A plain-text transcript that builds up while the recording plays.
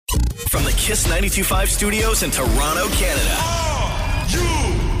From the Kiss 92.5 studios in Toronto, Canada.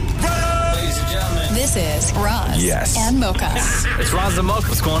 Ladies and gentlemen, This is Roz and Mocha. it's Roz and Mocha.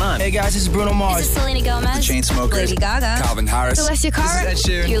 What's going on? Hey guys, this is Bruno Mars. This is Selena Gomez. The Chainsmokers. Lady Gaga. Calvin Harris. Celestia Cara. This is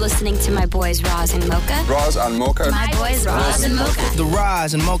Ed Sheeran. You're listening to my boys Roz and Mocha. Roz and Mocha. My boys Roz and Mocha. The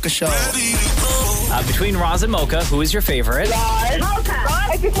Roz and Mocha Show. Between Roz and Mocha, who is your favorite? Mocha.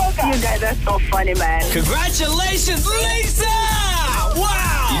 You guys are so funny, man. Congratulations, Lisa!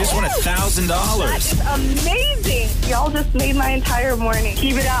 Wow! You just won $1,000. That's amazing. Y'all just made my entire morning.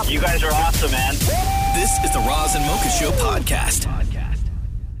 Keep it up. You guys are awesome, man. This is the Roz and Mocha Show podcast.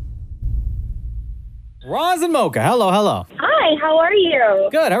 Roz and Mocha, hello. Hi, how are you?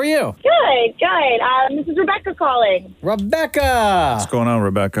 Good, how are you? Good. This is Rebecca calling. Rebecca! What's going on,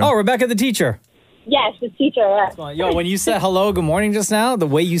 Rebecca? Oh, Rebecca the teacher. Yes, the teacher. Yes. Yo, when you said hello, good morning just now, the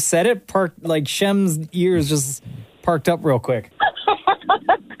way you said it, like Shem's ears just parked up real quick.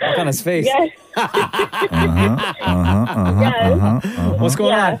 Look on his face. Yes. What's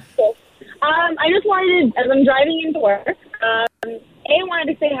going on? I just wanted to, as I'm driving into work, I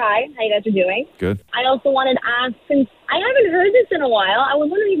wanted to say hi. How you guys are doing? Good. I also wanted to ask, since I haven't heard this in a while, I was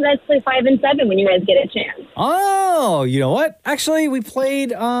wondering if you guys play 5 and 7 when you guys get a chance. Oh, you know what? Actually, we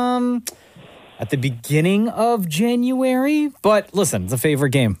played at the beginning of January, but listen, it's a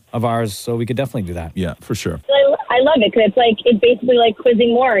favorite game of ours, so we could definitely do that. Yeah, for sure. So I love it because it's basically like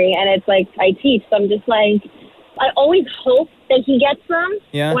quizzing Maury, and it's like I teach, so I'm just like, I always hope that he gets them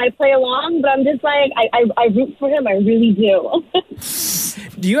when I play along, but I'm just like, I root for him, I really do.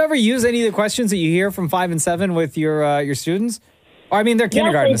 Do you ever use any of the questions that you hear from 5 and 7 with your students? Or, I mean, they're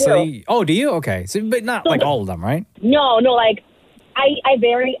kindergarten. Yes, I do. Oh, do you? Okay. So, but not like all of them, right? No, like, I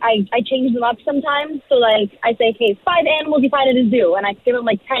change them up sometimes. So, like, I say, okay, 5 animals you find at a zoo, and I give them,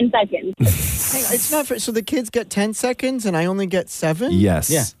 like, 10 seconds. It's not so the kids get 10 seconds and I only get 7? Yes.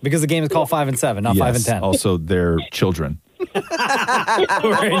 Yeah, because the game is called 5 and 7, not 5 and 10. Also, they're children.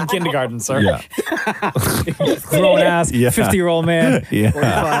 We're in kindergarten, sir. Yeah. Grown ass, 50-year-old man. Yeah.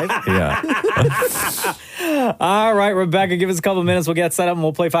 45. Yeah. All right, Rebecca, give us a couple minutes. We'll get set up and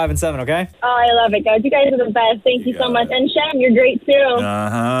we'll play 5 and 7, okay? Oh, I love it, guys. You guys are the best. Thank you so much. And Shem, you're great, too.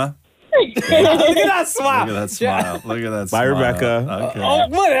 Uh-huh. Look at that smile. Look at that smile. Look at that Bye, smile. Rebecca. Okay. Oh,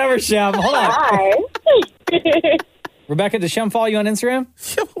 whatever, Shem. Hold on. Hi. Rebecca, does Shem follow you on Instagram?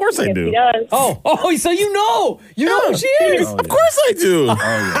 Yeah, of course I Yes, do. he does. Oh, so you know. You know who she is. Of course I do. Oh,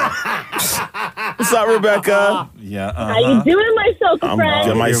 yeah. What's up, Rebecca? Yeah. How you doing, my soca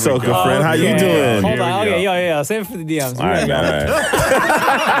friend? My Here we soca go. friend. How you Okay. doing? Hold Here on. we Okay, go. yeah. Save it for the DMs. All right, man.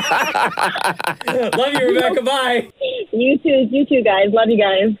 All right. Love you, Rebecca. Bye. You too, guys. Love you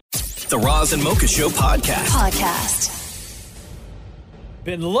guys. The Roz and Mocha Show podcast.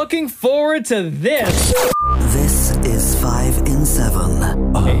 Been looking forward to this. This is 5 in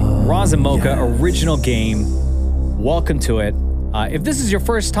 7. Hey, Roz and Mocha, original game. Welcome to it. If this is your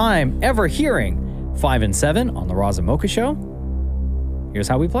first time ever hearing 5 and 7 on the Roz and Mocha Show, here's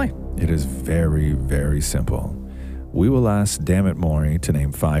how we play. It is very, very simple. We will ask Dammit Maury to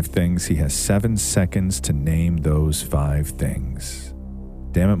name 5 things. He has 7 seconds to name those 5 things.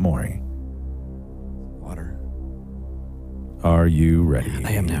 Dammit Maury. Water. Are you ready?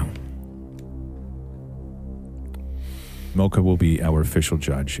 I am now. Mocha will be our official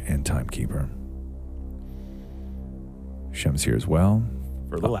judge and timekeeper. Shem's here as well.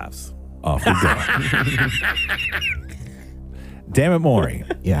 For the laughs. Off we go. Dammit Maury.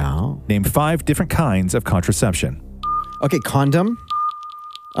 Yeah. Name 5 different kinds of contraception. Okay, condom.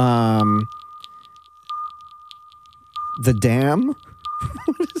 The dam.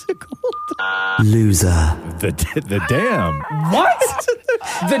 What is it called? Loser. The dam. What?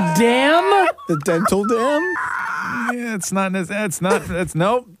 The dam? The dental dam? Yeah, it's not.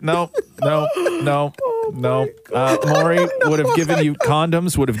 No. Maury would have given you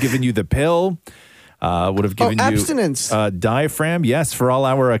condoms. Would have given you the pill. Would have given you abstinence. Diaphragm. Yes, for all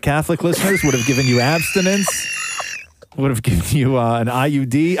our Catholic listeners, would have given you abstinence. Would have given you an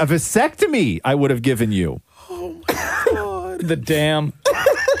IUD, a vasectomy. I would have given you. Oh my God. The dam.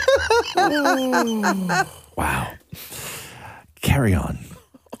 Wow. Carry on.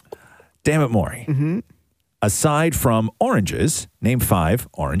 Dammit Maury. Mm-hmm. Aside from oranges, name 5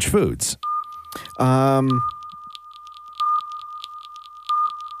 orange foods.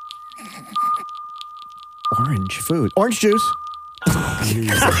 Orange food. Orange juice.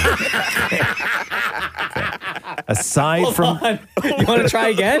 Aside from... You want to try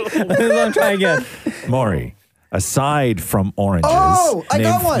again? Let me try again. Maury, aside from oranges, Oh, I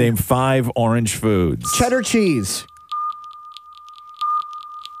got one. Name 5 orange foods. Cheddar cheese.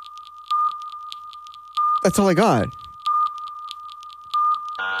 That's all I got.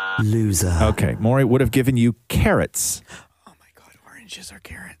 Loser. Okay, Maury would have given you carrots. Oranges are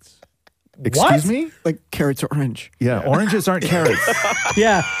carrots. Excuse me? Like carrots are orange. Yeah, oranges aren't carrots.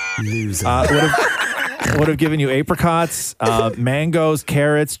 Yeah. Loser. Would have given you apricots, mangoes,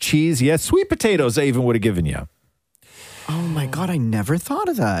 carrots, cheese. Yes, sweet potatoes I even would have given you. Oh my God, I never thought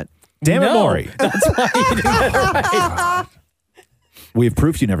of that. Damn it, Maury. That's why you did that right. We have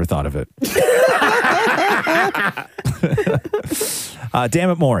proof you never thought of it.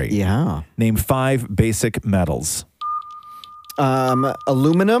 Damn it, Maury. Yeah. Name 5 basic metals.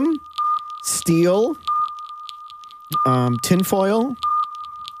 Aluminum, steel, tinfoil.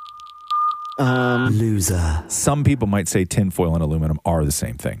 Loser. Some people might say tinfoil and aluminum are the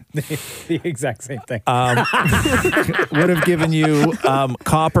same thing. The exact same thing. Would have given you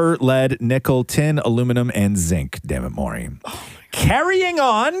copper, lead, nickel, tin, aluminum, and zinc. Damn it, Maury. Carrying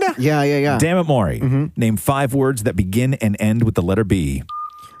on. Yeah. Damn it, Maury. Name 5 words that begin and end with the letter B.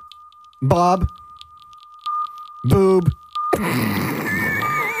 Bob. Boob.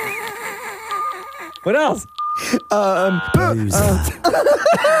 What else?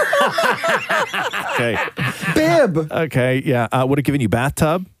 Okay. Bib. Okay, yeah. Would have given you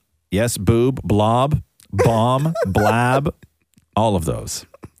bathtub. Yes, boob, blob, bomb, blab, all of those.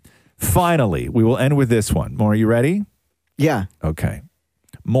 Finally, we will end with this one. Maury, you ready? Yeah. Okay.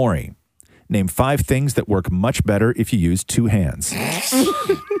 Maury, name 5 things that work much better if you use 2 hands.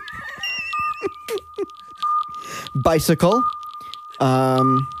 Bicycle.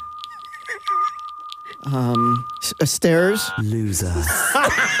 Stairs. Loser.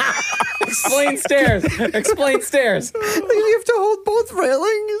 Explain stairs. Explain stairs. You have to hold both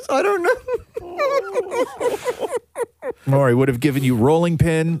railings. I don't know. Maury would have given you rolling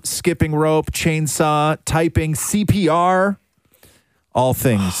pin, skipping rope, chainsaw, typing, CPR. All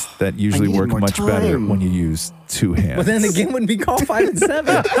things that usually work much better when you use 2 hands. But then the game wouldn't be called 5 and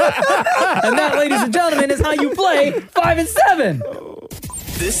 7. And that, ladies and gentlemen, is how you play 5 and 7.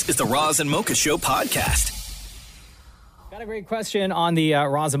 This is the Roz and Mocha Show podcast. Got a great question on the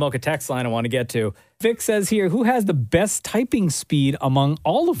Roz and Mocha text line I want to get to. Vic says here, who has the best typing speed among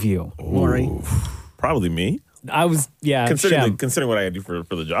all of you? Maury. Probably me. Considering what I do for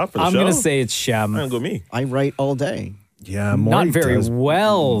the job, for the I'm show. going to say it's Shem. I'm going to go me. I write all day. Yeah, Maury not very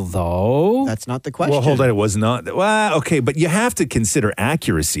well, though. That's not the question. Well, hold on. It was not. Well, okay, but you have to consider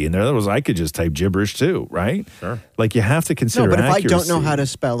accuracy. In there, otherwise, I could just type gibberish too, right? Sure. Like you have to consider. No, but accuracy. if I don't know how to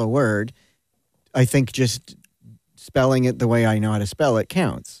spell a word, I think just spelling it the way I know how to spell it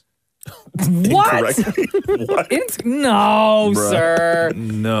counts. What? No, Bruh. sir.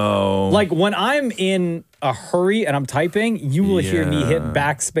 No. Like when I'm in a hurry and I'm typing, you will hear me hit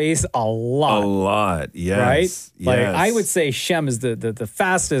backspace a lot. A lot, yes. Right? Like yes. I would say Shem is the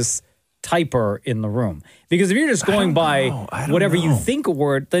fastest typer in the room. Because if you're just going by whatever you think a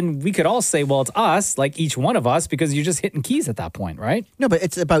word, then we could all say, well, it's us, like each one of us, because you're just hitting keys at that point, right? No, but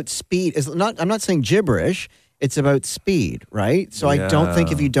it's about speed. I'm not saying gibberish. It's about speed, right? So I don't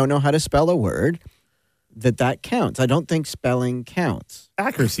think if you don't know how to spell a word, that counts. I don't think spelling counts.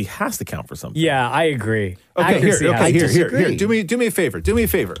 Accuracy has to count for something. Yeah, I agree. Okay, Accuracy here. Do me a favor. Do me a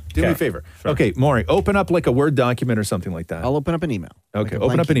favor. Sure. Okay, Maury, open up like a Word document or something like that. I'll open up an email. Okay, like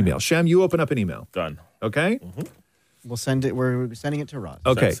open up an email. Shem, you open up an email. Done. Okay? Mm-hmm. We'll send it. We're sending it to Roz.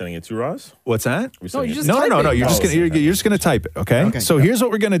 Okay. Sending it to Roz? What's that? No, you just No. type it. You're just gonna type it. Okay. So here's what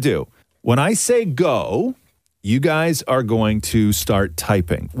we're gonna do. When I say go, you guys are going to start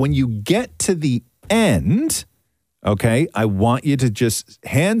typing. When you get to the end, okay, I want you to just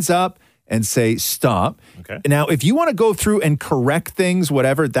hands up and say stop. Okay. Now, if you want to go through and correct things,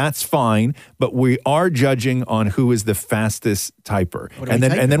 whatever, that's fine. But we are judging on who is the fastest typer, and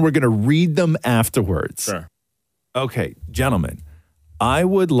then we're going to read them afterwards. Sure. Okay, gentlemen, I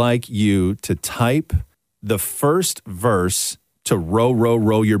would like you to type the first verse to row, row,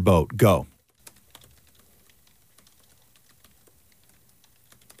 row your boat. Go.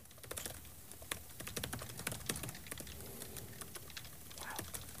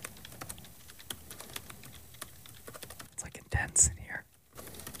 It's like intense in here.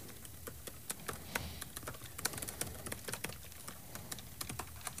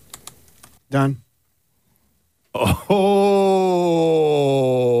 Done. Oh.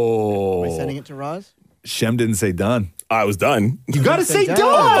 Am I sending it to Roz? Shem didn't say done. I was done. You got to say done.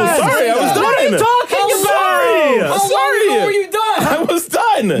 Oh, sorry, I was done. What are you talking about? Sorry. How long ago were you done? I was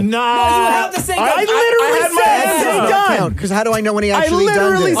done. No, you have to say done. I literally said done. Because how do I know when he actually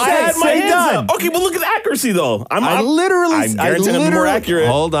done it? I had my hands up. Okay, but look at the accuracy though. I'm guaranteeing I'm more accurate.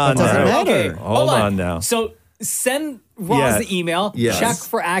 Hold on That doesn't now. matter. Okay, Hold on now. So Send Roz Yeah. the email, Yes. check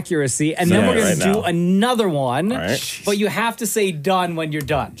for accuracy, and then Yeah, we're going right to do now. another one. All right. But you have to say done when you're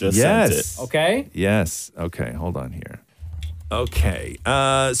done. Just sent it. Yes. Okay? Yes. Okay, hold on here. Okay.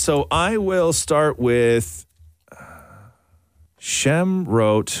 So I will start with Shem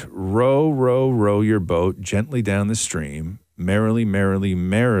wrote, row, row, row your boat gently down the stream. Merrily, merrily,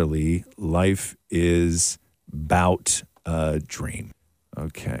 merrily, life is bout a dream.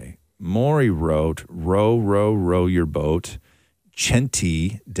 Okay. Maury wrote, row, row, row your boat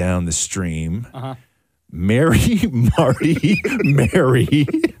gently down the stream. Uh-huh. Mary, Marty, Mary.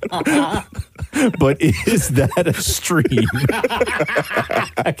 But is that a stream?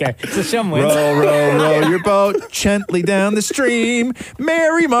 Okay, so Shem wins. Row, row, row your boat gently down the stream.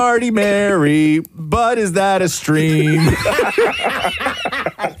 Mary, Marty, Mary. But is that a stream?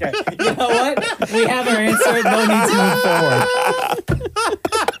 Okay. You know what? We have our answer. No need to move forward.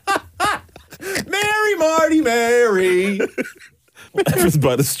 Mary, Marty, Mary. Life is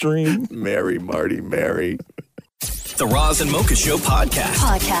but a stream. Mary, Marty, Mary. The Roz and Mocha Show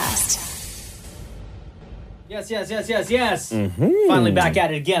podcast. Yes. Finally back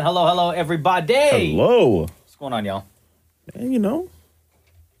at it again. Hello, everybody. Hello. What's going on, y'all? You know.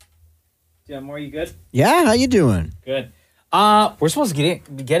 Jim, are you good? Yeah, how you doing? Good. We're supposed to be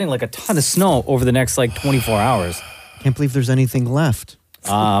getting like a ton of snow over the next like 24 hours. Can't believe there's anything left.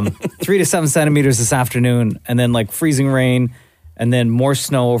 3 to 7 centimeters this afternoon, and then like freezing rain, and then more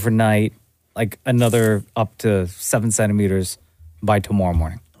snow overnight, like another up to 7 centimeters by tomorrow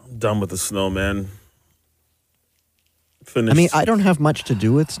morning. I'm done with the snow, man. Finished. I mean, I don't have much to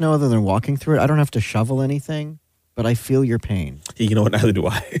do with snow other than walking through it. I don't have to shovel anything, but I feel your pain. You know what? Neither do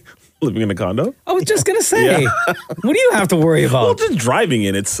I. Living in a condo. I was just gonna say, what do you have to worry about? Well, just driving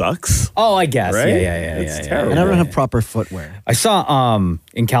in it sucks. Oh, I guess. Right? Yeah. It's terrible. And I don't have proper footwear. I saw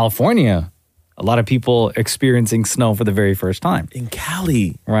in California a lot of people experiencing snow for the very first time. In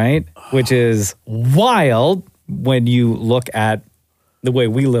Cali. Right? Which is wild when you look at the way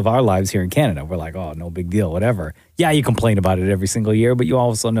we live our lives here in Canada. We're like, oh, no big deal, whatever. Yeah, you complain about it every single year, but you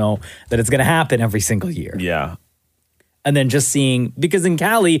also know that it's going to happen every single year. Yeah. And then just seeing, because in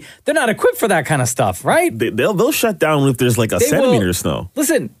Cali, they're not equipped for that kind of stuff, right? They'll shut down if there's like a centimeter of snow.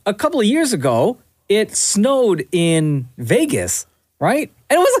 Listen, a couple of years ago, it snowed in Vegas, right?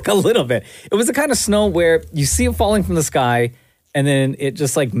 And it was like a little bit. It was the kind of snow where you see it falling from the sky and then it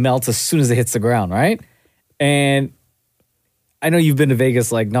just like melts as soon as it hits the ground, right? And I know you've been to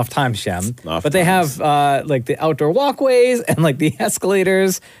Vegas like enough times, Shem, but they have like the outdoor walkways and like the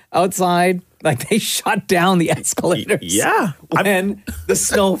escalators outside. Like they shut down the escalators. Yeah. When the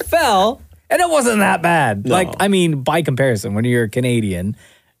snow fell, and it wasn't that bad. No. Like, I mean, by comparison, when you're a Canadian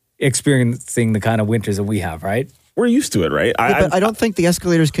experiencing the kind of winters that we have, right? We're used to it, right? But I don't think the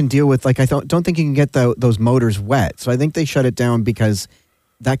escalators can deal with, like, I don't think you can get those motors wet. So I think they shut it down because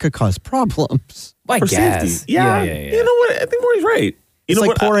that could cause problems. I For guess. safety. Yeah. You know what? I think Maury's right. It's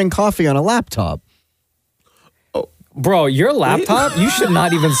like pouring coffee on a laptop. Bro, your laptop, you should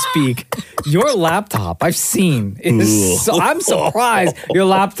not even speak. Your laptop, I've seen. I'm surprised your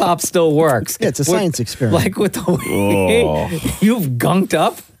laptop still works. Yeah, it's a science experiment. Like with the way you've gunked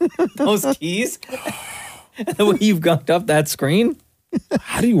up those keys, the way you've gunked up that screen.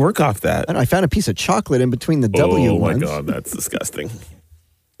 How do you work off that? I found a piece of chocolate in between the W ones. Oh, my God. That's disgusting.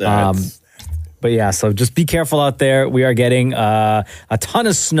 But yeah, so just be careful out there. We are getting a ton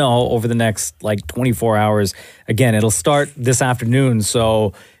of snow over the next like 24 hours. Again, it'll start this afternoon.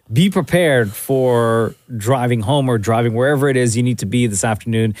 So be prepared for driving home or driving wherever it is you need to be this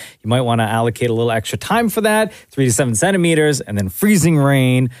afternoon. You might want to allocate a little extra time for that, 3 to 7 centimeters, and then freezing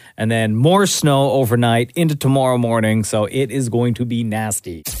rain, and then more snow overnight into tomorrow morning. So it is going to be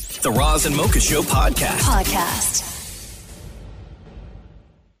nasty. The Roz and Mocha Show podcast.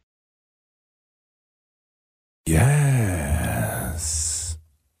 Yes.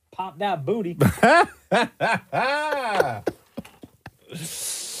 Pop that booty.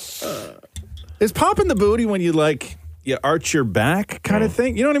 Is popping the booty when you like you arch your back kind of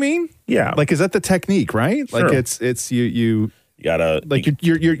thing? You know what I mean? Yeah. Like, is that the technique, right? Sure. Like it's you gotta like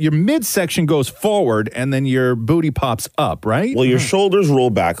your midsection goes forward and then your booty pops up, right? Well, your shoulders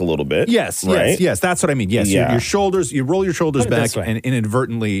roll back a little bit. Yes, right? yes. That's what I mean. Yes, Yeah. your shoulders. You roll your shoulders Put it back this way. and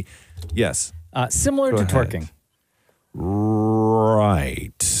inadvertently, yes. Similar Go to ahead. twerking.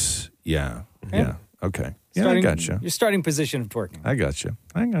 Right. Yeah. Yeah. Okay. Yeah, I got you. Your starting position of twerking. I got you.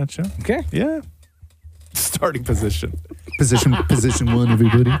 Okay. Yeah. Starting position. Position one,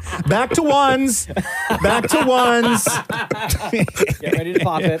 everybody. Back to ones. Back to ones. Get ready to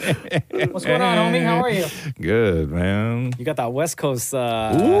pop it. What's going on, homie? How are you? Good, man. You got that West Coast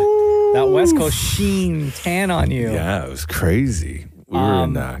sheen tan on you. Yeah, it was crazy. We were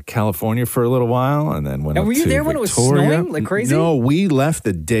in California for a little while, and then went And up were you to there when it was Victoria. snowing like crazy? No, we left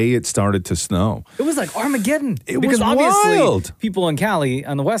the day it started to snow. It was like Armageddon. It because was obviously wild. people in Cali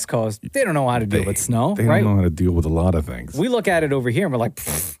on the West Coast, they don't know how to deal with snow, They right? don't know how to deal with a lot of things. We look at it over here and we're like,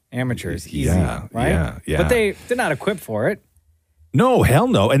 pfft, amateurs, easy, Yeah, right? yeah. But they're not equipped for it. No, hell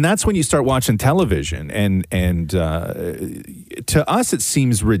no. And that's when you start watching television. And to us, it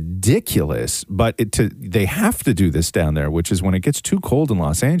seems ridiculous, but they have to do this down there, which is when it gets too cold in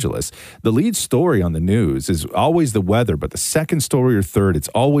Los Angeles. The lead story on the news is always the weather, but the second story or third, it's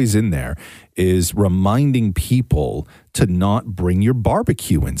always in there, is reminding people to not bring your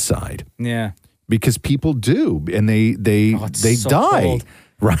barbecue inside. Yeah. Because people do, and they so die. cold.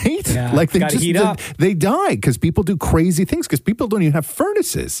 Right? Yeah. Like Gotta heat up. they die because people do crazy things because people don't even have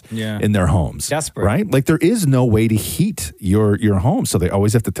furnaces in their homes. Desperate. Right? Like there is no way to heat your home. So they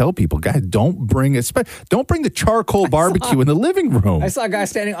always have to tell people, guys, don't bring the charcoal barbecue in the living room. I saw a guy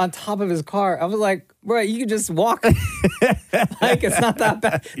standing on top of his car. I was like, bro, you can just walk. Like, it's not that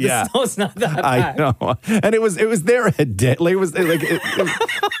bad. The snow's not that bad. I know. And it was there at day. Like,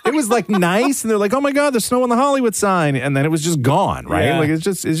 it was like nice, and they're like, oh my God, there's snow on the Hollywood sign. And then it was just gone, right? Yeah. Like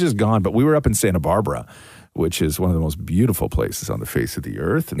it's just gone. But we were up in Santa Barbara, which is one of the most beautiful places on the face of the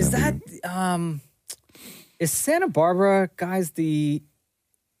earth. And Is Santa Barbara, guys, the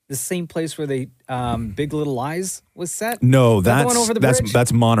same place where the Big Little Lies was set? No, Is that the one over the bridge?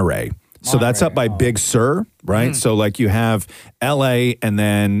 that's Monterey. So that's up by Big Sur, right? So like you have LA and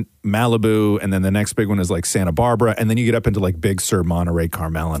then Malibu, and then the next big one is like Santa Barbara, and then you get up into like Big Sur, Monterey,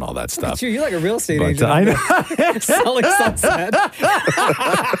 Carmel, and all that Look at stuff. you're like a real estate But, agent. I know. Selling Sunset.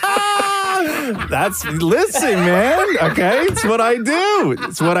 Listen, man. Okay, it's what I do.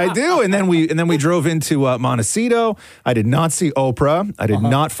 It's what I do. And then we drove into Montecito. I did not see Oprah. I did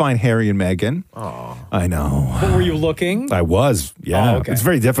not find Harry and Meghan. Oh, I know. But were you looking? I was. Yeah. Oh, okay. It's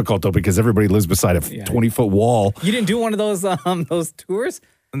very difficult though because everybody lives beside a 20-foot wall. You didn't do one of those tours?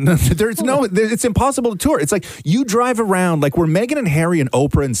 It's impossible to tour. It's like you drive around like where Meghan and Harry and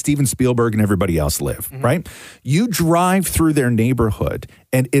Oprah and Steven Spielberg and everybody else live, right? You drive through their neighborhood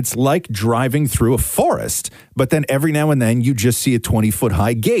and it's like driving through a forest, but then every now and then you just see a 20-foot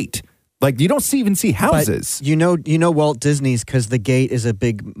high gate. Like you don't even see houses. But you know Walt Disney's because the gate is a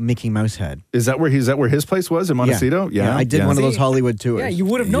big Mickey Mouse head. Is that where his place was in Montecito? Yeah. I did one of those Hollywood tours. Yeah, you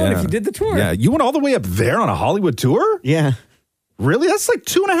would have known if you did the tour. Yeah, you went all the way up there on a Hollywood tour? Yeah. Really? That's like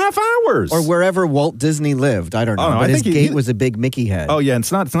 2.5 hours. Or wherever Walt Disney lived. I don't know. Oh, no, but I his think gate was a big Mickey head. Oh, yeah.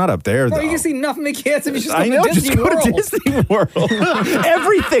 It's not up there, Bro, though. you can see enough Mickey heads if you just go I know, to Disney just go World. to Disney World.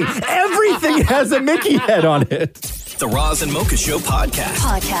 Everything has a Mickey head on it. The Roz and Mocha Show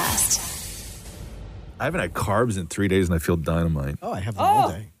Podcast. I haven't had carbs in 3 days and I feel dynamite. Oh, I have them all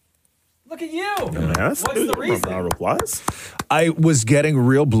day. Look at you. What's the reason? I was getting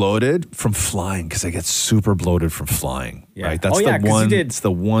real bloated from flying because I get super bloated from flying. Yeah. Right? That's Oh, yeah, 'cause you did. It's the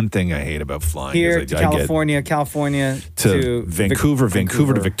one thing I hate about flying. Here is to I get California to Vancouver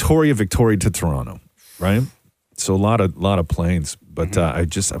to Victoria to Toronto. Right? So a lot of planes. But I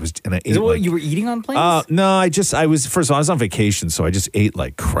was and I ate. Is it what like, you were eating on planes? No, I was first of all, I was on vacation, so I just ate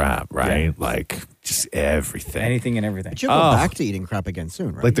like crap, right? Yeah. Like just everything. Anything and everything. But you'll go back to eating crap again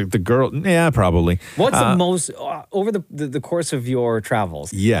soon, right? Like the girl, yeah, probably. What's the most over the course of your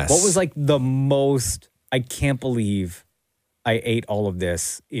travels? Yes. What was like the most? I can't believe I ate all of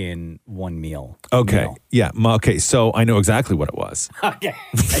this in one meal. Okay. Meal. Yeah. Okay. So I know exactly what it was. Okay.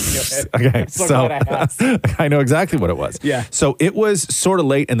 I knew it. Okay. I'm so glad I asked. I know exactly what it was. Yeah. So it was sort of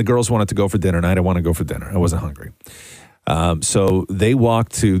late and the girls wanted to go for dinner and I didn't want to go for dinner. I wasn't hungry. So they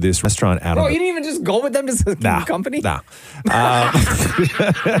walked to this restaurant out Bro, on you didn't even just go with them to keep company? Nah.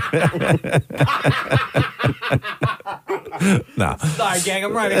 No. Sorry, gang.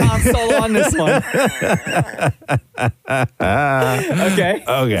 I'm riding Han Solo on this one. Okay.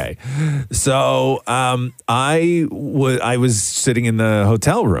 Okay. So I was sitting in the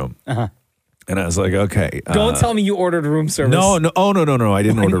hotel room. Uh-huh. And I was like, okay. Don't tell me you ordered room service. No. Oh, no. I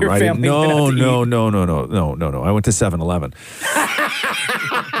didn't When order. your I didn't, family went out to no. I went to 7-Eleven.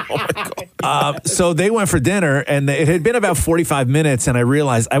 Oh my God. So they went for dinner, and it had been about 45 minutes, and I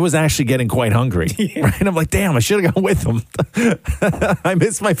realized I was actually getting quite hungry. Yeah. Right? And I'm like, damn, I should have gone with them. I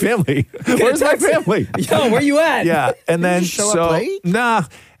miss my family. Where's my family? Yo, where you at? Yeah. And then show up late? Nah.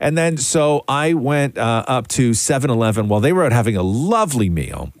 And then so I went up to 7-Eleven while they were out having a lovely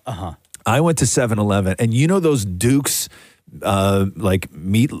meal. Uh-huh. I went to 7-Eleven, and you know those Duke's like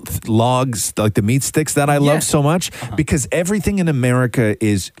meat logs, like the meat sticks that I love so much, because everything in America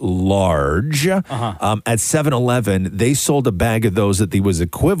is large. At 7-Eleven, they sold a bag of those that was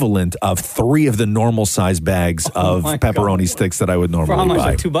equivalent of 3 of the normal size bags of pepperoni sticks that I would normally For how much,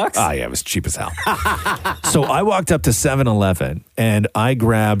 buy. like $2? Ah, yeah, it was cheap as hell. So I walked up to 7-Eleven and I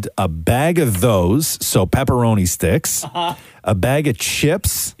grabbed a bag of those, so pepperoni sticks, a bag of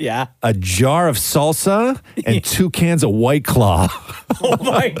chips, a jar of salsa, and 2 cans of White Claw. Oh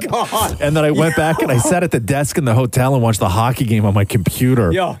my God. And then I went back and I sat at the desk in the hotel and watched the hockey game on my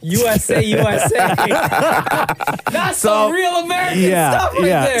computer. Yo, USA. That's some real American stuff right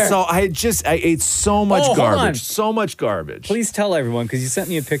there. So I ate so much garbage. So much garbage. Please tell everyone, because you sent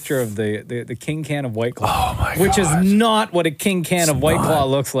me a picture of the King can of White Claw. Oh my God. Which is not what a King can of White Claw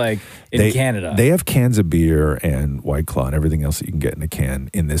looks like in Canada. They have cans of beer and White Claw and everything else that you can get in a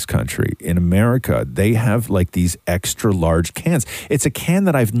can in this country. In America, they have like these extra large cans. It's a can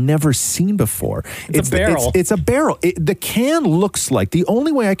that I've never seen before. It's a barrel. It's a barrel. The can looks like, the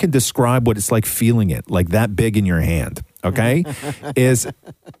only way I can describe what it's like feeling it, like that big in your hand, okay, is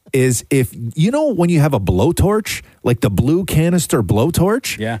if, you know, when you have a blowtorch, like the blue canister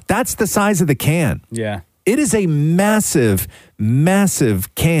blowtorch, that's the size of the can. Yeah. It is a massive,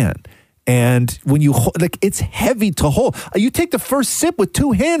 massive can. And when you like, it's heavy to hold. You take the first sip with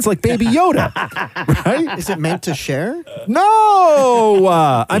 2 hands, like Baby Yoda, right? Is it meant to share? No,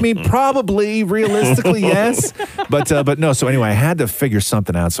 I mean probably, realistically, yes, but no. So anyway, I had to figure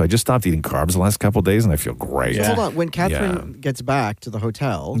something out. So I just stopped eating carbs the last couple of days, and I feel great. So hold on. When Catherine gets back to the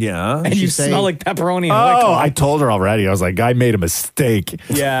hotel, and you smell like pepperoni. And I told her already. I was like, I made a mistake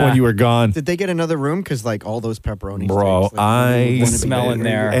when you were gone. Did they get another room? Because like all those pepperoni, bro, sticks, like, I smell in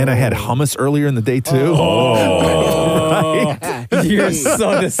there, and I had hummus earlier in the day too. Right? You're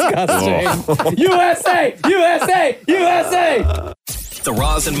so disgusting. USA. The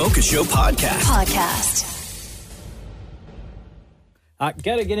Roz and Mocha Show podcast.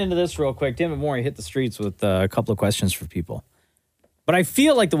 Gotta get into this real quick. Dammit Maury hit the streets with a couple of questions for people. But I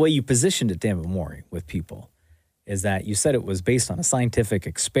feel like the way you positioned it, Dammit Maury, with people is that you said it was based on a scientific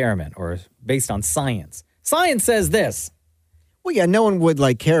experiment or based on science. Science says this. Well, yeah, no one would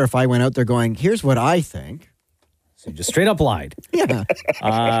like care if I went out there going, here's what I think. So you just straight up lied. Yeah.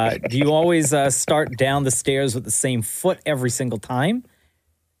 Do you always start down the stairs with the same foot every single time?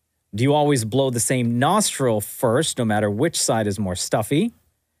 Do you always blow the same nostril first, no matter which side is more stuffy?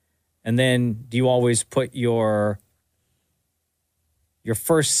 And then do you always put your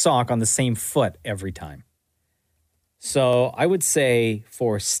first sock on the same foot every time? So I would say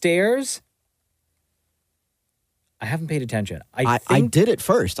for stairs, I haven't paid attention. I did it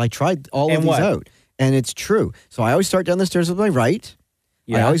first. I tried all of these out, and it's true. So I always start down the stairs with my right.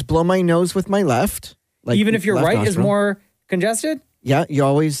 I always blow my nose with my left. Like even if your right nostril is more congested? Yeah, you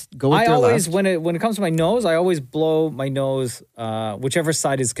always go with your left. When it comes to my nose, I always blow my nose whichever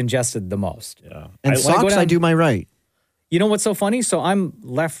side is congested the most. Yeah. And socks, I do my right. You know what's so funny? So I'm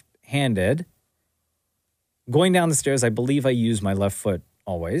left-handed. Going down the stairs, I believe I use my left foot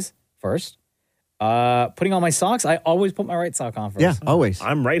always first. Putting on my socks, I always put my right sock on first. Yeah, always.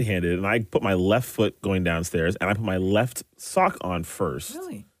 I'm right-handed, and I put my left foot going downstairs, and I put my left sock on first.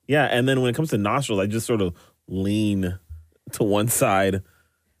 Really? Yeah, and then when it comes to nostrils, I just sort of lean to one side.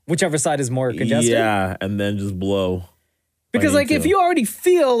 Whichever side is more congested? Yeah, and then just blow. Because, like, if you already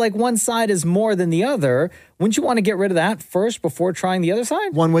feel like one side is more than the other, wouldn't you want to get rid of that first before trying the other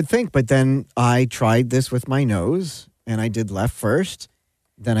side? One would think, but then I tried this with my nose, and I did left first.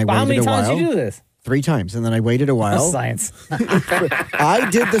 Then I waited a while. How many times did you do this? 3 times, and then I waited a while. That's science. I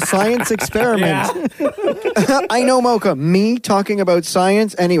did the science experiment. Yeah. I know, Mocha. Me talking about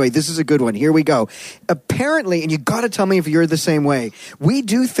science. Anyway, this is a good one. Here we go. Apparently, and you got to tell me if you're the same way, we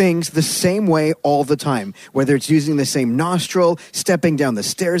do things the same way all the time, whether it's using the same nostril, stepping down the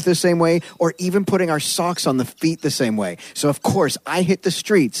stairs the same way, or even putting our socks on the feet the same way. So, of course, I hit the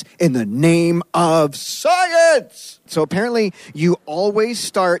streets in the name of science. So apparently you always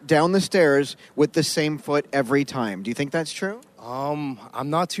start down the stairs with the same foot every time. Do you think that's true? I'm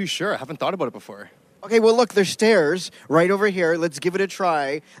not too sure. I haven't thought about it before. Okay, well, look, there's stairs right over here. Let's give it a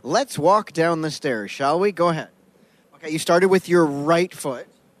try. Let's walk down the stairs, shall we? Go ahead. Okay, you started with your right foot.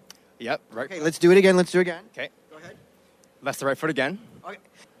 Yep, right. Okay, let's do it again. Let's do it again. Okay. Go ahead. Left to right foot again. Okay.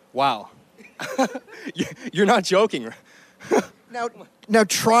 Wow. You're not joking. Now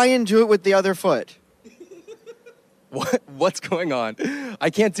try and do it with the other foot. What's going on? I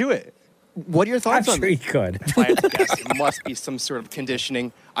can't do it. What are your thoughts on I'm sure you could. I have to guess. It must be some sort of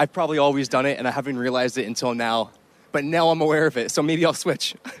conditioning. I've probably always done it, and I haven't realized it until now. But now I'm aware of it, so maybe I'll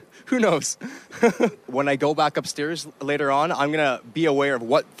switch. Who knows? When I go back upstairs later on, I'm going to be aware of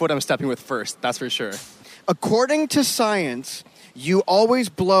what foot I'm stepping with first. That's for sure. According to science, you always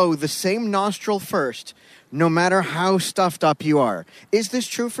blow the same nostril first, no matter how stuffed up you are. Is this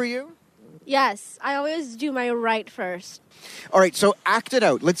true for you? Yes, I always do my right first. All right, so act it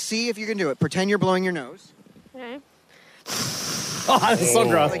out. Let's see if you can do it. Pretend you're blowing your nose. Okay. Oh, that's so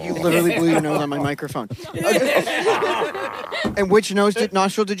gross. Like you literally blew your nose on my microphone. And which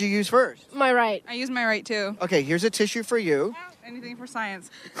nostril did you use first? My right. I use my right too. Okay, here's a tissue for you. Anything for science.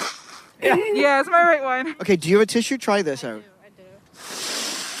 Yeah, it's my right one. Okay, do you have a tissue? Try this out.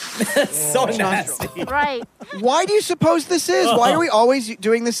 So nasty. Right. Why do you suppose this is? Why are we always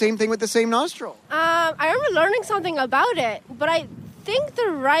doing the same thing with the same nostril? I remember learning something about it, but I think the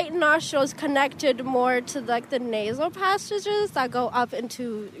right nostril is connected more to like the nasal passages that go up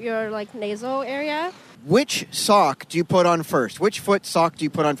into your like nasal area. Which sock do you put on first? Which foot sock do you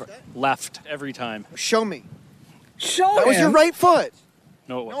put on first? Left every time. Show me. Show That was your right foot.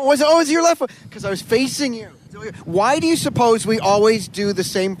 No, it No, it was your left foot because I was facing you. Why do you suppose we always do the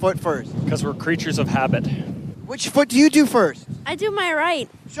same foot first? Because we're creatures of habit. Which foot do you do first? I do my right.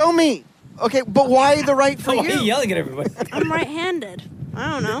 Show me. Okay, but why the right for Why you? are you yelling at everybody? I'm right-handed. I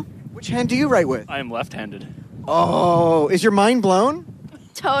don't know. Which hand do you write with? I am left-handed. Oh, is your mind blown?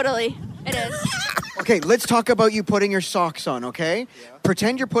 Totally. It is. Okay, let's talk about you putting your socks on, okay? Yeah.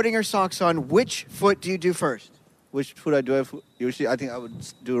 Pretend you're putting your socks on. Which foot do you do first? Which foot I do? Usually, I think I would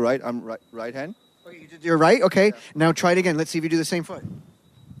do right. I'm right hand. Okay, you did your right? Okay. Yeah. Now try it again. Let's see if you do the same foot.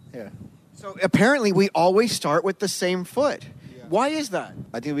 Yeah. So apparently we always start with the same foot. Yeah. Why is that?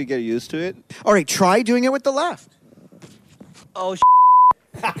 I think we get used to it. All right, try doing it with the left. Oh,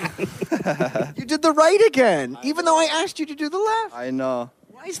 You did the right again, even though I asked you to do the left. I know.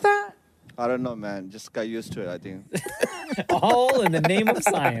 Why is that? I don't know, man. Just got used to it, I think. All in the name of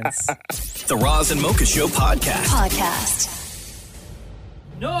science. The Roz and Mocha Show podcast.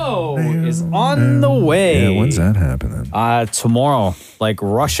 No is on the way. Yeah, when's that happening? Tomorrow, like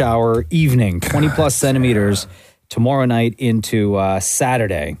rush hour evening, 20 plus centimeters. Tomorrow night into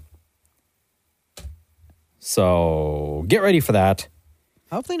Saturday. So get ready for that.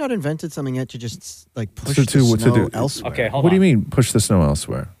 How have they not invented something yet to just like push So the to- snow to do- elsewhere? Okay, hold What do on. you mean push the snow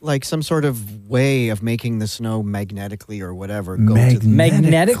elsewhere? Like some sort of way of making the snow magnetically or whatever go to the...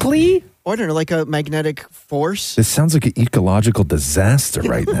 Magnetically? Or I don't know, like a magnetic force. This sounds like an ecological disaster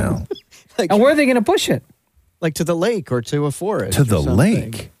right now. And where are they going to push it? Like to the lake or to a forest. To or the something.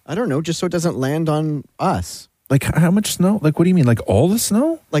 lake? I don't know, just so it doesn't land on us. Like how much snow? Like what do you mean? Like all the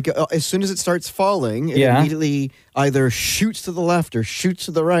snow? Like as soon as it starts falling, it Yeah. immediately either shoots to the left or shoots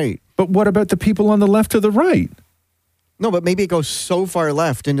to the right. But what about the people on the left or the right? No, but maybe it goes so far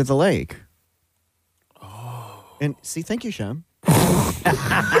left into the lake. Oh. And see, thank you, Sham.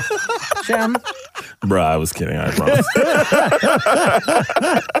 Sham. Bruh, I was kidding. I promise.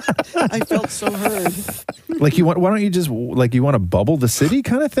 I felt so heard. Like why don't you just like you want to bubble the city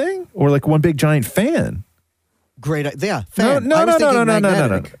kind of thing? Or like one big giant fan? Great. Yeah. No, Fan. no, I was no, no, thinking no, no, no, no.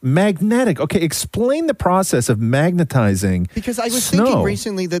 magnetic. Magnetic. Okay, explain the process of magnetizing Because I was snow. thinking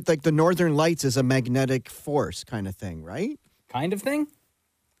recently that like the Northern Lights is a magnetic force kind of thing, right? Kind of thing?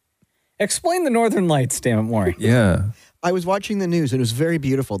 Explain the Northern Lights, damn it, Maury. Yeah. I was watching the news and it was very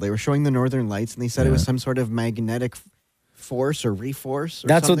beautiful. They were showing the Northern Lights and they said it was some sort of magnetic force or reforce. Or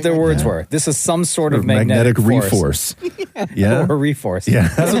That's what something their like words that. were. This is some sort of Or magnetic reforce. Yeah. Or reforce. Yeah.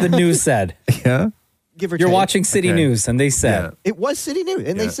 That's what the news said. Yeah. Give or You're take. watching City Okay. News, and they said It was City News,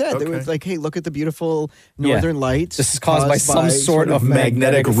 and Yeah, they said it okay. was like, "Hey, look at the beautiful Yeah. Northern Lights." this is caused by some sort of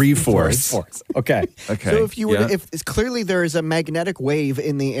magnetic reforce. Okay. Okay. So if you were, yeah. if it's clearly there is a magnetic wave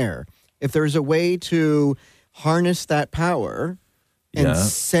in the air, if there's a way to harness that power and Yeah.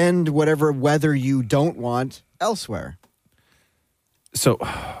 send whatever weather you don't want elsewhere. So,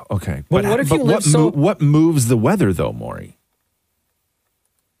 okay. But what if you live what moves the weather though, Maury?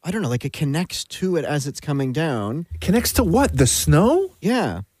 I don't know, like it connects to it as it's coming down. Connects to what? The snow?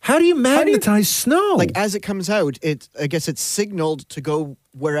 Yeah. How do you magnetize snow? Like as it comes out, I guess it's signaled to go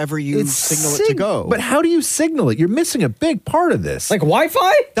wherever you signal it to go. But how do you signal it? You're missing a big part of this. Like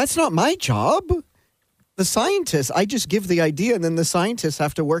Wi-Fi? That's not my job. The scientists, I just give the idea and then the scientists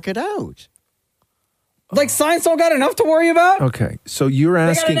have to work it out. Like science don't got enough to worry about? Okay, so you're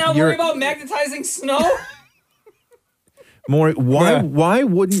asking. They gotta now you're, worry about magnetizing snow? Maury, why Yeah. why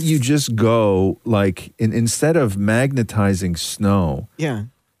wouldn't you just go like instead of magnetizing snow Yeah.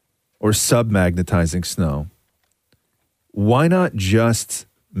 or submagnetizing snow? Why not just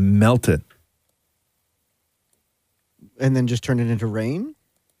melt it? And then just turn it into rain?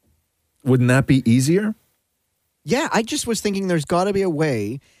 Wouldn't that be easier? Yeah, I just was thinking there's got to be a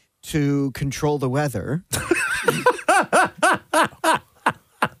way to control the weather.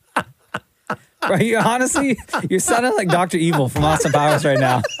 Right? Honestly, you're sounding like Dr. Evil from Austin Powers right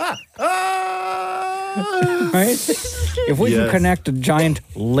now. Right? If we can connect a giant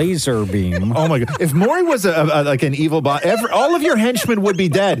laser beam. Oh my God. If Maury was like an evil bot, all of your henchmen would be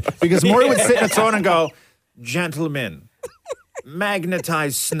dead because Maury would sit in a throne and go, "Gentlemen,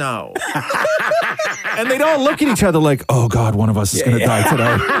 magnetize snow." And they'd all look at each other like, "Oh God, one of us is going to die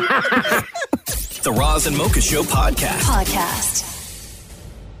today." The Roz and Mocha Show podcast.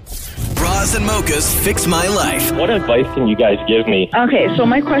 Roz and Mocha's Fix My Life. What advice can you guys give me? Okay, so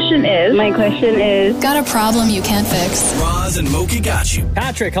my question is... Got a problem you can't fix? Roz and Mocha got you.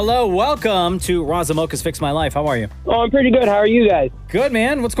 Patrick, hello. Welcome to Roz and Mocha's Fix My Life. How are you? Oh, I'm pretty good. How are you guys? Good,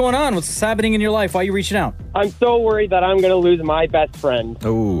 man. What's going on? What's happening in your life? Why are you reaching out? I'm so worried that I'm going to lose my best friend.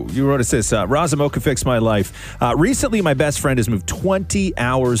 Oh, you wrote us this. Roz and Mocha Fix My Life. Recently, my best friend has moved 20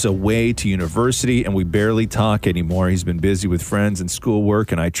 hours away to university, and we barely talk anymore. He's been busy with friends and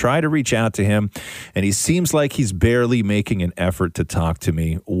schoolwork, and I try to reach out to him, and he seems like he's barely making an effort to talk to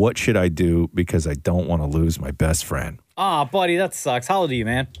me. What should I do? Because I don't want to lose my best friend. Ah, buddy, that sucks. How old are you,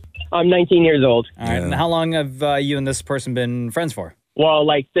 man? I'm 19 years old. All right, and how long have you and this person been friends for? Well,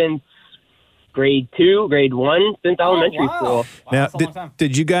 like since grade 2, grade 1, since elementary school. Now,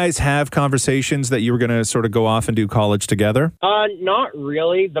 did you guys have conversations that you were going to sort of go off and do college together? Not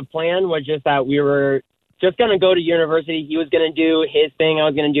really. The plan was just that we were just going to go to university. He was going to do his thing. I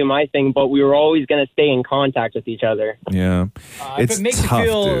was going to do my thing, but we were always going to stay in contact with each other. Yeah. If it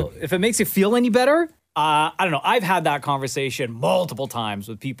makes you feel any better, I don't know. I've had that conversation multiple times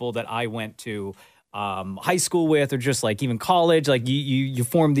with people that I went to high school with, or just like even college. Like you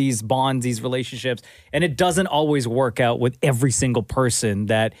form these bonds, these relationships, and it doesn't always work out with every single person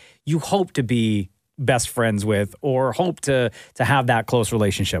that you hope to be best friends with or hope to have that close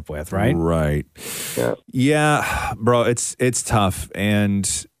relationship with, right? Right. Yeah, bro, it's tough.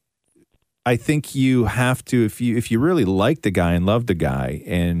 And I think you have to, if you really like the guy and love the guy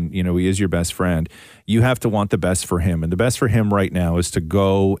and, you know, he is your best friend, you have to want the best for him. And the best for him right now is to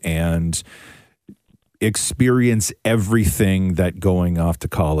go and experience everything that going off to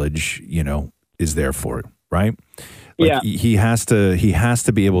college, you know, is there for, right? Like he has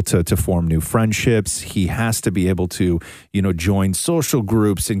to be able to form new friendships. He has to be able to, you know, join social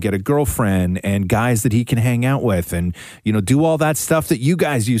groups and get a girlfriend and guys that he can hang out with and, you know, do all that stuff that you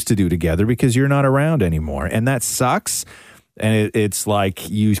guys used to do together because you're not around anymore. And that sucks. And it's like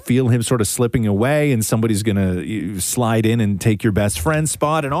you feel him sort of slipping away and somebody's going to slide in and take your best friend's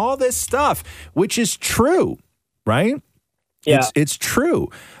spot and all this stuff, which is true, right? Yeah. It's true.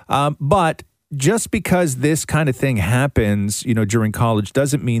 But just because this kind of thing happens, you know, during college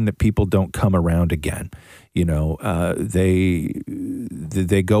doesn't mean that people don't come around again. You know, they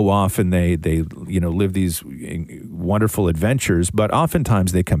go off and they you know, live these wonderful adventures, but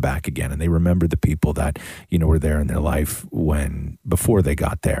oftentimes they come back again and they remember the people that, you know, were there in their life before they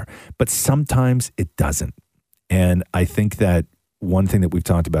got there. But sometimes it doesn't. And I think that one thing that we've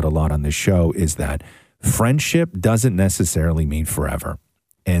talked about a lot on this show is that friendship doesn't necessarily mean forever.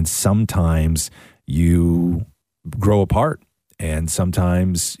 And sometimes you grow apart. And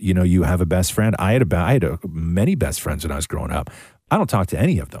sometimes, you know, you have a best friend. I had many best friends when I was growing up. I don't talk to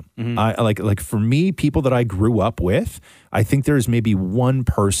any of them. Mm-hmm. I like for me, people that I grew up with, I think there's maybe one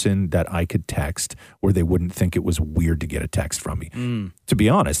person that I could text where they wouldn't think it was weird to get a text from me. To be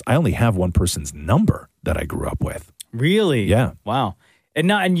honest, I only have one person's number that I grew up with. Really? Yeah. Wow.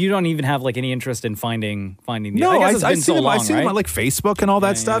 And you don't even have like any interest in finding the. No, I guess it's been I see them on like Facebook and all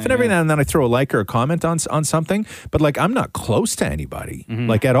that stuff, and every now and then I throw a like or a comment on something. But like I'm not close to anybody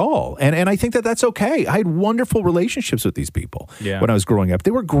like at all, and I think that that's okay. I had wonderful relationships with these people when I was growing up.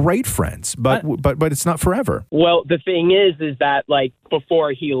 They were great friends, but it's not forever. Well, the thing is that like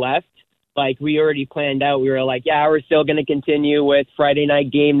before he left, like we already planned out. We were like, yeah, we're still going to continue with Friday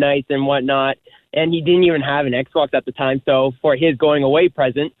night game nights and whatnot. And he didn't even have an Xbox at the time. So for his going away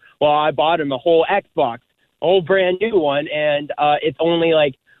present, well, I bought him a whole Xbox, a whole brand new one. And it's only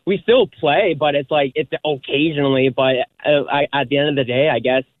like we still play, but it's like it's occasionally. But at the end of the day, I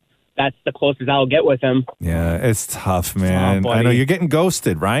guess that's the closest I'll get with him. Yeah, it's tough, man. I know you're getting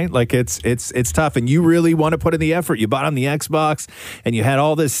ghosted, right? Like it's tough, and you really want to put in the effort. You bought him the Xbox, and you had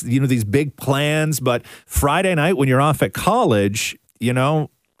all this, you know, these big plans. But Friday night when you're off at college, you know,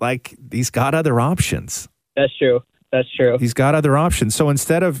 like he's got other options. That's true. That's true. He's got other options. So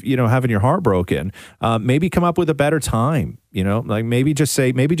instead of, having your heart broken, maybe come up with a better time, like maybe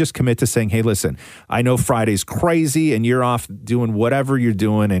just commit to saying, hey, listen, I know Friday's crazy and you're off doing whatever you're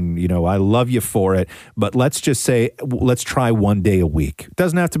doing. And, I love you for it. But let's just say, let's try one day a week. It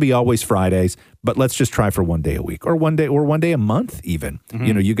doesn't have to be always Fridays, but let's just try for one day a week or one day a month even.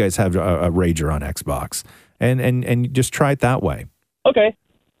 Mm-hmm. You guys have a Rager on Xbox and just try it that way. Okay.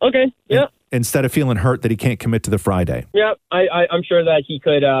 Yeah. Instead of feeling hurt that he can't commit to the Friday. Yeah. I'm sure that he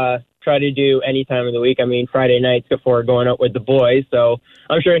could try to do any time of the week. I mean, Friday nights before going out with the boys. So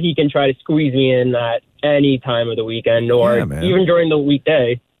I'm sure he can try to squeeze me in at any time of the weekend or even during the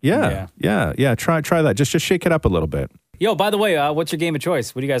weekday. Yeah. Try that. Just shake it up a little bit. Yo, by the way, what's your game of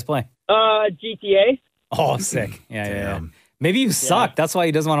choice? What do you guys play? GTA. Oh, sick. Yeah. Maybe you suck. That's why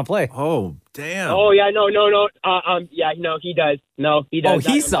he doesn't want to play. Oh, damn. Oh, yeah, no. Yeah, no, he does. No, he does.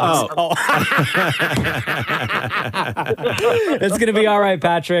 Oh, he sucks. Oh. It's going to be all right,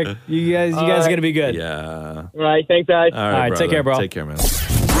 Patrick. You guys are going to be good. Yeah. All right, thanks, guys. All right, take care, bro. Take care, man.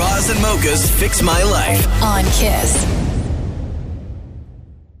 Roz and Mocha's Fix My Life on Kiss.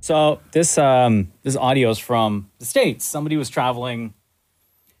 So this audio is from the States. Somebody was traveling.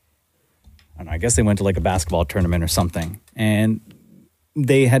 I don't know, I guess they went to like a basketball tournament or something. And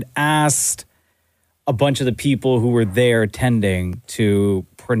they had asked a bunch of the people who were there attending to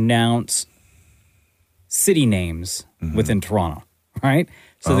pronounce city names within Toronto, right?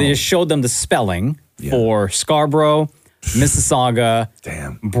 So they just showed them the spelling for Scarborough, Mississauga,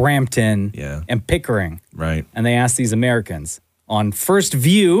 Brampton, and Pickering. Right. And they asked these Americans on first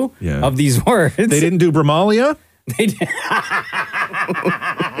view of these words. They didn't do Bramalia? They did.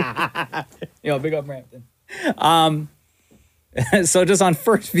 Yo, big up Brampton. So just on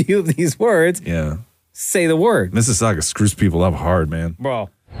first view of these words, say the word. Mississauga screws people up hard, man. Bro.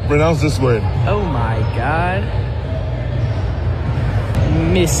 Pronounce this word. Oh my God.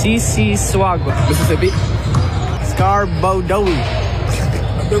 Mississauga. Mississippi. Scarborough.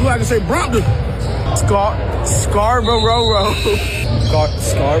 Look like I say Brompton. Scarborough. Scarborough.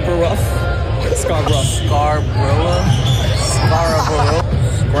 Scarborough.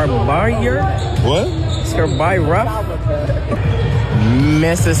 What? Scarborough.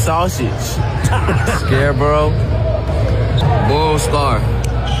 Mesa sausage. Scarborough. Bull Scar.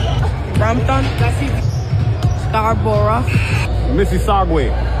 Brampton. Scarborough.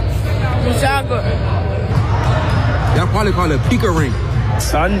 Mississauga. Mississauga. Y'all probably call it Pickering.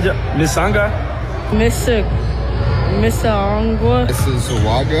 Missanga. Mississauga. Mississauga.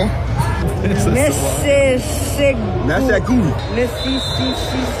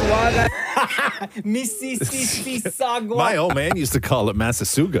 My old man used to call it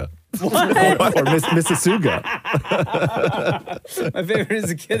Massasauga. or Mississauga. My favorite as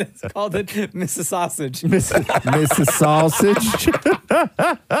a kid is called it Mrs. Sausage. Mrs. Sausage.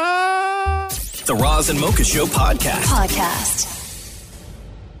 The Roz and Mocha Show podcast.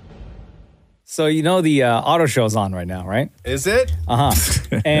 So you know the auto show's on right now, right? Is it? Uh-huh.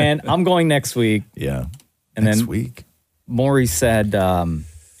 And I'm going next week. Yeah. And next then week. Maury said,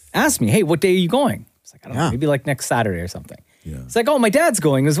 asked me, hey, what day are you going? I was like, I don't know, maybe like next Saturday or something. Yeah. It's like, oh, my dad's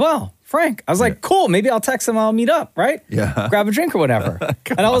going as well, Frank. I was like, cool, maybe I'll text him, I'll meet up, right? Yeah. Grab a drink or whatever.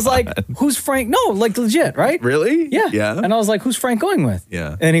 And I was like, who's Frank? No, like legit, right? Really? Yeah. Yeah. And I was like, who's Frank going with?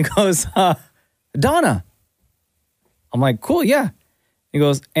 Yeah. And he goes, Donna. I'm like, cool, yeah. He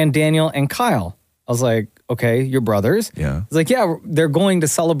goes, and Daniel and Kyle. I was like, okay, your brothers. Yeah. He's like, yeah, they're going to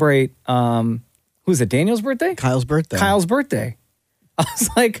celebrate, who's it, Daniel's birthday? Kyle's birthday. Kyle's birthday. I was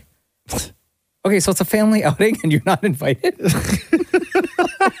like, okay, so it's a family outing and you're not invited? And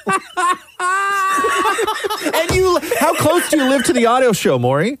how close do you live to the auto show,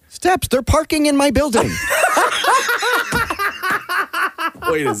 Maury? Steps, they're parking in my building.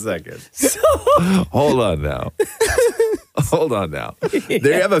 Wait a second. Hold on now.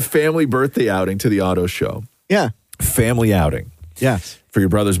 They have a family birthday outing to the auto show. Yeah. Family outing. Yes. For your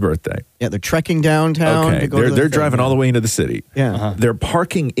brother's birthday. Yeah, they're trekking downtown. Okay, to go to they're driving all the way into the city. Yeah. They're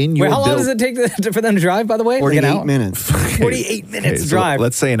parking in your Wait, how long does it take for them to drive, by the way? 48 minutes. 48 minutes so drive.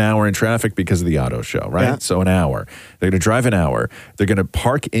 let's say an hour in traffic because of the auto show, right? Yeah. So an hour. They're going to drive an hour. They're going to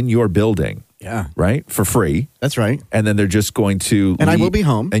park in your building. Yeah. Right? For free. That's right. And then they're just going to And I will be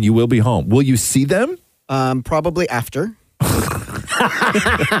home. And you will be home. Will you see them? Probably after.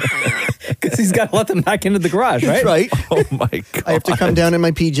 Because he's got to let them back into the garage, right? Right. Oh my God. I have to come down in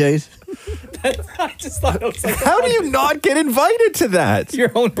my PJs. I just thought it was like, how do you not get invited to that?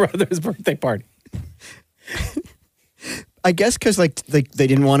 Your own brother's birthday party. I guess because they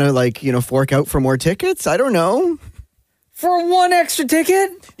didn't want to fork out for more tickets. I don't know. For one extra ticket?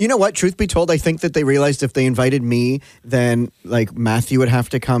 You know what? Truth be told, I think that they realized if they invited me, then like Matthew would have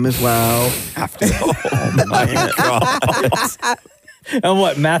to come as well. Oh my God. And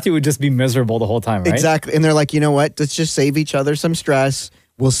what? Matthew would just be miserable the whole time, right? Exactly. And they're like, you know what? Let's just save each other some stress.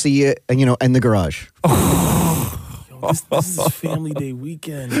 We'll see you, in the garage. This is family day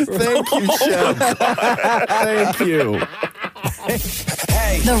weekend. Thank you, Chef. Thank you.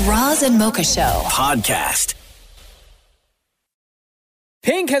 The Roz and Mocha Show podcast.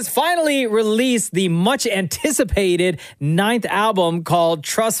 Pink has finally released the much anticipated 9th album called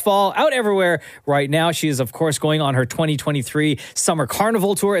Trust Fall, out everywhere right now. She is, of course, going on her 2023 Summer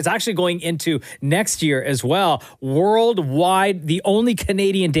Carnival tour. It's actually going into next year as well. Worldwide, the only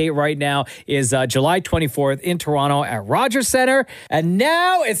Canadian date right now is July 24th in Toronto at Rogers Centre. And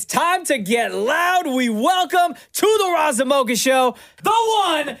now it's time to get loud. We welcome to the Roz and Mocha Show, the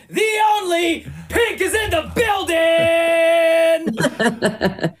one, the only, Pink is in the building!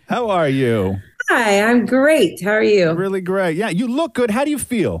 How are you? Hi, I'm great. How are you? Really great. Yeah, you look good. How do you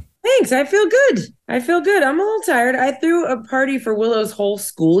feel? Thanks. I feel good. I'm a little tired. I threw a party for Willow's whole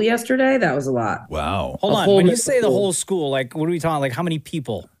school yesterday. That was a lot. Wow. Hold on. When you say the whole school, like, what are we talking? Like, how many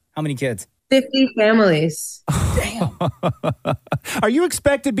people? How many kids? 50 families. Damn. Are you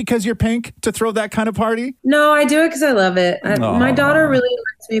expected, because you're Pink, to throw that kind of party? No, I do it because I love it. My daughter really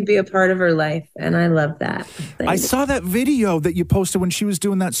lets me be a part of her life, and I love that. I saw that video that you posted when she was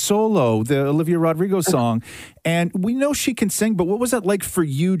doing that solo, the Olivia Rodrigo song, and we know she can sing, but what was that like for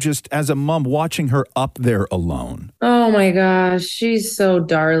you just as a mom watching her up there alone? Oh my gosh, she's so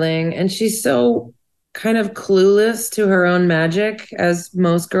darling, and she's so kind of clueless to her own magic, as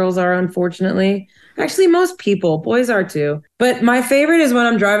most girls are, unfortunately. Actually, most people, boys are too. But my favorite is when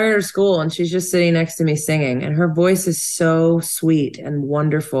I'm driving her to school and she's just sitting next to me singing, and her voice is so sweet and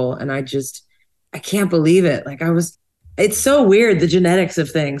wonderful. And I can't believe it. It's so weird, the genetics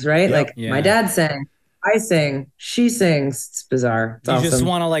of things, right? Yep. My dad sang, I sing, she sings. It's bizarre. It's awesome. You just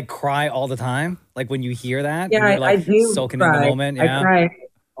want to cry all the time? Like when you hear that? Yeah, you're, I do soaking cry. in the moment. Yeah. I cry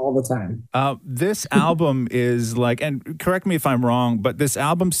all the time. This album is and correct me if I'm wrong, but this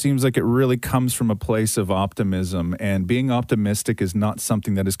album seems like it really comes from a place of optimism, and being optimistic is not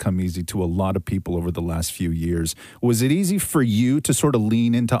something that has come easy to a lot of people over the last few years. Was it easy for you to sort of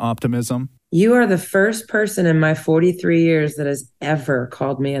lean into optimism? You are the first person in my 43 years that has ever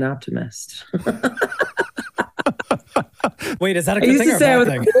called me an optimist. Wait, is that a I good used thing to or a say I bad was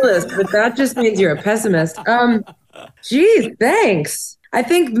thing? a realist, but that just means you're a pessimist. Geez, thanks. I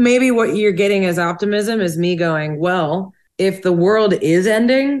think maybe what you're getting as optimism is me going, well, if the world is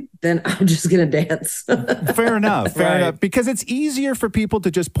ending, then I'm just going to dance. Fair enough. Fair enough. Because it's easier for people to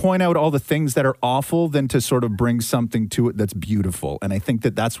just point out all the things that are awful than to sort of bring something to it that's beautiful. And I think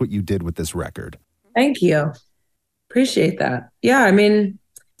that that's what you did with this record. Thank you. Appreciate that. Yeah, I mean,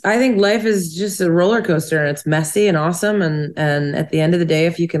 I think life is just a roller coaster, and it's messy and awesome. And at the end of the day,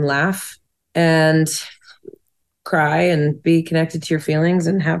 if you can laugh and cry and be connected to your feelings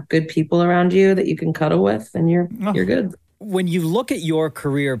and have good people around you that you can cuddle with, and you're good. When you look at your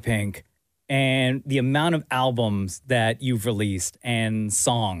career, Pink, and the amount of albums that you've released and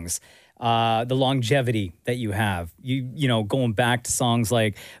songs, the longevity that you have, you know, going back to songs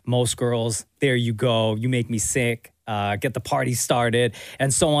like Most Girls, There You Go, You Make Me Sick, Get the Party Started,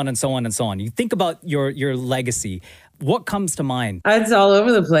 and so on and so on and so on. You think about your legacy. What comes to mind? It's all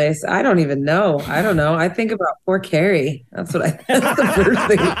over the place. I don't even know. I don't know. I think about poor Carrie. That's what that's the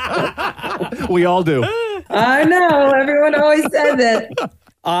first thing. We all do. I know. Everyone always said that.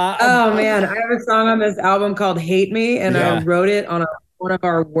 Oh, man. I have a song on this album called Hate Me, and I wrote it on one of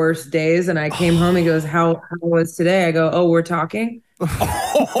our worst days. And I came home, he goes, how was today? I go, oh, we're talking? And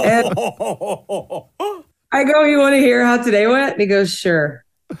I go, you want to hear how today went? And he goes, sure.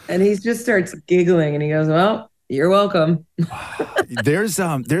 And he just starts giggling, and he goes, well, you're welcome. There's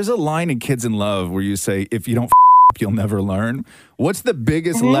a line in Kids in Love where you say, if you don't you'll never learn. What's the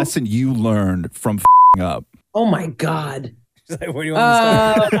biggest lesson you learned from up? Oh my God. Where do you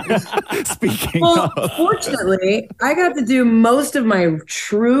want me to start? Speaking of. Fortunately, I got to do most of my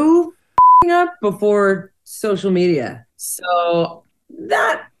true up before social media. So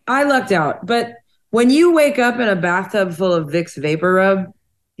that I lucked out. But when you wake up in a bathtub full of Vicks Vapor Rub,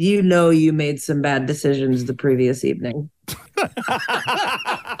 you know you made some bad decisions the previous evening.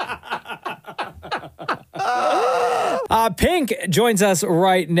 Pink joins us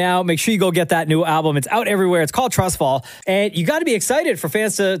right now. Make sure you go get that new album. It's out everywhere. It's called Trust Fall. And you got to be excited for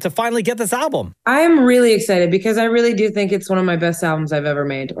fans to finally get this album. I am really excited because I really do think it's one of my best albums I've ever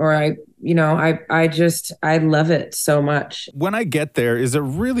made. Or I love it so much. When I Get There is a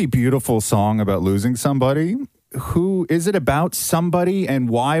really beautiful song about losing somebody. who is it about somebody, and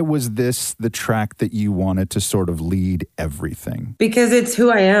why was this the track that you wanted to sort of lead everything? Because it's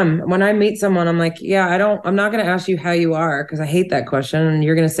who I am. When I meet someone, I'm like, yeah, I'm not going to ask you how you are, because I hate that question. And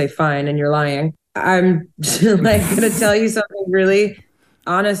you're going to say fine, and you're lying. I'm like going to tell you something really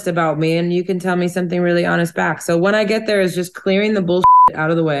honest about me, and you can tell me something really honest back. So when I get there is just clearing the bullshit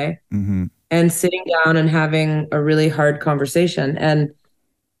out of the way and sitting down and having a really hard conversation. And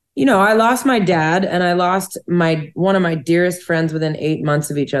you know, I lost my dad, and I lost one of my dearest friends within 8 months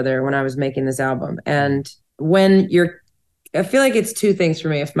of each other when I was making this album. And I feel like it's two things for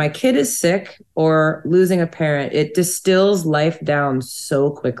me. If my kid is sick or losing a parent, it distills life down so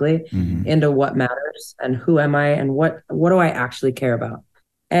quickly into what matters and who am I and what do I actually care about.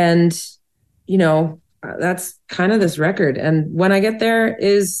 And, you know, that's kind of this record. And when I get there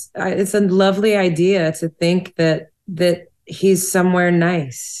it's a lovely idea to think that he's somewhere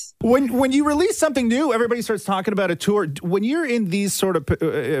nice. When you release something new, everybody starts talking about a tour. When you're in these sort of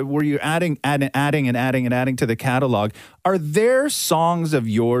where you're adding to the catalog, are there songs of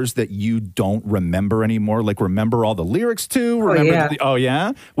yours that you don't remember anymore? Like remember all the lyrics to? Oh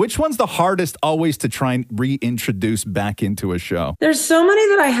yeah. Which one's the hardest always to try and reintroduce back into a show? There's so many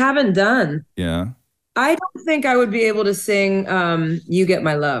that I haven't done. Yeah. I don't think I would be able to sing You Get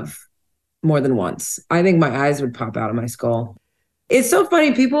My Love more than once. I think my eyes would pop out of my skull. It's so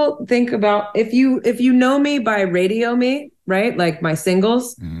funny. People think about if you know me by radio me, right? Like my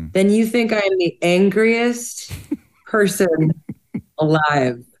singles, then you think I'm the angriest person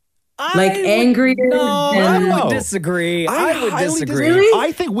alive. Angrier. I would disagree. I would disagree. Really?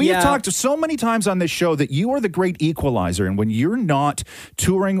 I think we have talked so many times on this show that you are the great equalizer. And when you're not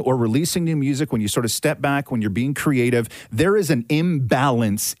touring or releasing new music, when you sort of step back, when you're being creative, there is an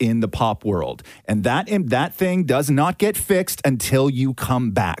imbalance in the pop world. And that thing does not get fixed until you come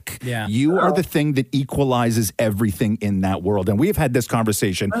back. Yeah. You are the thing that equalizes everything in that world. And we've had this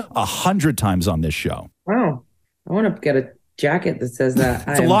conversation 100 times on this show. Wow. I want to get a jacket that says that.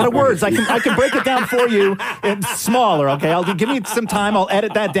 It's a lot of words. I can break it down for you. It's smaller, okay? Give me some time. I'll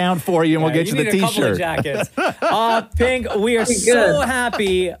edit that down for you, and we'll get you the T-shirt. Jackets. Pink, we are so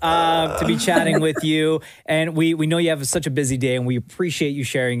happy to be chatting with you, and we know you have such a busy day, and we appreciate you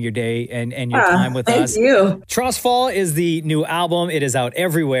sharing your day and your time with us. Thank you. Trustfall is the new album. It is out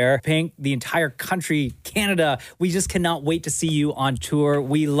everywhere. Pink, the entire country, Canada. We just cannot wait to see you on tour.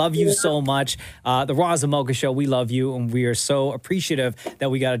 We love you so much. The Roz and Mocha Show, we love you, and we are so appreciative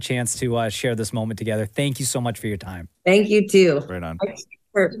that we got a chance to share this moment together. Thank you so much for your time. Thank you too. Right on. I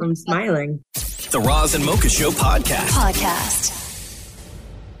hurt from smiling. The Roz and Mocha Show podcast.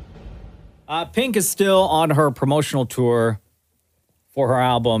 Pink is still on her promotional tour for her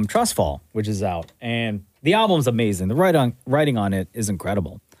album Trustfall, which is out, and the album's amazing. The writing on it is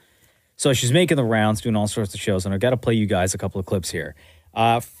incredible. So she's making the rounds, doing all sorts of shows, and I got to play you guys a couple of clips here.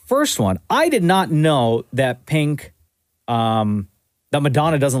 First one, I did not know that Pink. That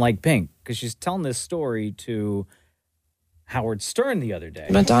Madonna doesn't like Pink, because she's telling this story to Howard Stern the other day.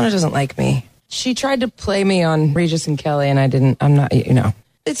 Madonna doesn't like me. She tried to play me on Regis and Kelly, and I'm not,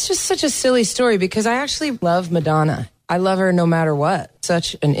 It's just such a silly story, because I actually love Madonna. I love her no matter what.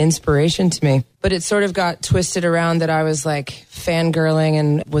 Such an inspiration to me. But it sort of got twisted around that I was like fangirling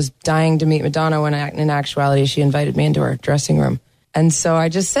and was dying to meet Madonna when in actuality she invited me into her dressing room. And so I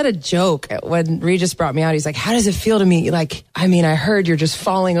just said a joke when Regis brought me out. He's like, how does it feel to meet you? Like, I heard you're just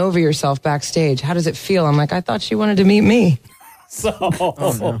falling over yourself backstage. How does it feel? I'm like, I thought she wanted to meet me.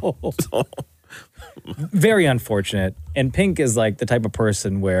 Very unfortunate. And Pink is like the type of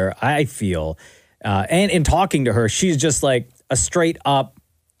person where I feel, and in talking to her, she's just like a straight up,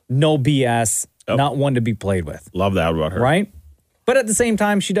 no BS, not one to be played with. Love that about her. Right? But at the same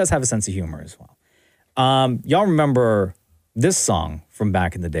time, she does have a sense of humor as well. Y'all remember this song from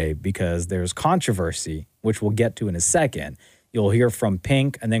back in the day, because there's controversy, which we'll get to in a second. You'll hear from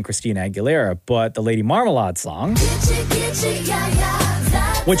Pink and then Christina Aguilera, but the Lady Marmalade song,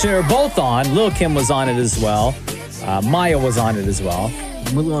 which they're both on. Lil' Kim was on it as well. Maya was on it as well.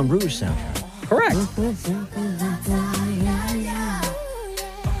 Moulin Rouge soundtrack. Correct.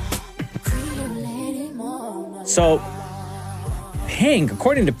 So Pink,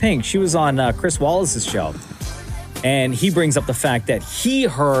 according to Pink, she was on Chris Wallace's show. And he brings up the fact that he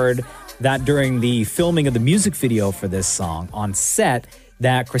heard that during the filming of the music video for this song on set,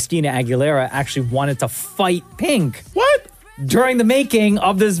 that Christina Aguilera actually wanted to fight Pink. What? During the making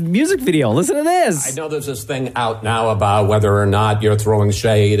of this music video. Listen to this. I know there's this thing out now about whether or not you're throwing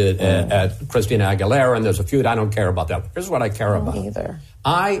shade at Christina Aguilera, and there's a feud. I don't care about that. Here's what I care about. Either.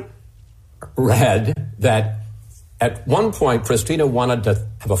 I read that At one point, Christina wanted to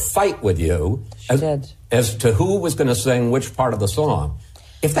have a fight with you as to who was going to sing which part of the song.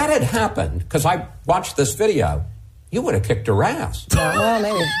 If that had happened, because I watched this video, you would have kicked her ass. Yeah, well,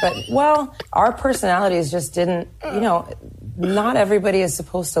 maybe. But, our personalities just didn't, not everybody is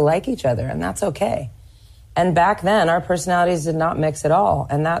supposed to like each other, and that's okay. And back then, our personalities did not mix at all,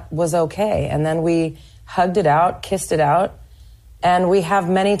 and that was okay. And then we hugged it out, kissed it out, and we have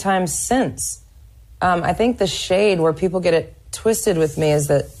many times since. I think the shade where people get it twisted with me is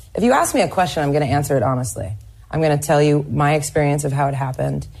that if you ask me a question, I'm going to answer it honestly. I'm going to tell you my experience of how it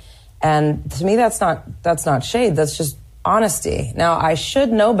happened. And to me, that's not shade. That's just honesty. Now, I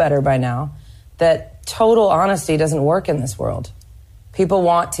should know better by now that total honesty doesn't work in this world. People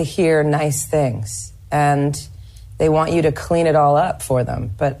want to hear nice things, and they want you to clean it all up for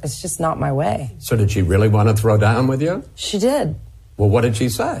them. But it's just not my way. So did she really want to throw down with you? She did. Well, what did she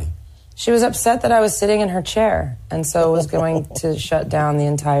say? She was upset that I was sitting in her chair, and so was going to shut down the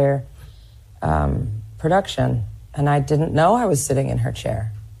entire production. And I didn't know I was sitting in her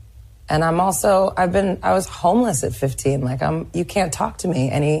chair. And I was homeless at 15. Like, you can't talk to me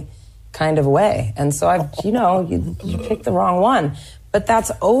any kind of way. And so you picked the wrong one. But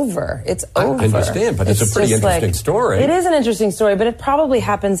that's over. It's over. I understand, but it's a pretty interesting story. It is an interesting story, but it probably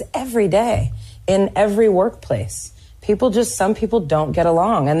happens every day in every workplace. Some people don't get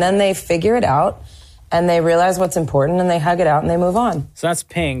along, and then they figure it out, and they realize what's important, and they hug it out, and they move on. So that's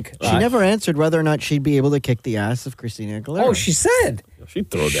Pink. She never answered whether or not she'd be able to kick the ass of Christina Aguilera. Oh, she said.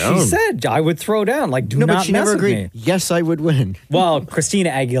 She'd throw down. She said, I would throw down. Like, do no, not but she mess never with agreed. me. Yes, I would win. Well,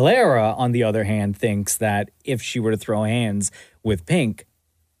 Christina Aguilera, on the other hand, thinks that if she were to throw hands with Pink,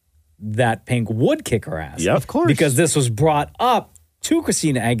 that Pink would kick her ass. Yep. Of course. Because this was brought up to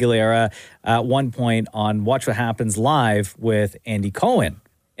Christina Aguilera at one point on Watch What Happens Live with Andy Cohen.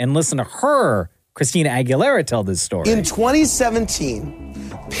 And listen to her, Christina Aguilera, tell this story. In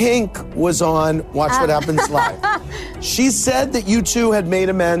 2017, Pink was on Watch What Happens Live. She said that you two had made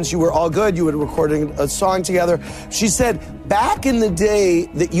amends. You were all good. You were recording a song together. She said back in the day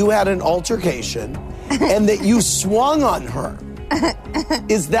that you had an altercation and that you swung on her.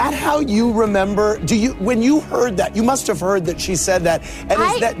 Is that how you remember? When you heard that, you must have heard that she said that.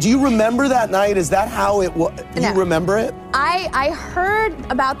 And do you remember that night? Is that how it was? No. You remember it? I heard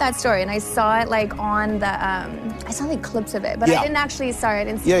about that story, and I saw it like on the, I saw like clips of it, but I didn't actually, I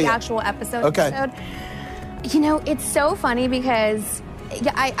didn't see the actual episode. Okay. It's so funny because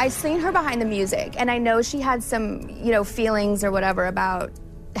I seen her behind the music, and I know she had some, feelings or whatever about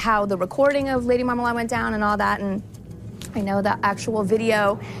how the recording of Lady Marmalade went down and all that, and I know the actual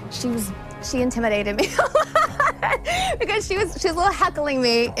video, she intimidated me a lot because she was a little heckling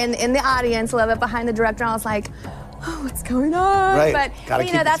me in the audience a little bit behind the director, and I was like, oh, what's going on? Right. But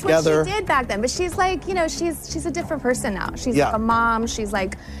that's what she did back then. But she's like, she's a different person now. She's like a mom. She's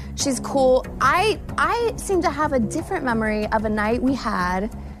cool. I seem to have a different memory of a night we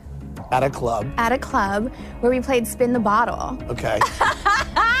had at a club where we played Spin the Bottle. Okay.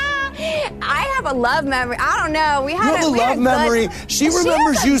 I have a love memory. I don't know. We had a love memory. She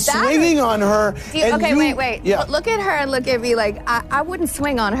remembers you swinging on her. Wait. Yeah. Look at her and look at me like I wouldn't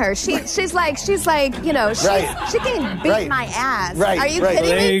swing on her. She's like, she can beat my ass. Right. Are you kidding me?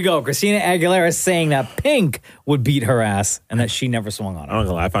 There you go. Christina Aguilera saying that Pink would beat her ass and that she never swung on her. I'm not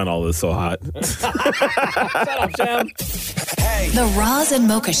gonna lie, I find all this so hot. Shut up, Jam. The Roz and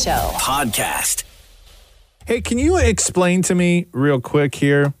Mocha Show podcast. Hey, can you explain to me real quick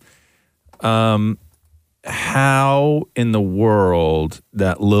here how in the world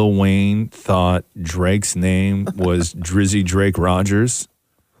that Lil Wayne thought Drake's name was Drizzy Drake Rogers?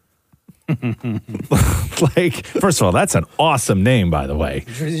 Like, first of all, that's an awesome name, by the way.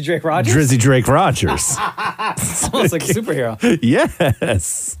 Drizzy Drake Rogers? Drizzy Drake Rogers. Sounds like a superhero.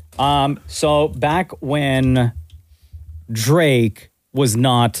 Yes. So back when Drake was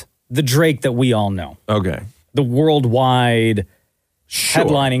not the Drake that we all know. Okay. The worldwide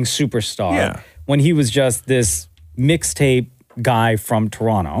headlining superstar. Yeah. When he was just this mixtape guy from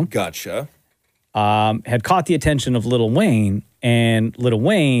Toronto. Gotcha. Had caught the attention of Lil Wayne, and Lil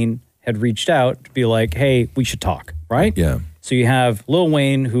Wayne had reached out to be like, hey, we should talk, right? Yeah. So you have Lil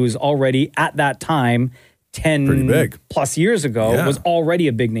Wayne, who's already at that time, 10 plus years ago, was already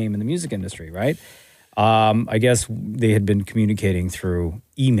a big name in the music industry, right? I guess they had been communicating through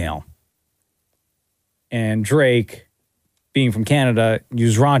email. And Drake, being from Canada,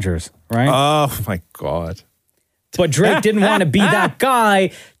 used Rogers, right? Oh, my God. But Drake didn't want to be that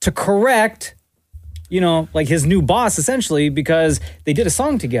guy to correct, like his new boss, essentially, because they did a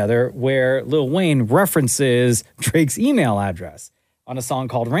song together where Lil Wayne references Drake's email address. on a song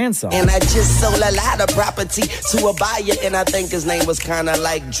called Ransom. And I just sold a lot of property to a buyer, and I think his name was kind of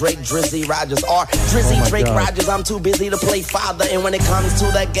like Drake Drizzy Rogers. Or Drizzy Drake Rogers, I'm too busy to play father, and when it comes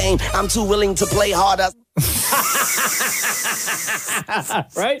to that game, I'm too willing to play harder.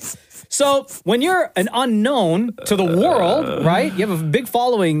 Right? So when you're an unknown to the world, right? You have a big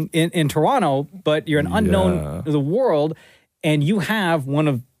following in Toronto, but you're an unknown to the world, and you have one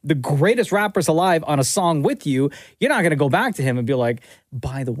of the greatest rappers alive on a song with you, you're not going to go back to him and be like,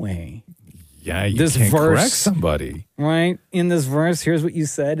 by the way, yeah, you this can't verse, correct somebody. Right? In this verse, here's what you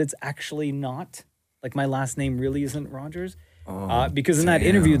said. It's actually not. Like, my last name really isn't Rogers. Because in that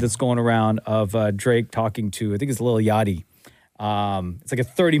interview that's going around of Drake talking to, I think it's Lil Yachty, it's like a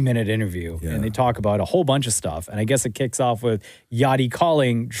 30-minute interview, and they talk about a whole bunch of stuff. And I guess it kicks off with Yachty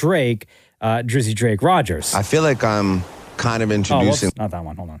calling Drake Drizzy Drake Rogers. I feel like I'm kind of introducing... not that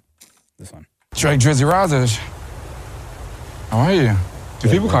one. Hold on. This one. Drake Drizzy Rogers. How are you? Do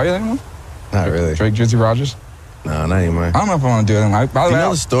people call you that anymore? Not really. Drake Drizzy Rogers? No, not anymore. I don't know if I want to do it. By the way, you know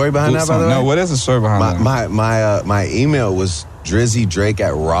the story behind that, by the way? No, what is the story behind that? My email was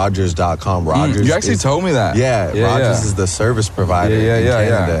drizzydrake@rogers.com. Rogers. You actually told me that. Yeah, Rogers is the service provider in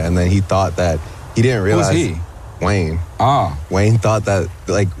Canada. And then he thought that, he didn't realize. Who's he? Wayne. Ah. Wayne thought that,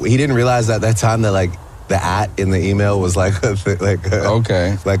 like, he didn't realize at that time that, like, the @ in the email was like a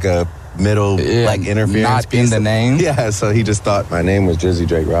middle like interference not piece in the name. Yeah, so he just thought my name was Drizzy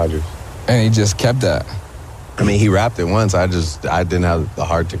Drake Rogers, and he just kept that. I mean, he rapped it once. I didn't have the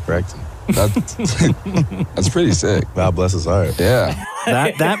heart to correct him. That's pretty sick. God bless his heart. Yeah,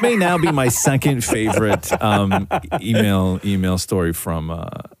 that may now be my second favorite email story from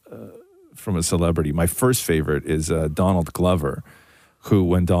a celebrity. My first favorite is Donald Glover, who,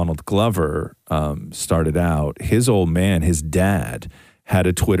 when Donald Glover started out, his old man, his dad, had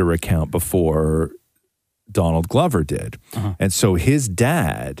a Twitter account before Donald Glover did. And so his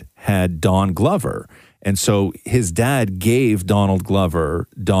dad had Don Glover. And so his dad gave Donald Glover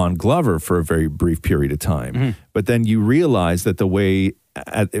Don Glover for a very brief period of time. But then you realize that the way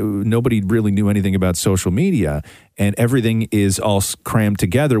nobody really knew anything about social media, and everything is all crammed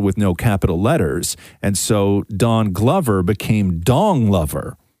together with no capital letters. And so Don Glover became Dong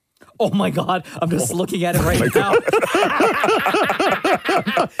Lover. Oh my God, I'm just looking at it right now.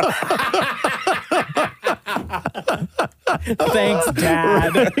 Thanks,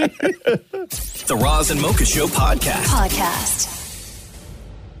 Dad. The Roz and Mocha Show podcast.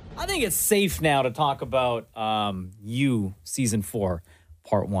 I think it's safe now to talk about You Season 4,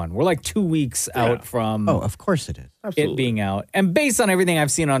 Part 1. We're like 2 weeks out from of course it is. it being out. And based on everything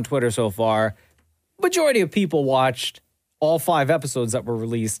I've seen on Twitter so far, majority of people watched all 5 episodes that were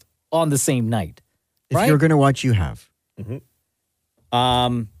released on the same night. If you're going to watch, you have.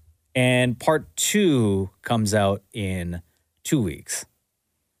 And Part 2 comes out in 2 weeks,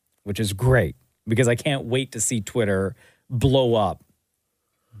 which is great because I can't wait to see Twitter blow up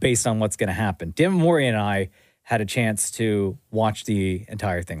based on what's going to happen. Tim Mori and I had a chance to watch the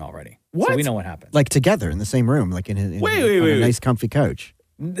entire thing already. So we know what happened. Like together in the same room, like in a nice comfy couch.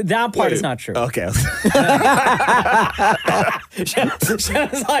 That part is not true. Okay.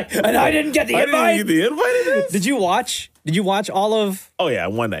 Shannon's like, and I didn't get the invite. Didn't get the invite to this? Did you watch all of? Oh yeah,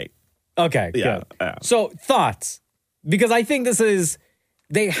 one night. Okay, Yeah, good. So thoughts, because I think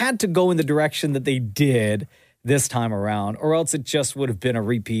they had to go in the direction that they did this time around, or else it just would have been a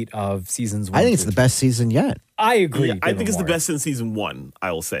repeat of seasons 1. I think it's the best season yet. I agree. Yeah, I think it's the best since season 1.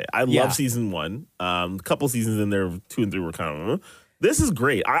 I will say I love season 1. A couple seasons in there, 2 and 3 were kind of. This is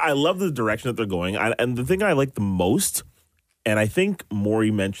great. I love the direction that they're going. And the thing I like the most, and I think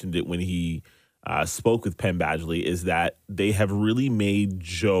Maury mentioned it when he spoke with Penn Badgley, is that they have really made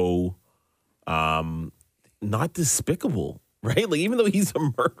Joe not despicable, right? Like, even though he's a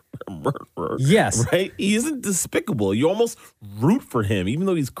murderer, yes, right? He isn't despicable. You almost root for him, even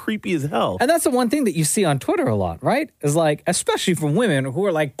though he's creepy as hell. And that's the one thing that you see on Twitter a lot, right? Is like, especially from women who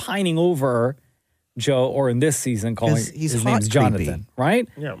are like pining over Joe, or in this season, calling his name's Jonathan, right?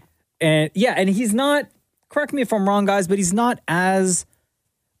 Yeah. And he's not, correct me if I'm wrong, guys, but he's not as,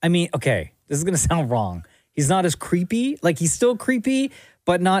 I mean, okay, this is going to sound wrong. He's not as creepy. Like, he's still creepy,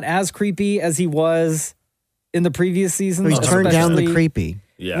 but not as creepy as he was in the previous season. He's turned down the creepy.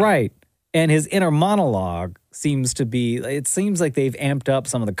 Yeah. Right. And his inner monologue seems like they've amped up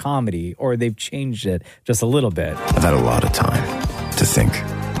some of the comedy, or they've changed it just a little bit. I've had a lot of time to think,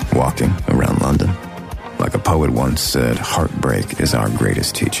 walking around London. Like a poet once said, heartbreak is our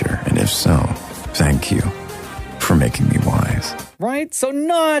greatest teacher. And if so, thank you for making me wise. Right? So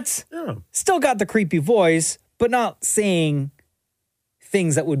still got the creepy voice, but not saying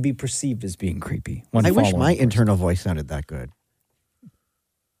things that would be perceived as being creepy. I wish my internal voice sounded that good.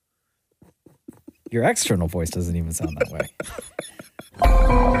 Your external voice doesn't even sound that way.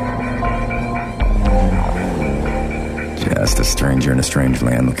 Just a stranger in a strange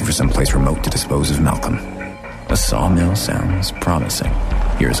land looking for some place remote to dispose of Malcolm. A sawmill sounds promising.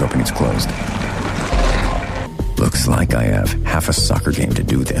 Here's hoping it's closed. Looks like I have half a soccer game to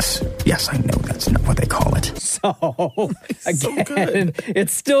do this. Yes, I know that's not what they call it. So, again, it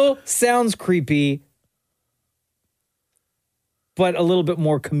still sounds creepy, but a little bit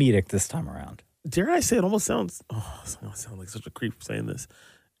more comedic this time around. Dare I say it almost sounds... Oh, it's going to sound like such a creep saying this.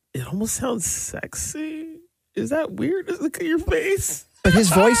 It almost sounds sexy. Is that weird? Look at your face. But his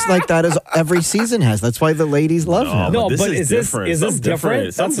voice like that is every season has. That's why the ladies love him. No, but is this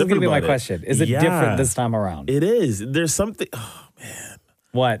different? That's going to be my question. Is it different this time around? It is. There's something... Oh, man.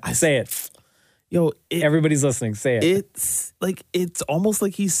 What? Say it. Yo, everybody's listening. Say it. It's almost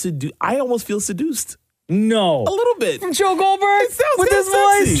like he's seduced. I almost feel seduced. No. A little bit. From Joe Goldberg? It sounds with his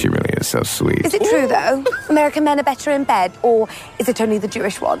voice? She really is so sweet. Is it true, though? American men are better in bed, or is it only the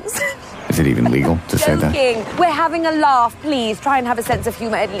Jewish ones? Is it even legal to say that? Joking. We're having a laugh. Please try and have a sense of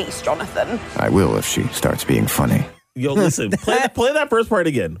humor at least, Jonathan. I will if she starts being funny. Yo, listen, play that first part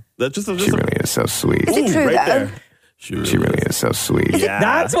again. She really is so sweet. Is it true, right though? there. She really is so sweet. Yeah.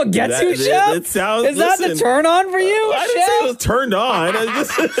 That's what gets you, Chef? It sounds, is that the turn on for you, I didn't say it was turned on.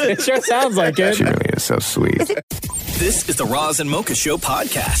 It sure sounds like it. She really is so sweet. This is the Roz and Mocha Show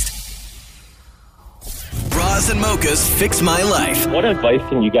podcast. Roz and Mocha's Fix My Life. What advice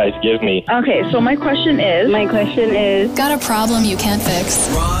can you guys give me? Okay, so my question is... Got a problem you can't fix?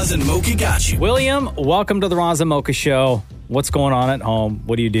 Roz and Mocha got you. William, welcome to the Roz and Mocha Show. What's going on at home?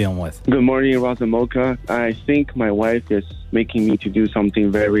 What are you dealing with? Good morning, Roz and Mocha. I think my wife is making me to do something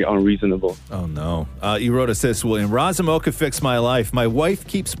very unreasonable. Oh, no. You wrote us this, William. Roz and Mocha Fix My Life. My wife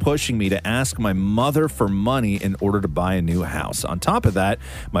keeps pushing me to ask my mother for money in order to buy a new house. On top of that,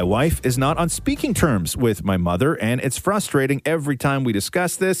 my wife is not on speaking terms with my mother, and it's frustrating. Every time we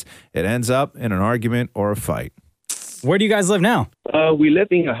discuss this, it ends up in an argument or a fight. Where do you guys live now? We live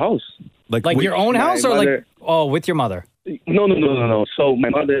in a house. Like your own house or mother, with your mother? No. So my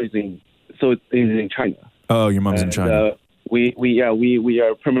mother is in China. Oh, your mom's in China. We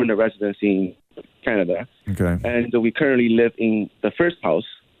are permanent residents in Canada. Okay. And we currently live in the first house,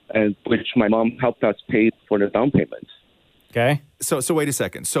 and which my mom helped us pay for the down payment. Okay. So wait a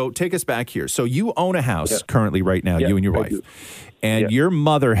second. So take us back here. So you own a house currently right now, you and your wife. And your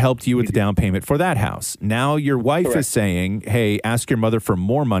mother helped you with the down payment for that house. Now your wife is saying, hey, ask your mother for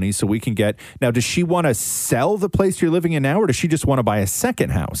more money so we can get... Now, does she want to sell the place you're living in now, or does she just want to buy a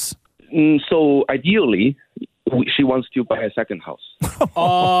second house? So ideally, she wants to buy a second house.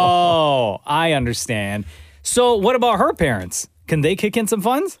 Oh, I understand. So what about her parents? Can they kick in some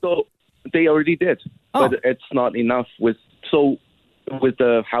funds? So they already did, but it's not enough with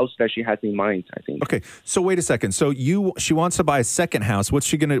the house that she has in mind, I think. Okay, so wait a second. So she wants to buy a second house. What's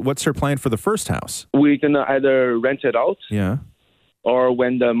her plan for the first house? We're gonna either rent it out, or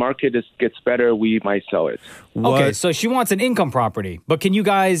when the market gets better, we might sell it. Okay, so she wants an income property, but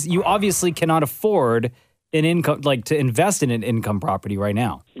you obviously cannot afford an income, to invest in an income property right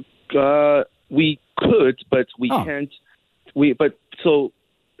now. We could, but we can't. So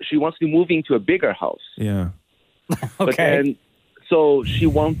she wants to move into a bigger house. Yeah. But then, so she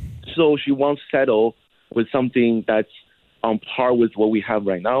won't settle with something that's on par with what we have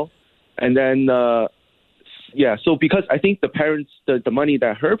right now. And then, so because I think the money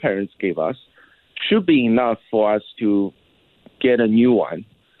that her parents gave us should be enough for us to get a new one,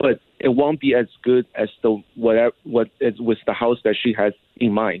 but it won't be as good as what is with the house that she has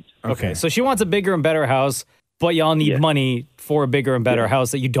in mind. Okay, so she wants a bigger and better house, but y'all need money for a bigger and better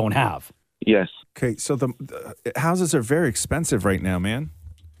house that you don't have. Yes. Okay, so the houses are very expensive right now, man.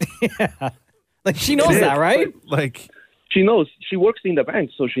 Yeah. She knows that, right? She knows. She works in the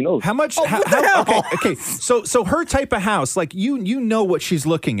bank, so she knows. How much? Okay. So her type of house, you know what she's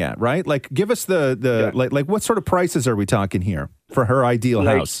looking at, right? Give us the what sort of prices are we talking here for her ideal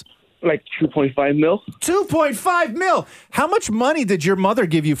house? Like 2.5 mil. 2.5 mil. How much money did your mother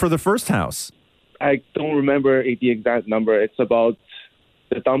give you for the first house? I don't remember the exact number. It's about,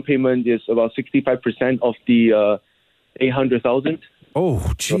 the down payment is about 65% of the 800,000. Oh,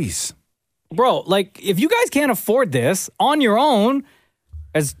 jeez. Bro, if you guys can't afford this on your own,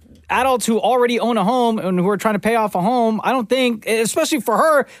 as adults who already own a home and who are trying to pay off a home, I don't think, especially for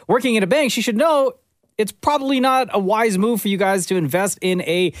her working at a bank, she should know it's probably not a wise move for you guys to invest in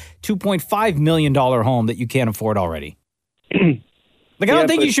a $2.5 million home that you can't afford already. I don't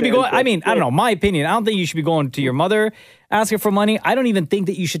think you should be going, I don't know, my opinion, I don't think you should be going to your mother asking for money. I don't even think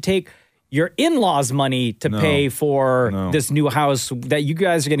that you should take your in-laws' money to pay for this new house that you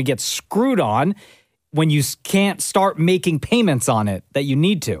guys are going to get screwed on. when you can't start making payments on it that you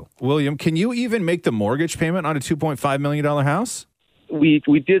need to. William, can you even make the mortgage payment on a $2.5 million house? We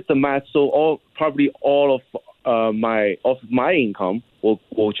did the math, so all of my income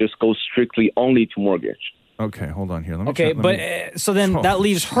will just go strictly only to mortgage. Okay, hold on here. Let me Okay, check. but so then that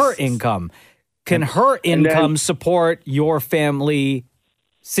leaves her income. Can her income support your family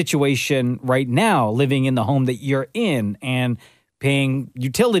situation right now, living in the home that you're in and paying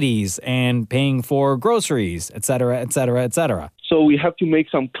utilities and paying for groceries, et cetera, et cetera, et cetera? So we have to make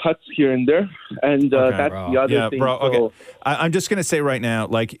some cuts here and there, and that's the other thing. Bro, okay. So, I'm just going to say right now,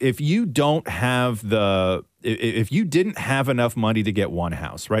 like, if you don't have if you didn't have enough money to get one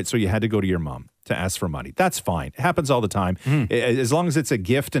house, right? So you had to go to your mom to ask for money. That's fine. It happens all the time. As long as it's a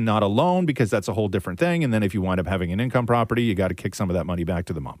gift and not a loan, because that's a whole different thing. And then if you wind up having an income property, you got to kick some of that money back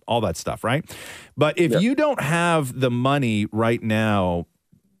to the mom. All that stuff, right? But if you don't have the money right now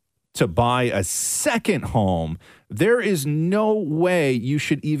to buy a second home, there is no way you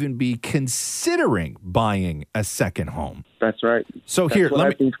should even be considering buying a second home. That's right. So That's here, what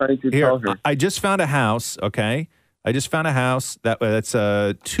I've been trying to tell her. I just found a house, okay? I just found a house that's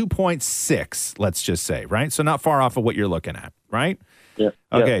a 2.6, let's just say, right? So not far off of what you're looking at, right? Yeah.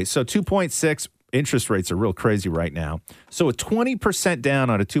 Okay, so 2.6, interest rates are real crazy right now. So a 20% down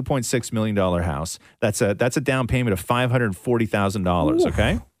on a $2.6 million house, that's a down payment of $540,000,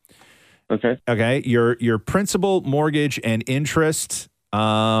 okay? Okay. Your principal, mortgage, and interest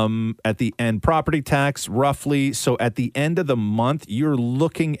at the end, property tax roughly. So at the end of the month, you're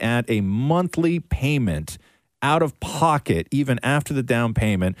looking at a monthly payment out of pocket, even after the down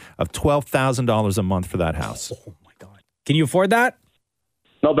payment, of $12,000 a month for that house. Oh my God! Can you afford that?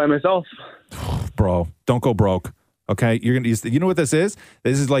 Not by myself, bro. Don't go broke. Okay, you're gonna. You know what this is?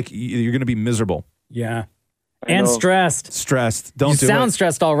 This is like you're gonna be miserable. Yeah. And stressed. Stressed. Don't do it. You sound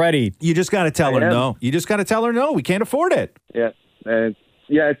stressed already. You just got to tell her no. You just got to tell her no. We can't afford it. Yeah.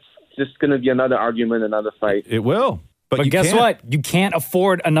 It's just going to be another argument, another fight. It will. But you guess can't. what? You can't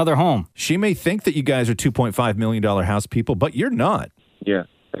afford another home. She may think that you guys are $2.5 million house people, but you're not. Yeah,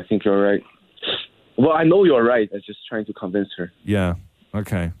 I think you're right. Well, I know you're right. I'm just trying to convince her. Yeah.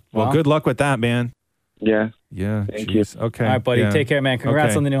 Okay. Well, Well. good luck with that, man. Yeah. Yeah. Thank you. Okay. All right, buddy. Yeah. Take care, man. Congrats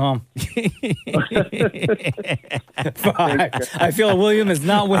Okay. on the new home. I feel William is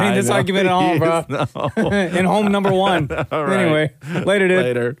not winning I this know argument at all, he bro. is, no. In home number one. All right. Anyway, later, dude.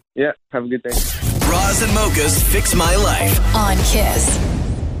 Later. Yeah. Have a good day. Roz and Mocha's Fix My Life. On Kiss.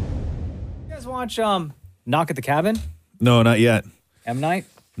 You guys watch Knock at the Cabin? No, not yet. M. Night?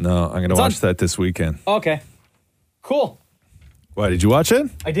 No, I'm going to It's watch on- that this weekend. Okay. Cool. Why, did you watch it?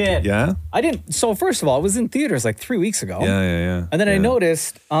 I did. Yeah? I didn't. So first of all, it was in theaters like 3 weeks ago. Yeah. And then I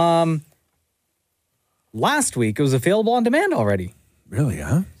noticed last week it was available on demand already. Really,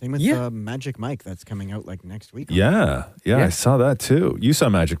 huh? Same with Yeah. Magic Mike that's coming out like next week. Yeah, I saw that too. You saw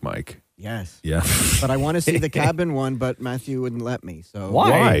Magic Mike. Yes. Yeah. But I want to see the cabin one, but Matthew wouldn't let me. So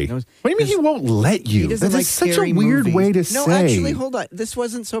Why? No, What do you mean he won't let He you? doesn't That like is such a scary weird movies. way to No, say. actually, hold on. This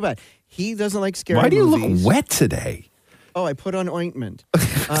wasn't so bad. He doesn't like scary Why do you movies. look wet today? Oh, I put on ointment.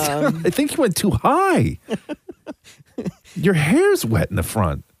 I think you went too high. Your hair's wet in the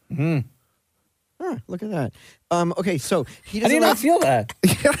front. Huh, look at that. Okay, so he I doesn't did like not feel that.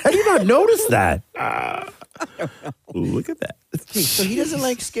 How do you not notice that? Look at that. Okay, so he doesn't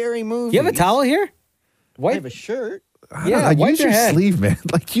like scary movies. You have a towel here? I have a shirt. Yeah, wipe use your your head. sleeve, man.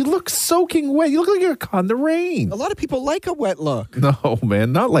 Like you look soaking wet. You look like you're caught in the rain. A lot of people like a wet look. No,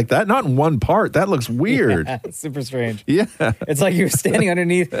 man, not like that. Not in one part. That looks weird. Yeah, it's super strange. Yeah. It's like you're standing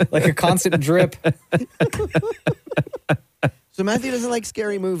underneath like a constant drip. So Matthew doesn't like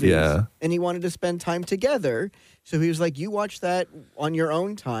scary movies. Yeah. And he wanted to spend time together. So he was like, you watch that on your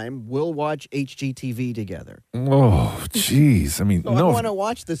own time. We'll watch HGTV together. Oh, jeez. I mean, Oh, I no, want to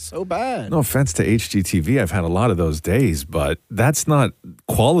watch this so bad. no offense to HGTV. I've had a lot of those days, but that's not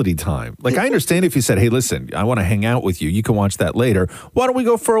quality time. Like, I understand if you said, hey, listen, I want to hang out with you. You can watch that later. Why don't we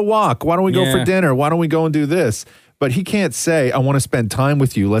go for a walk? Why don't we go for Yeah. dinner? Why don't we go and do this? But he can't say, I want to spend time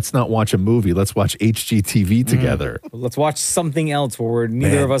with you. Let's not watch a movie. Let's watch HGTV together. Let's watch something else where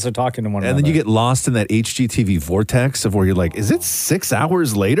neither Man. of us are talking to one another. And then you get lost in that HGTV vortex of where you're like, is it 6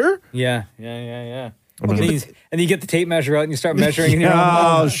 hours later? Yeah. Okay, And then you get the tape measure out and you start measuring. in your own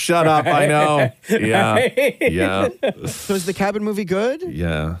Oh, home. shut up. I know. Yeah. Right? Yeah. So is the cabin movie good?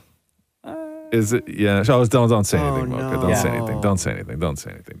 Yeah. Is it? Yeah. So don't say anything, Mocha. no. Don't say Yeah. anything. Don't say anything. Don't say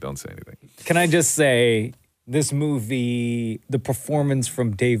anything. Don't say anything. Can I just say, this movie, the performance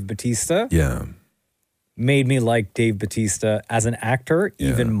from Dave Bautista Yeah. made me like Dave Bautista as an actor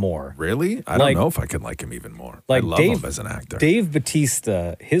even more. Really? I Like- don't know if I can like him even more. Like I love Dave, him as an actor. Dave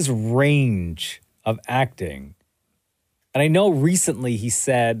Bautista, his range of acting. And I know recently he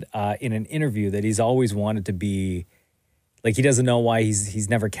said in an interview that he's always wanted to be, like, he doesn't know why he's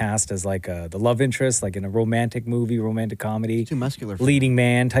never cast as like the love interest, like in a romantic movie, romantic comedy. Too muscular. Leading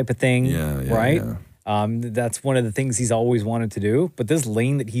man type of thing, Yeah, right? yeah. That's one of the things he's always wanted to do. But this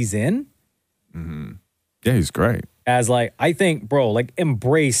lane that he's in, Yeah, he's great. as like, I think, bro, like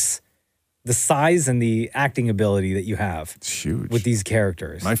embrace the size and the acting ability that you have It's huge. with these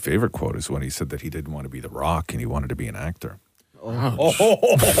characters. My favorite quote is when he said that he didn't want to be The Rock and he wanted to be an actor. Notice how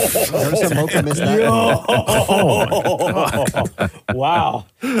Mocha missed that. Wow.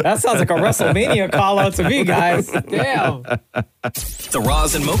 That sounds like a WrestleMania call out to me, guys. Damn. The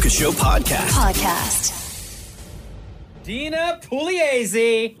Roz and Mocha Show podcast. Dina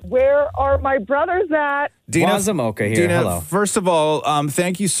Pugliese. Where are my brothers at? Dina Razamoka here. Dina, Hello. first of all,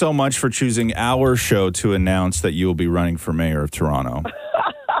 thank you so much for choosing our show to announce that you will be running for mayor of Toronto.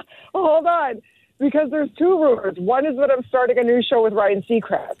 Hold on. Because there's two rumors. One is that I'm starting a new show with Ryan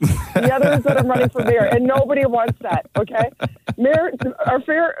Seacrest. The other is that I'm running for mayor, and nobody wants that, okay? Mayor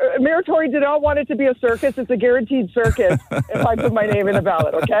Tory did not want it to be a circus. It's a guaranteed circus if I put my name in the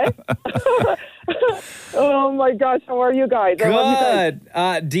ballot, okay? Oh, my gosh. How are you guys? I love you guys.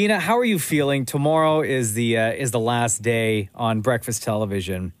 Good. Dina, how are you feeling? Tomorrow is the last day on breakfast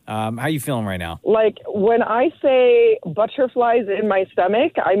television. How are you feeling right now? Like, when I say butterflies in my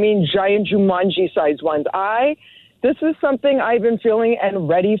stomach, I mean giant Jumanji-sized ones. This is something I've been feeling and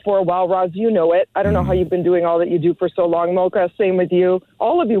ready for a while, Roz. You know it. I don't know how you've been doing all that you do for so long, Mocha. Same with you.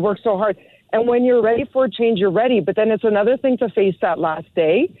 All of you work so hard. And when you're ready for a change, you're ready. But then it's another thing to face that last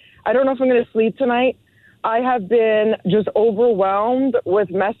day. I don't know if I'm going to sleep tonight. I have been just overwhelmed with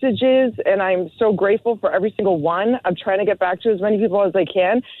messages, and I'm so grateful for every single one. I'm trying to get back to as many people as I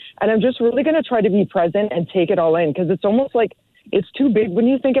can, and I'm just really going to try to be present and take it all in, because it's almost like it's too big when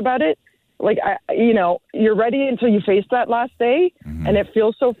you think about it. Like, you're ready until you face that last day, and it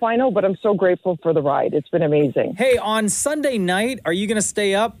feels so final, but I'm so grateful for the ride. It's been amazing. Hey, on Sunday night, are you going to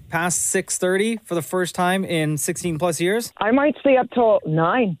stay up past 6:30 for the first time in 16 plus years? I might stay up till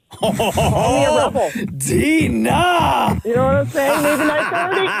 9. Call me a rebel. Dina! You know what I'm saying? Maybe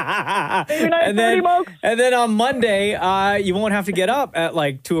 9:30? Maybe 9:30, Moke? And then on Monday, you won't have to get up at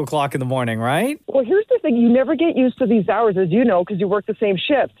like 2 o'clock in the morning, right? Well, here's the thing. You never get used to these hours, as you know, because you work the same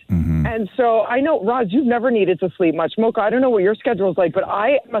shift. And so I know, Roz, you've never needed to sleep much. Mocha, I don't know what your schedule is like, but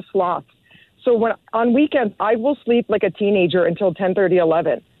I am a sloth. So on weekends, I will sleep like a teenager until 10:30,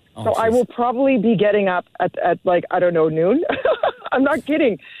 11. So I will probably be getting up at like, I don't know, noon. I'm not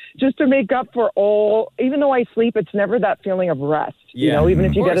kidding. Just to make up for even though I sleep, it's never that feeling of rest. Yeah, even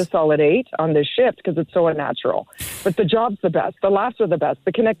if you get a solid 8 on this shift, because it's so unnatural. But the job's the best. The laughs are the best.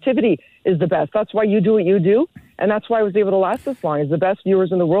 The connectivity is the best. That's why you do what you do. And that's why I was able to last this long, is the best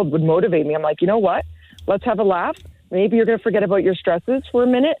viewers in the world would motivate me. I'm like, you know what? Let's have a laugh. Maybe you're going to forget about your stresses for a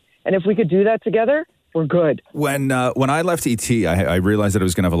minute. And if we could do that together, we're good. When I left ET, I realized that I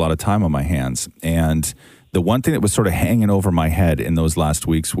was going to have a lot of time on my hands. And the one thing that was sort of hanging over my head in those last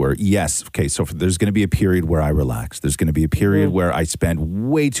weeks were, so there's going to be a period where I relax. There's going to be a period where I spend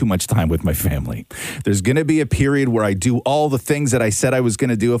way too much time with my family. There's going to be a period where I do all the things that I said I was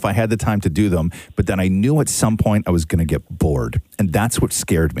going to do if I had the time to do them. But then I knew at some point I was going to get bored. And that's what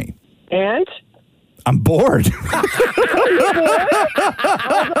scared me. And? I'm bored.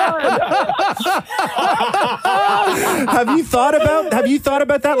 Have you thought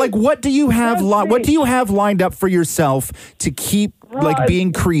about that? Like, what do you have lined up for yourself to keep like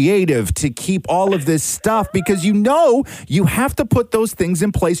being creative, to keep all of this stuff? Because you have to put those things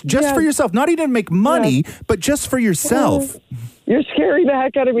in place just for yourself, not even to make money, but just for yourself. You're scaring the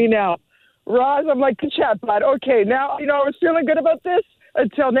heck out of me now. Roz, I'm like, good chat, bud. Okay, now, I was feeling good about this.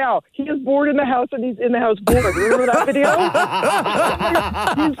 Until now, he is bored in the house, and he's in the house bored. Remember that video?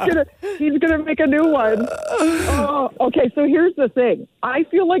 he's gonna make a new one. Okay, so here's the thing. I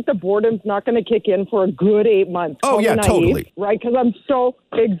feel like the boredom's not going to kick in for a good 8 months. Oh, yeah, totally. Right, because I'm so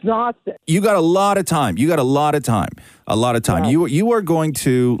exhausted. You got a lot of time. You are going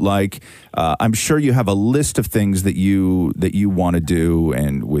to, like, I'm sure you have a list of things that you want to do,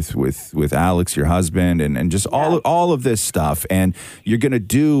 and with Alex, your husband, and just all of this stuff, and you're going to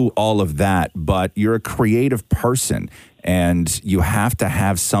do all of that, but you're a creative person, and you have to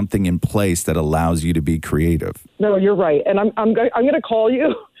have something in place that allows you to be creative. No, you're right, and I'm going to call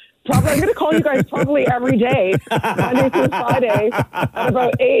you. I'm going to call you guys probably every day, Monday through Friday, at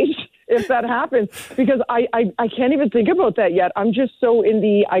about 8, if that happens, because I can't even think about that yet. I'm just so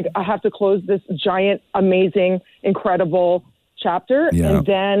I have to close this giant, amazing, incredible chapter, and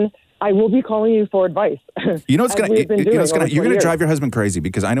then I will be calling you for advice. You know what's As we've been doing over you're 20 gonna years. drive your husband crazy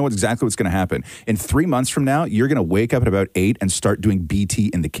because I know exactly what's gonna happen. In 3 months from now, you're gonna wake up at about 8 and start doing BT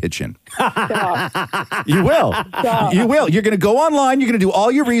in the kitchen. You will. You will. You're gonna go online. You're gonna do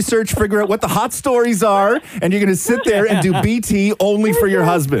all your research, figure out what the hot stories are, and you're gonna sit there and do BT only for your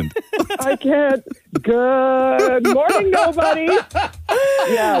husband. I can't. Good morning, nobody.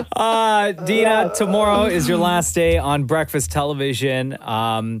 Yes. Dina, tomorrow is your last day on Breakfast Television.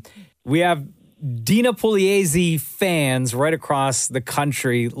 We have Dina Pugliese fans right across the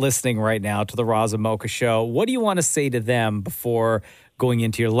country listening right now to the Roz and Mocha Show. What do you want to say to them before going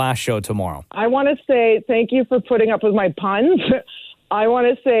into your last show tomorrow? I want to say thank you for putting up with my puns. I want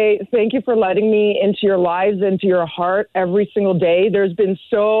to say thank you for letting me into your lives, into your heart every single day. There's been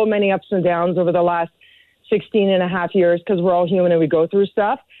so many ups and downs over the last 16 and a half years because we're all human and we go through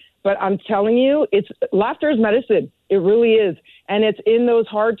stuff. But I'm telling you, laughter is medicine. It really is. And it's in those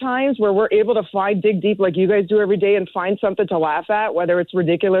hard times where we're able to dig deep like you guys do every day and find something to laugh at, whether it's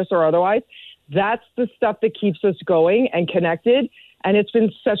ridiculous or otherwise. That's the stuff that keeps us going and connected. And it's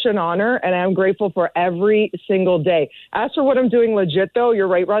been such an honor, and I'm grateful for every single day. As for what I'm doing legit, though, you're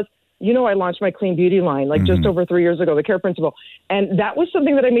right, Roz. You know, I launched my clean beauty line just over 3 years ago, the Care Principle. And that was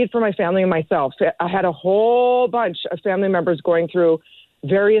something that I made for my family and myself. I had a whole bunch of family members going through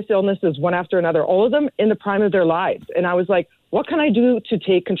various illnesses, one after another, all of them in the prime of their lives. And I was like, what can I do to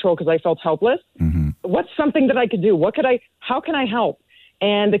take control? Because I felt helpless. What's something that I could do? How can I help?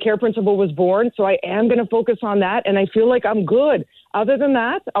 And the Care Principle was born. So I am going to focus on that. And I feel like I'm good. Other than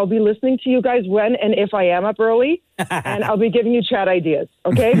that, I'll be listening to you guys when and if I am up early, and I'll be giving you chat ideas.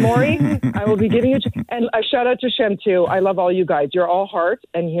 Okay, Maury? I will be giving you and a shout out to Shem, too. I love all you guys. You're all heart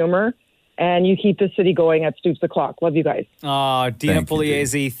and humor, and you keep the city going at Stoops the Clock. Love you guys. Oh, Dina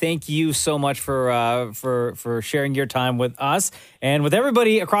Pugliese, thank you so much for sharing your time with us and with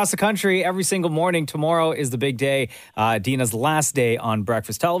everybody across the country every single morning. Tomorrow is the big day, Dina's last day on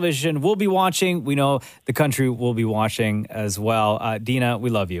Breakfast Television. We'll be watching. We know the country will be watching as well. Dina, we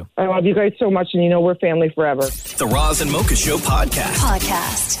love you. I love you guys so much, and you know we're family forever. The Roz and Mocha Show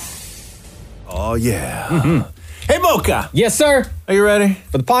podcast. Oh, yeah. Hey, Mocha. Yes, sir. Are you ready?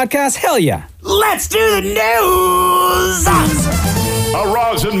 For the podcast? Hell yeah. Let's do the news. A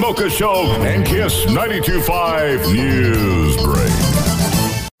Roz and Mocha Show and Kiss 92.5 News Break.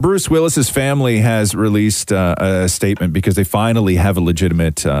 Bruce Willis's family has released a statement because they finally have a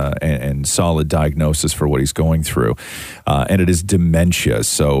legitimate and solid diagnosis for what he's going through, and it is dementia.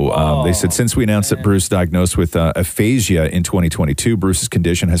 So they said since we announced that Bruce diagnosed with aphasia in 2022, Bruce's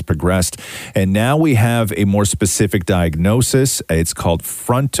condition has progressed, and now we have a more specific diagnosis. It's called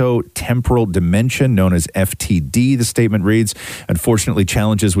frontotemporal dementia, known as FTD, the statement reads. Unfortunately,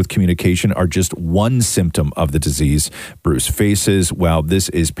 challenges with communication are just one symptom of the disease Bruce faces. While this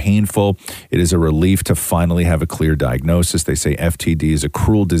is painful, it is a relief to finally have a clear diagnosis. They say FTD is a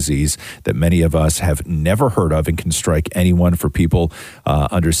cruel disease that many of us have never heard of and can strike anyone. For people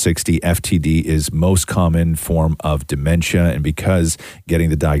under 60, FTD is most common form of dementia, and because getting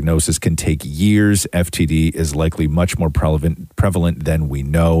the diagnosis can take years, FTD is likely much more prevalent than we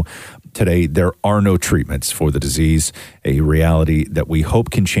know. Today, there are no treatments for the disease, a reality that we hope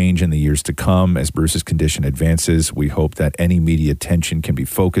can change in the years to come. As Bruce's condition advances, we hope that any media attention can be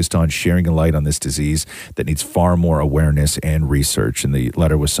focused on sharing a light on this disease that needs far more awareness and research. And the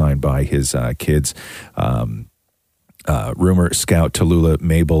letter was signed by his kids, Rumor, Scout, Tallulah,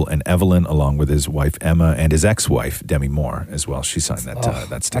 Mabel, and Evelyn, along with his wife, Emma, and his ex-wife, Demi Moore, as well. She signed that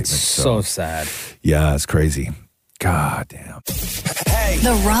statement. That's so sad. Yeah, it's crazy. God damn.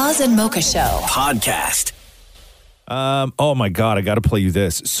 The Roz and Mocha Show podcast. Oh my God, I got to play you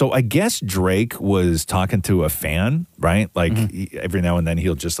this. So I guess Drake was talking to a fan, right? Like every now and then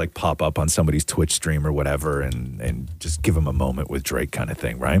he'll just like pop up on somebody's Twitch stream or whatever and just give him a moment with Drake kind of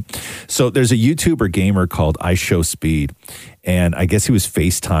thing, right? So there's a YouTuber gamer called I Show Speed, and I guess he was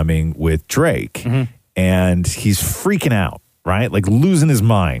FaceTiming with Drake, and he's freaking out. Right? Like losing his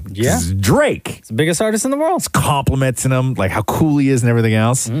mind. Yeah. Drake. He's the biggest artist in the world. It's compliments in him, like how cool he is and everything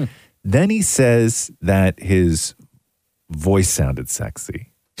else. Then he says that his voice sounded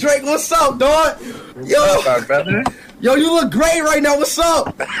sexy. Drake, what's up, dog? Yo, you look great right now. What's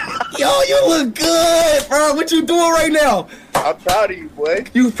up? Yo, you look good, bro. What you doing right now? I'm proud of you, boy.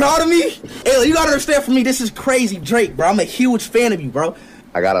 You proud of me? Hey, you gotta understand, for me, this is crazy, Drake, bro. I'm a huge fan of you, bro.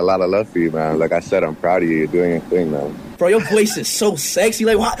 I got a lot of love for you, man. Like I said, I'm proud of you. You're doing your thing, man. Bro, your voice is so sexy.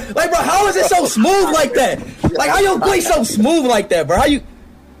 Like, bro, how is it so smooth like that? Like, how your voice so smooth like that, bro? How you...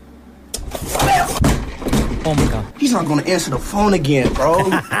 Oh my God. He's not gonna answer the phone again, bro.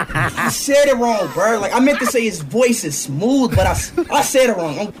 I said it wrong, bro. Like, I meant to say his voice is smooth, but I said it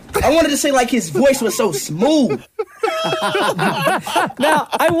wrong. I wanted to say, like, his voice was so smooth. Now,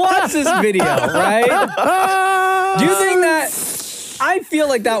 I watched this video, right? Do you think that... I feel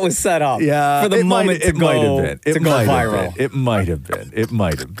like that was set up for the moment to go viral. It might have been. It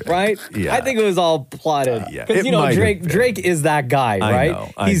might have been. Right? Yeah. I think it was all plotted. Because, you know, Drake is that guy,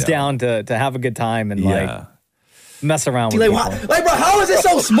 right? He's down to have a good time and, like, mess around with people. Like, bro, how is it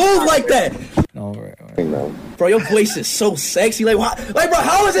so smooth like that? No, bro, your voice is so sexy. Like, bro,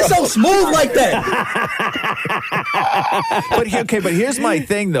 how is it so smooth like that? But here's my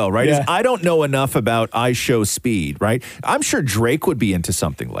thing, though, right? Is I don't know enough about I Show Speed, right? I'm sure Drake would be into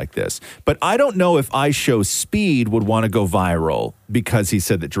something like this, but I don't know if I Show Speed would want to go viral because he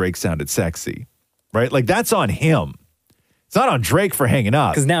said that Drake sounded sexy, right? Like, that's on him. It's not on Drake for hanging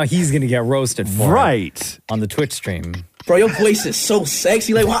up. Because now he's going to get roasted for it on the Twitch stream. Bro, your voice is so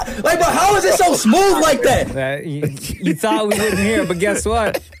sexy. Like, bro, how is it so smooth like that? You thought we wouldn't hear, but guess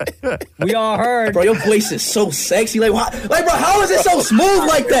what? We all heard. Bro, your voice is so sexy. Like, bro, how is it so smooth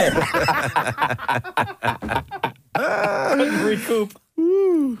like that? Recoup.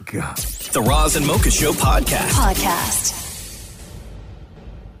 God. The Roz and Mocha Show podcast.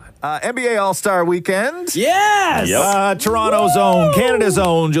 NBA All-Star Weekend. Yes! Toronto's own, Canada's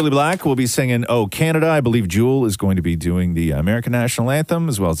own Julie Black will be singing Oh Canada. I believe Jewel is going to be doing the American National Anthem,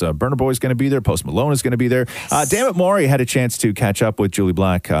 as well as Burna Boy is going to be there. Post Malone is going to be there. Dammit Maury had a chance to catch up with Julie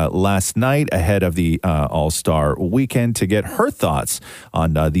Black last night ahead of the All-Star Weekend to get her thoughts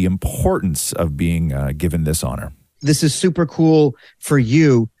on the importance of being given this honor. This is super cool for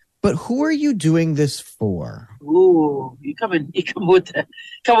you, but who are you doing this for? Ooh, you come with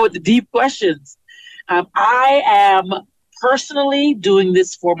the deep questions. I am personally doing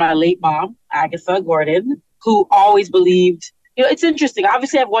this for my late mom, Agatha Gordon, who always believed, you know, it's interesting.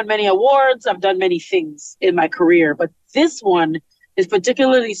 Obviously, I've won many awards. I've done many things in my career, but this one is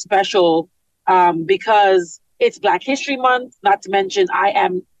particularly special because it's Black History Month, not to mention I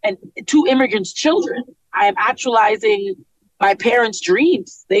am two immigrants' children. I am actualizing my parents'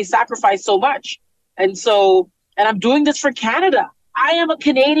 dreams. They sacrificed so much. And I'm doing this for Canada. I am a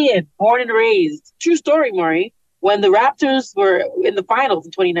Canadian, born and raised. True story, Maury. When the Raptors were in the finals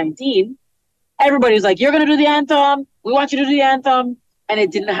in 2019, everybody was like, you're going to do the anthem. We want you to do the anthem. And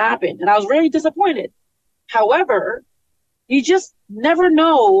it didn't happen. And I was very disappointed. However, you just never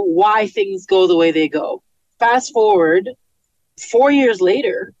know why things go the way they go. Fast forward 4 years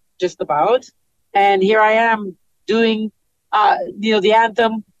later, just about, and here I am doing, the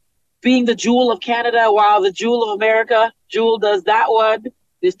anthem, being the jewel of Canada, while the jewel of America, Jewel does that one.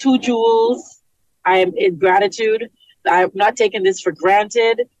 There's two jewels. I am in gratitude. I'm not taking this for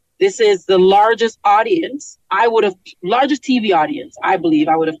granted. This is the largest audience. Largest TV audience, I believe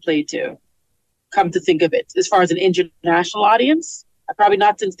I would have played to, come to think of it. As far as an international audience, probably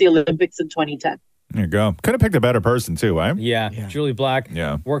not since the Olympics in 2010. There you go. Could have picked a better person too, right? Yeah. Julie Black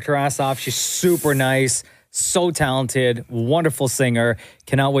worked her ass off. She's super nice. So talented, wonderful singer.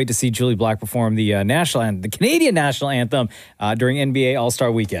 Cannot wait to see Julie Black perform the Canadian national anthem during NBA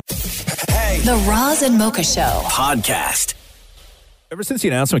All-Star Weekend. The Roz and Mocha Show podcast. Ever since the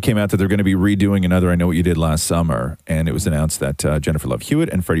announcement came out that they're going to be redoing another I Know What You Did Last Summer, and it was announced that Jennifer Love Hewitt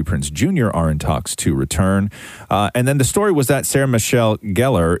and Freddie Prinze Jr. are in talks to return. And then the story was that Sarah Michelle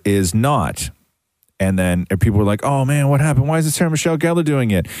Gellar is not. And then people were like, oh, man, what happened? Why is it Sarah Michelle Gellar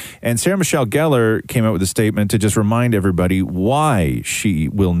doing it? And Sarah Michelle Gellar came out with a statement to just remind everybody why she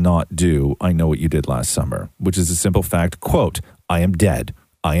will not do I Know What You Did Last Summer, which is a simple fact. Quote, I am dead.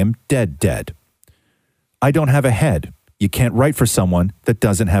 I am dead. I don't have a head. You can't write for someone that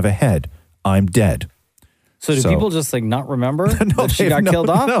doesn't have a head. I'm dead. So do people just like not remember that she got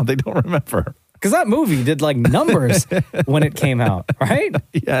killed off? No, they don't remember. Because that movie did like numbers when it came out, right?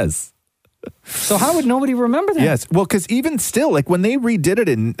 Yes. So how would nobody remember that? Yes. Well, because even still, like when they redid it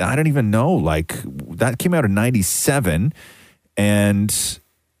in, I don't even know, like that came out in 97 and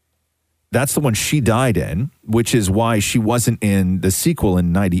that's the one she died in, which is why she wasn't in the sequel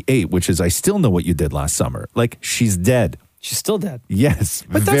in 98, which is I Still Know What You Did Last Summer. Like she's dead. She's still dead. Yes.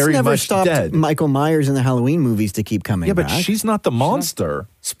 But that's very never much stopped dead. Michael Myers in the Halloween movies to keep coming back. Yeah, but she's not the monster.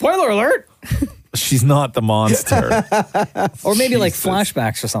 Spoiler alert. She's not the monster. Or maybe like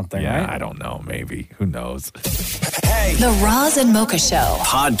flashbacks or something, yeah, right? I don't know. Maybe. Who knows? The Roz and Mocha Show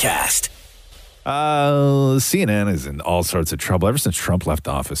podcast. CNN is in all sorts of trouble. Ever since Trump left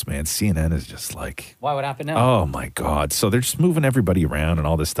office, man, CNN is just like... Why would happen now? Oh, my God. So they're just moving everybody around and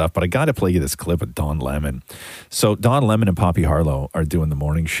all this stuff. But I got to play you this clip of Don Lemon. So Don Lemon and Poppy Harlow are doing the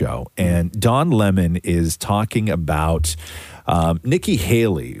morning show. And Don Lemon is talking about Nikki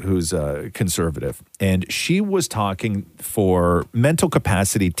Haley, who's a conservative. And she was talking for mental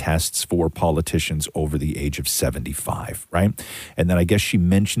capacity tests for politicians over the age of 75, right? And then I guess she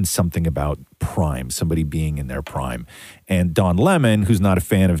mentioned something about prime, somebody being in their prime. And Don Lemon, who's not a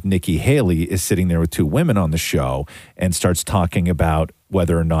fan of Nikki Haley, is sitting there with two women on the show and starts talking about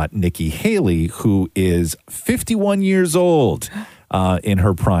whether or not Nikki Haley, who is 51 years old, in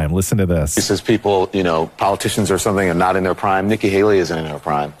her prime. Listen to this. He says people, politicians or something are not in their prime. Nikki Haley isn't in her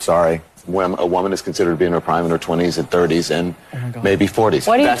prime. Sorry. When a woman is considered to be in her prime in her 20s and 30s and maybe 40s.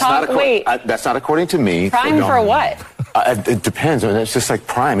 What are you talking? Wait. That's not according to me. Prime for what? It depends. I mean, it's just like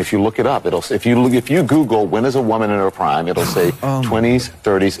prime. If you look it up, if you Google when is a woman in her prime, it'll say 20s,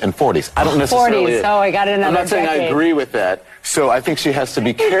 30s, and 40s. I don't necessarily. 40s. Oh, I got another. I'm not saying decade. I agree with that. So I think she has to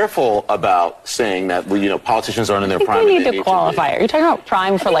be careful about saying that politicians aren't in their prime. You need to qualify. Are you talking about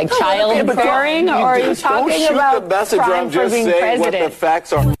prime for like childbearing, or are you talking about prime for being president? What the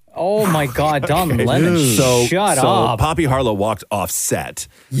facts are. Oh my God, Don Lemon! Shut so up. Poppy Harlow walked off set.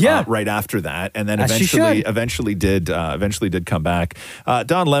 Right after that, and then As she eventually did come back.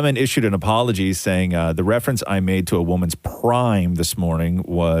 Don Lemon issued an apology saying the reference I made to a woman's prime this morning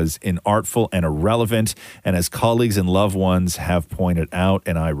was inartful and irrelevant, and as colleagues and loved ones have pointed out,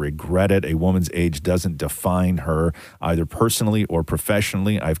 and I regret it, a woman's age doesn't define her either personally or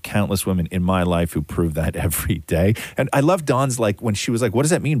professionally. I have countless women in my life who prove that every day. And I love Don's when she was like, "What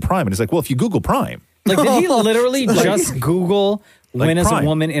does that mean, prime?" And it's like, well, if you Google prime. Did he literally just Google when is a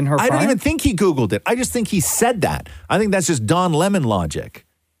woman in her prime? I don't even think he Googled it. I just think he said that. I think that's just Don Lemon logic.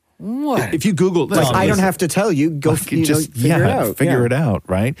 What? If you Google... I don't have to tell you. Go figure it out. Figure it out,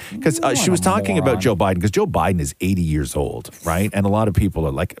 right? Because she was talking about Joe Biden, because Joe Biden is 80 years old, right? And a lot of people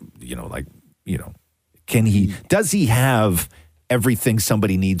are does he have everything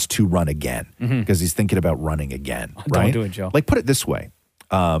somebody needs to run again? Because he's thinking about running again, right? Don't do it, Joe. Put it this way.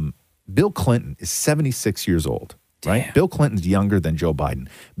 Bill Clinton is 76 years old, right? Bill Clinton's younger than Joe Biden.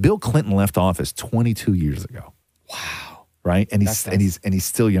 Bill Clinton left office 22 years ago. Wow. Right? And he's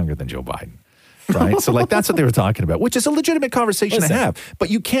still younger than Joe Biden. Right? So that's what they were talking about, which is a legitimate conversation to have. But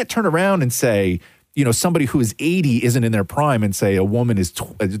you can't turn around and say, somebody who is 80 isn't in their prime and say a woman is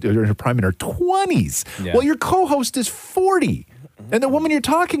in her prime in her 20s. Yeah. Well, your co-host is 40. And the woman you're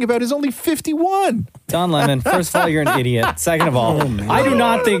talking about is only 51. Don Lemon, first of all, you're an idiot. Second of all, I do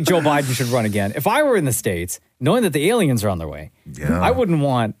not think Joe Biden should run again. If I were in the States, knowing that the aliens are on their way, I wouldn't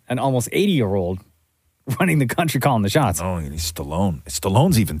want an almost 80-year-old running the country calling the shots. Oh, and he's Stallone.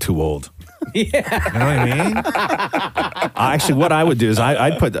 Stallone's even too old. Yeah. You know what I mean? Actually, what I would do is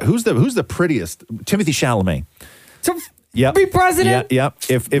I'd put, who's the prettiest? Timothy Chalamet. Yep. Be president? Yep.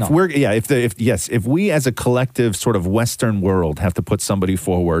 If we as a collective sort of Western world have to put somebody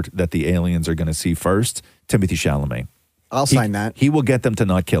forward that the aliens are going to see first, Timothy Chalamet. I'll sign that. He will get them to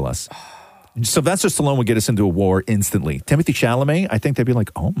not kill us. Sylvester Stallone would get us into a war instantly. Timothy Chalamet, I think they'd be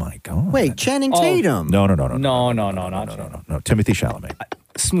like, oh my God. Wait, Channing Tatum. No. Timothy Chalamet.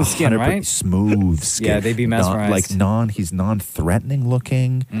 Smooth skin, right? Smooth skin. Yeah, they'd be mesmerized. He's non-threatening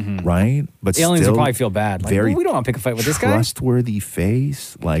looking, right? But the aliens still would probably feel bad. We don't want to pick a fight with this guy. Trustworthy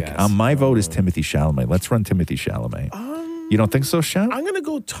face. My vote is Timothy Chalamet. Let's run Timothy Chalamet. You don't think so, Sean? I'm gonna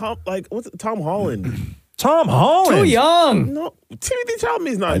go Tom Holland. Tom Holland. Too young. No, Timothy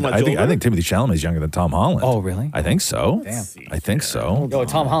Chalamet's not much older. I think Timothy Chalamet's younger than Tom Holland. Oh, really? I think so. Damn. I think so. Yo,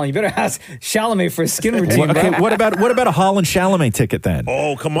 Tom Holland, you better ask Chalamet for a skin routine. What about a Holland Chalamet ticket then?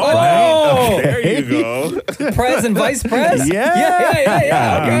 Oh, come on. Oh, right? There you go. Prez and vice prez?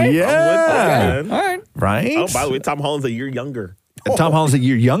 Yeah. Okay. Yeah. Okay. All right. Right? Oh, by the way, Tom Holland's a year younger. And Tom Holland's a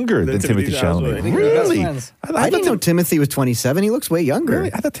year younger than Timothy Chalamet. Really? I didn't know Timothy was 27. He looks way younger.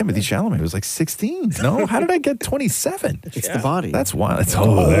 Really? I thought Timothy Chalamet was like 16. No? How did I get 27? It's the body. That's wild.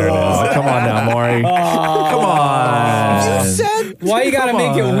 There it is. Come on now, Maury. Come on. You said... Why you gotta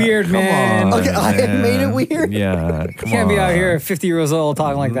make it weird, man? Okay, I made it weird? Yeah. You can't be out here 50 years old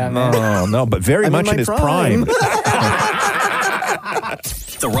talking like that, man. No, but very much in his prime.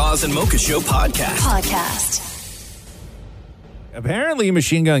 The Roz and Mocha Show podcast. Apparently,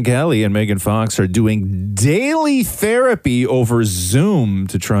 Machine Gun Kelly and Megan Fox are doing daily therapy over Zoom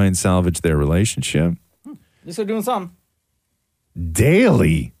to try and salvage their relationship. At least they're doing something.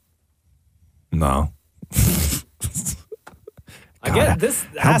 Daily? No. I get this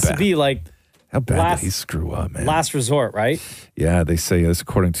has to be How bad did he screw up, man? Last resort, right? Yeah, they say this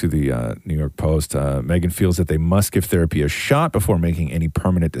according to the New York Post. Megan feels that they must give therapy a shot before making any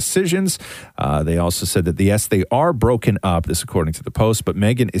permanent decisions. They also said that, yes, they are broken up, this according to the Post, but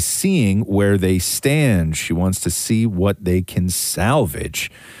Megan is seeing where they stand. She wants to see what they can salvage.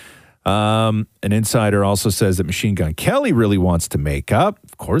 An insider also says that Machine Gun Kelly really wants to make up.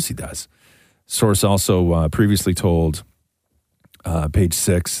 Of course he does. Source also previously told Page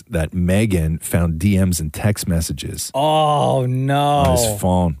 6 that Megan found DMs and text messages Oh, no. on his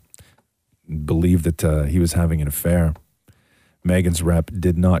phone. Believed that he was having an affair. Megan's rep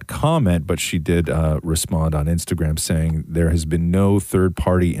did not comment, but she did respond on Instagram saying there has been no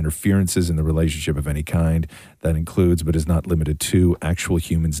third-party interferences in the relationship of any kind. That includes, but is not limited to, actual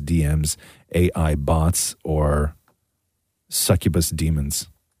humans, DMs, AI bots, or succubus demons.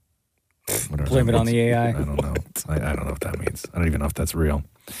 Blame it on the AI. I don't know. I don't know what that means. I don't even know if that's real.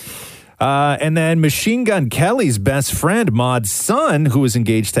 And then Machine Gun Kelly's best friend, Maud's son, who was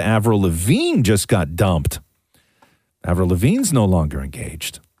engaged to Avril Lavigne, just got dumped. Avril Lavigne's no longer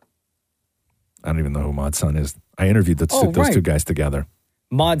engaged. I don't even know who Maud's son is. I interviewed those two guys together.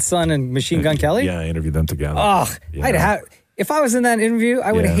 Maud's son and Machine Gun Kelly? Yeah, I interviewed them together. Oh, Yeah. if I was in that interview,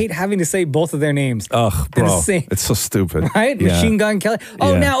 I would hate having to say both of their names. Ugh, bro, it's so stupid. Right? Yeah. Machine Gun Kelly.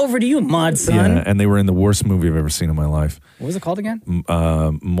 Oh, Yeah. Now over to you, Maud's son. Yeah, and they were in the worst movie I've ever seen in my life. What was it called again?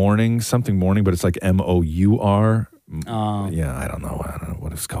 Morning, but it's like MOUR. Oh. Yeah, I don't know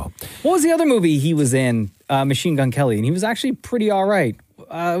what it's called. What was the other movie he was in? Machine Gun Kelly, and he was actually pretty all right.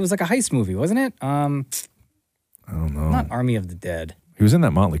 It was like a heist movie, wasn't it? I don't know. Not Army of the Dead. He was in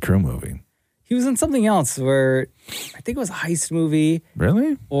that Motley Crue movie. He was in something else where I think it was a heist movie.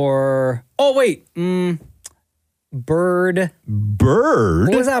 Really? Or Bird. Bird?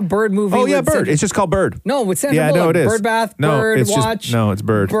 What was that Bird movie? Oh, yeah, with Bird. Sandra- It's just called Bird. No, with Sandra Yeah, Bullock. no, it is. Bird Bath, No, Bird it's Watch. just, no, it's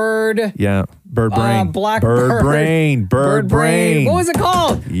Bird. Bird. Yeah, Bird Brain. Blackbird. Bird Brain. What was it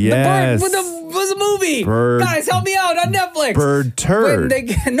called? Yes. The Bird was a movie. Bird. Guys, help me out on Netflix. Bird Turd. When with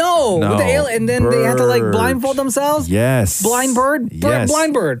the alien, and then they had to like blindfold themselves. Yes. Blind Bird. Yes.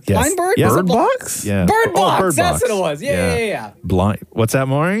 Blind Bird. Yes. Blind Bird. Yes. Was it Bird Box? Yeah. Bird Oh, Box. Bird That's Box. what it was. Yeah. Blind. What's that,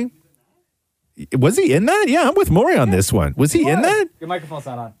 Maury? Was he in that? Yeah, I'm with Maury on this one. Was he in that? Your microphone's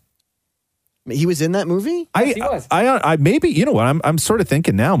not on. He was in that movie? Yes, he was. I maybe, you know what? I'm sort of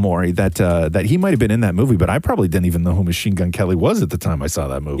thinking now, Maury, that he might have been in that movie, but I probably didn't even know who Machine Gun Kelly was at the time I saw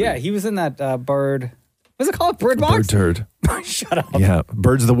that movie. Yeah, he was in that Bird. What's it called? Bird Box? Bird Turd. Shut up. Yeah,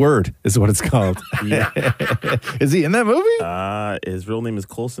 Bird's the Word is what it's called. Is he in that movie? His real name is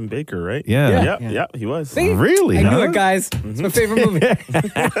Colson Baker, right? Yeah. Yeah, he was. See? Really? I knew huh? it, guys. It's my favorite movie.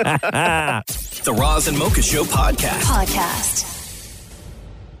 The Roz and Mocha Show podcast.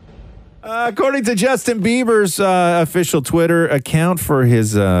 According to Justin Bieber's official Twitter account for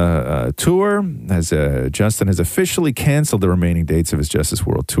his tour, Justin has officially canceled the remaining dates of his Justice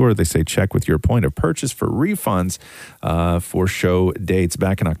World Tour. They say check with your point of purchase for refunds for show dates.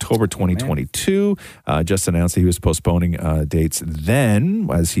 Back in October 2022, Justin announced that he was postponing dates then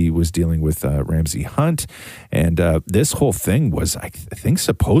as he was dealing with Ramsey Hunt. And this whole thing was, I think,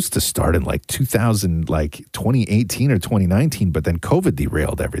 supposed to start in like 2018 or 2019, but then COVID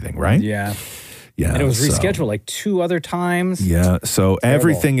derailed everything, right? Yeah. Yeah. And it was so- rescheduled like 2 other times. Yeah, so Terrible.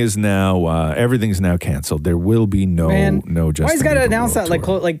 everything's now canceled. There will be no Justin. Why he's got to Bieber announce World that?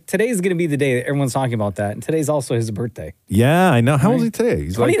 Tour. Like today's going to be the day that everyone's talking about that, and today's also his birthday. Yeah, I know. How old is he today?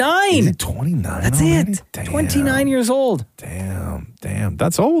 He's 29. Is he 29? That's already? it. Damn. 29 years old. Damn.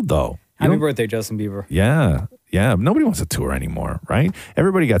 That's old though. Happy birthday, Justin Bieber. Yeah. Nobody wants to tour anymore, right?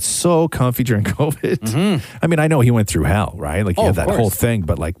 Everybody got so comfy during COVID. I mean, I know he went through hell, right? Like he had that whole thing,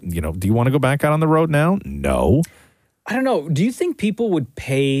 but like, do you want to go back out on the road now? No. I don't know. Do you think people would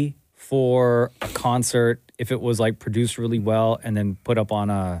pay for a concert if it was like produced really well and then put up on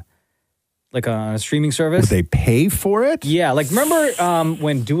a streaming service? Would they pay for it? Yeah. Like remember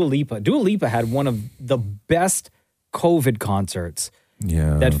when Dua Lipa had one of the best COVID concerts.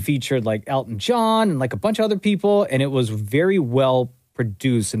 Yeah. That featured like Elton John and like a bunch of other people. And it was very well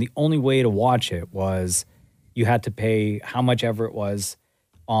produced. And the only way to watch it was you had to pay how much ever it was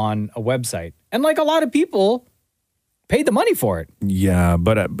on a website. And like a lot of people paid the money for it. Yeah,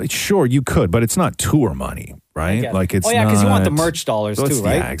 but sure, you could, but it's not tour money, right? Yeah. Like it's because you want the not- merch dollars So too, it's-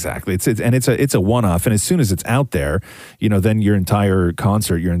 right? Yeah, exactly. It's a one-off, and as soon as it's out there, then your entire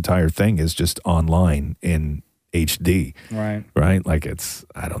concert, your entire thing is just online in HD. Right. Right? Like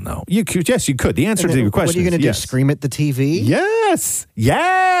I don't know. You could, yes, you could. The answer And to then your question what are you is going to do? yes. Scream at the TV? Yes.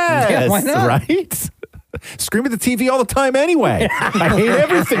 Yes. Yeah, why not? Right? Scream at the TV all the time anyway. I hate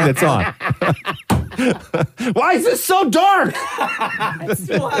everything that's on. Why is this so dark? It's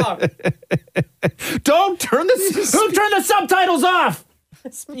too loud. Don't turn the subtitles off.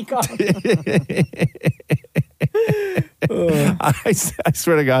 Speak up. I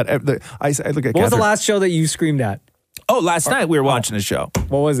swear to God, I look at What was the Catherine. last show that you screamed at? Oh, last night we were watching a show.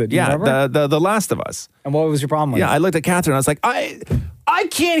 What was it? Do you Yeah, remember? the Last of Us. And what was your problem with Yeah, it? I looked at Catherine. I was like, I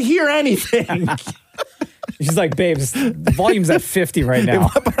can't hear anything. She's like, babes, the volume's at 50 right now.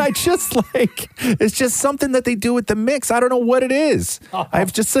 But I just it's just something that they do with the mix. I don't know what it is. I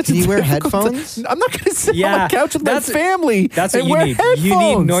have just such Can a you wear difficult- headphones? I'm not going to sit on Yeah, the couch with my that's- family. That's what and you wear need. Headphones. You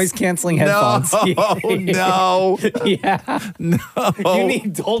need noise canceling headphones. No. Yeah. No. You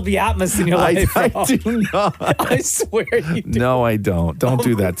need Dolby Atmos in your life. I bro. do not. I swear you do. No, I don't. Don't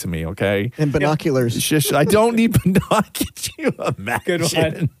do that to me, okay? And binoculars. Shush, I don't need binoculars. You imagine.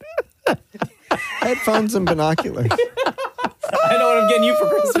 Good one. Headphones and binoculars. I know what I'm getting you for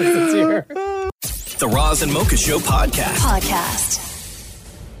Christmas this year. The Roz and Mocha Show podcast.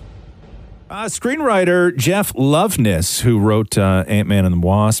 Screenwriter Jeff Loveness, who wrote Ant-Man and the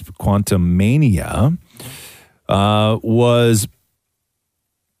Wasp, Quantumania, was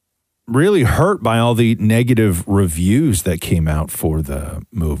really hurt by all the negative reviews that came out for the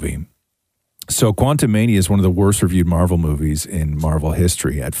movie. So Quantumania is one of the worst reviewed Marvel movies in Marvel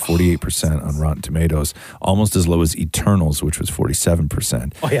history at 48% on Rotten Tomatoes, almost as low as Eternals, which was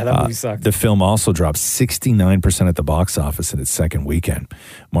 47%. Oh, yeah, that movie sucked. The film also dropped 69% at the box office in its second weekend,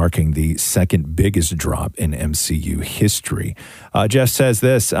 marking the second biggest drop in MCU history. Jeff says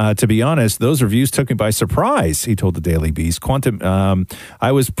this, to be honest, those reviews took me by surprise, he told the Daily Beast.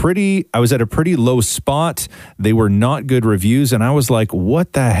 I was at a pretty low spot. They were not good reviews, and I was like,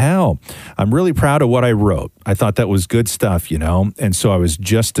 what the hell? I'm really proud of what I wrote. I thought that was good stuff, you know? And so I was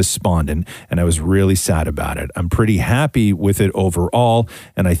just despondent, and I was really sad about it. I'm pretty happy with it overall,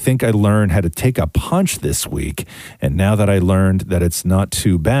 and I think I learned how to take a punch this week. And now that I learned that it's not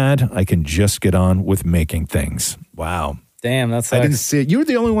too bad, I can just get on with making things. Wow. Damn, that's I didn't see it. You were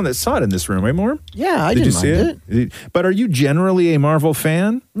the only one that saw it in this room, right, Moore? Yeah, I Did didn't you mind see it? But are you generally a Marvel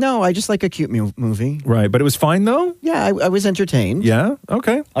fan? No, I just like a cute movie. Right, but it was fine though? Yeah, I was entertained. Yeah?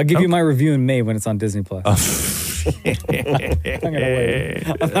 Okay. I'll give you my review in May when it's on Disney Plus. I'm gonna wait.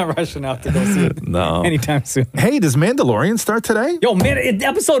 I'm not rushing out to go see it No. anytime soon. Hey, does Mandalorian start today? Yo, man,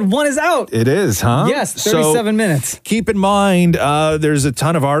 episode 1 is out. It is, huh? Yes, 37 minutes. Keep in mind, there's a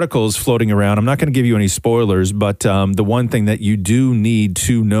ton of articles floating around. I'm not going to give you any spoilers, but the one thing that you do need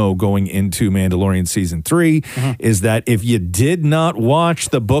to know going into Mandalorian Season 3 is that if you did not watch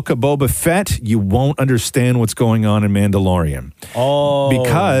the Book of Boba Fett, you won't understand what's going on in Mandalorian. Oh,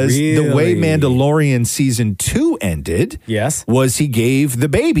 Because the way really? Mandalorian Season 2 ended was he gave the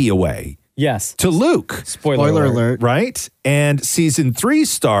baby away. Yes. To Luke. Spoiler alert. Right? And Season 3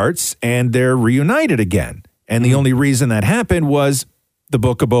 starts and they're reunited again. And the only reason that happened was the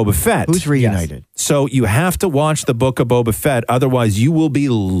Book of Boba Fett. Who's reunited? So you have to watch the Book of Boba Fett. Otherwise, you will be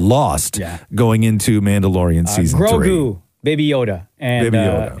lost going into Mandalorian Season 3. Grogu, Baby Yoda, and Baby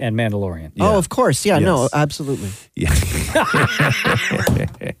Yoda. and Mandalorian. Oh, of course. Yeah, no, Yes. absolutely. Yeah.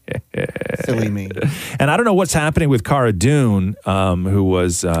 Silly me. And I don't know what's happening with Cara Dune, who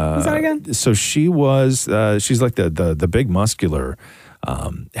was... Who's that again? So she was... she's like the big muscular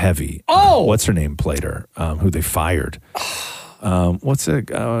heavy. Oh! What's her name played her, who they fired. What's it?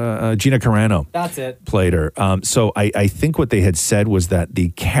 Gina Carano. That's it. Played her. So I think what they had said was that the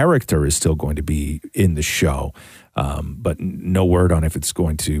character is still going to be in the show, but no word on if it's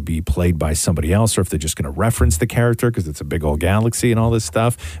going to be played by somebody else or if they're just going to reference the character because it's a big old galaxy and all this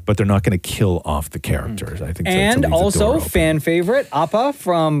stuff. But they're not going to kill off the characters. I think. And to leave the door also open. fan favorite Appa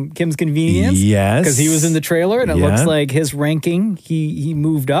from Kim's Convenience. Yes. Because he was in the trailer and it Yeah. looks like his ranking, he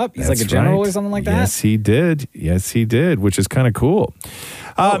moved up. He's That's like a general right. or something like that. Yes, he did. Yes, he did, which is kind of cool.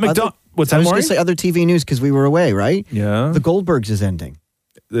 What's I that, was going Maury? to say other TV news because we were away, right? Yeah. The Goldbergs is ending.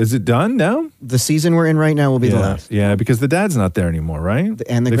 Is it done now? The season we're in right now will be the last. Yeah, because the dad's not there anymore, right?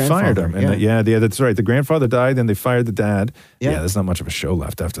 And the they fired grandfather, him. And yeah. that's right. The grandfather died, then they fired the dad. Yeah. Yeah, there's not much of a show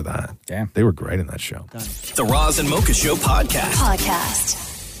left after that. Damn. They were great in that show. The Roz and Mocha Show podcast.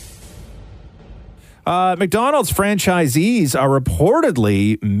 McDonald's franchisees are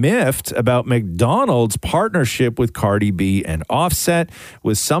reportedly miffed about McDonald's partnership with Cardi B and Offset,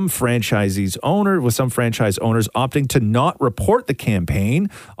 with some franchise owners opting to not report the campaign,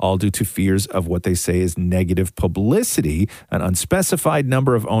 all due to fears of what they say is negative publicity. An unspecified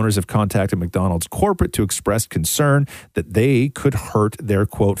number of owners have contacted McDonald's corporate to express concern that they could hurt their,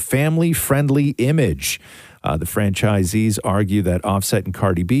 quote, family-friendly image. The franchisees argue that Offset and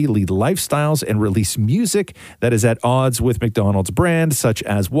Cardi B lead lifestyles and release music that is at odds with McDonald's brand, such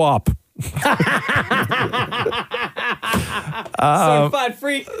as WAP. Certified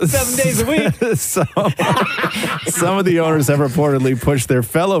freak, 7 days a week. Some of the owners have reportedly pushed their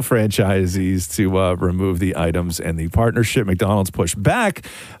fellow franchisees to remove the items, and the partnership, McDonald's, pushed back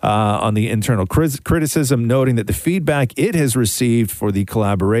on the internal criticism, noting that the feedback it has received for the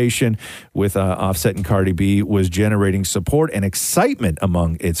collaboration with Offset and Cardi B was generating support and excitement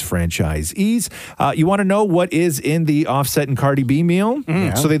among its franchisees. You want to know what is in the Offset and Cardi B meal?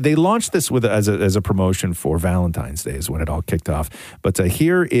 Yeah. So they launched this as a promotion for Valentine's Day is when it all kicked off. But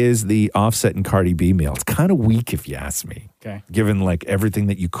here is the Offset and Cardi B meal. It's kind of weak if you ask me. Okay. Given like everything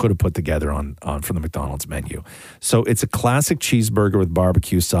that you could have put together on from the McDonald's menu. So it's a classic cheeseburger with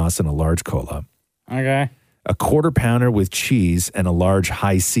barbecue sauce and a large cola. Okay. A quarter pounder with cheese and a large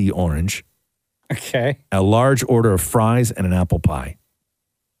high C orange. Okay. A large order of fries and an apple pie.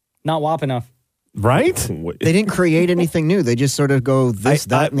 Not whop enough. Right? They didn't create anything new. They just sort of go this,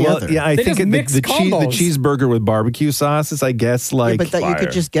 that, and the other. Yeah, I think the cheeseburger with barbecue sauce is, I guess, like... Yeah, but that you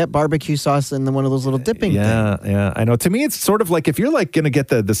could just get barbecue sauce in one of those little dipping things. Yeah, I know. To me, it's sort of like if you're like going to get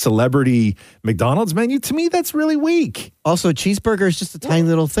the celebrity McDonald's menu, to me, that's really weak. Also, cheeseburger is just a tiny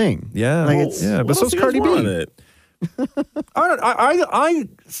little thing. Yeah, but so's Cardi B. I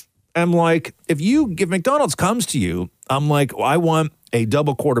am like, if McDonald's comes to you, I'm like, well, I want a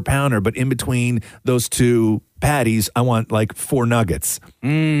double quarter pounder, but in between those two patties, I want like 4 nuggets,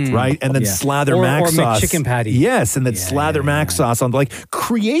 right? And then slather mac sauce. Or McChicken patty. Yes, and then slather mac sauce on, like,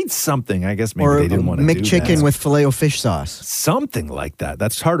 create something. I guess maybe they didn't want to do that. McChicken with Filet-O-Fish sauce. Something like that.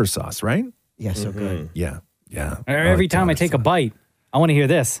 That's tartar sauce, right? Yeah, so good. Yeah. Every time I take a bite, I want to hear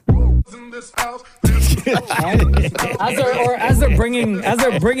this. as they're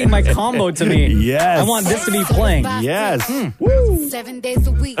bringing my combo to me, yes, I want this to be playing. Yes. 7 days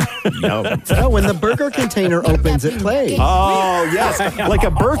a week. Oh, when the burger container opens, it plays. Oh, yes. Like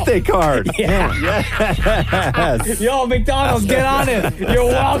a birthday card. Yeah. Yes. Yo, McDonald's, get on it. You're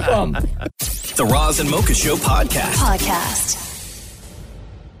welcome. The Roz and Mocha Show podcast.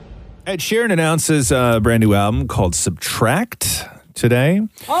 Ed Sheeran announces a brand new album called Subtract today.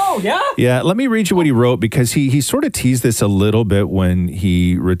 Oh, yeah? Yeah, let me read you what he wrote, because he sort of teased this a little bit when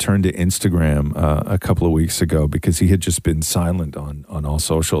he returned to Instagram a couple of weeks ago, because he had just been silent on all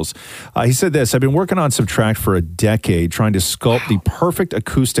socials. He said this: I've been working on Subtract for a decade, trying to sculpt the perfect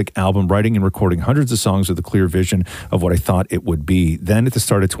acoustic album, writing and recording hundreds of songs with a clear vision of what I thought it would be. Then at the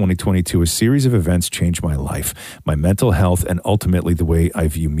start of 2022, a series of events changed my life, my mental health, and ultimately the way I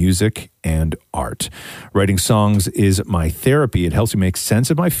view music and art. Writing songs is my therapy. It helps me make sense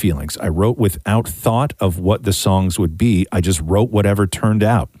of my feelings. I wrote without thought of what the songs would be. I just wrote whatever turned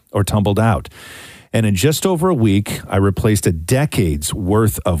out or tumbled out. And in just over a week, I replaced a decade's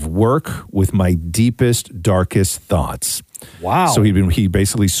worth of work with my deepest, darkest thoughts. Wow. So he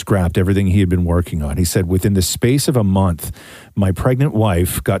basically scrapped everything he had been working on. He said, within the space of a month, my pregnant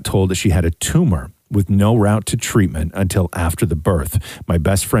wife got told that she had a tumor with no route to treatment until after the birth. My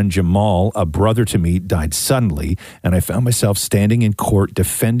best friend Jamal, a brother to me, died suddenly, and I found myself standing in court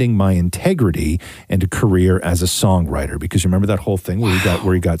defending my integrity and a career as a songwriter. Because you remember that whole thing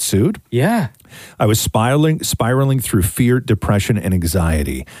where he got sued? Yeah. I was spiraling through fear, depression, and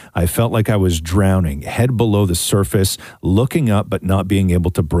anxiety. I felt like I was drowning, head below the surface, looking up but not being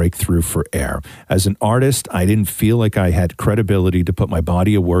able to break through for air. As an artist, I didn't feel like I had credibility to put my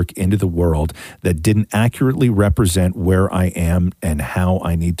body of work into the world that didn't accurately represent where I am and how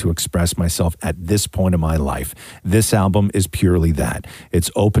I need to express myself at this point in my life. This album is purely that.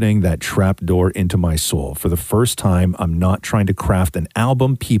 It's opening that trap door into my soul. For the first time, I'm not trying to craft an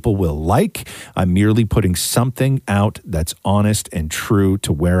album people will like. I'm merely putting something out that's honest and true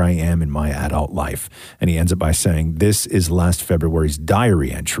to where I am in my adult life. And he ends it by saying, this is last February's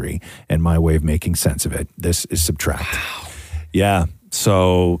diary entry and my way of making sense of it. This is Subtract. Wow. Yeah.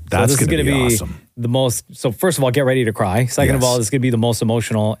 So that's going to be awesome. The most, so first of all, get ready to cry. Second of all, this is going to be the most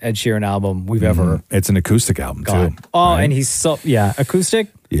emotional Ed Sheeran album we've ever. It's an acoustic album too. Oh, right? And he's acoustic.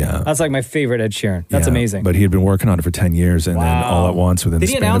 Yeah. That's like my favorite Ed Sheeran. That's amazing. But he had been working on it for 10 years, and then all at once, within the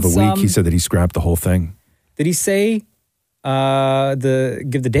span of a week, he said that he scrapped the whole thing. Did he say give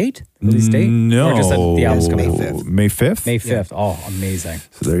the date? Release date? No. Or just that the album's coming out? May 5th? May 5th. Oh, amazing.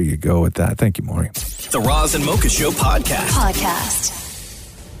 So there you go with that. Thank you, Maury. The Roz and Mocha Show podcast.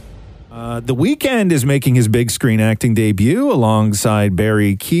 The Weeknd is making his big screen acting debut alongside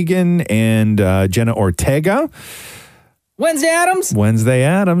Barry Keoghan and Jenna Ortega. Wednesday Addams? Wednesday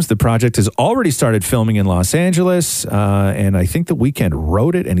Addams. The project has already started filming in Los Angeles, and I think The Weeknd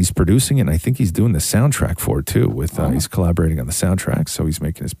wrote it, and he's producing it, and I think he's doing the soundtrack for it, too. He's collaborating on the soundtrack, so he's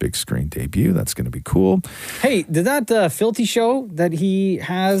making his big screen debut. That's going to be cool. Hey, did that Filthy show that he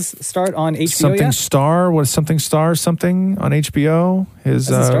has start on HBO Something yet? Star? What is Something Star something on HBO?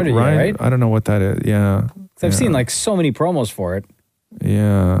 Hasn't started yet, right? I don't know what that is. Yeah. I've seen like so many promos for it.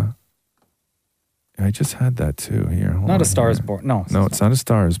 Yeah. I just had that too here. Hold Not on A Star here. Is Born. No. No, it's not A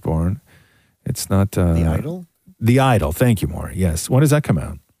Star Is Born. It's not... The Idol? The Idol. Thank you, Maury. Yes. When does that come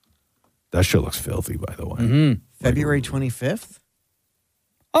out? That show looks filthy, by the way. Mm-hmm. February 25th?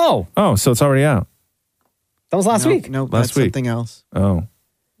 Oh, so it's already out. that was last week. No, Last that's week. something else. Oh.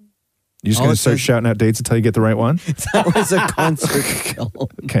 You just All going it to start says- shouting out dates until you get the right one? That was a concert film.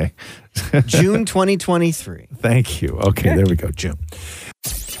 Okay. June 2023. Thank you. Okay, there we go. June.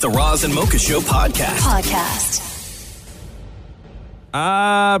 The Roz and Mocha Show podcast.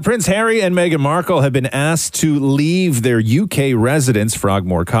 Prince Harry and Meghan Markle have been asked to leave their UK residence,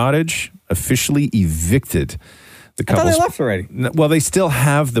 Frogmore Cottage, officially evicted. The I thought couple's they left already. Well, they still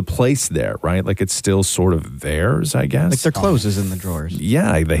have the place there, right? Like it's still sort of theirs, I guess. Like their clothes is in the drawers.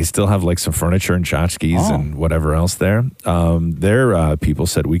 Yeah, they still have like some furniture and tchotchkes and whatever else there. Their people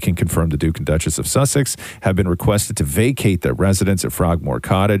said, we can confirm the Duke and Duchess of Sussex have been requested to vacate their residence at Frogmore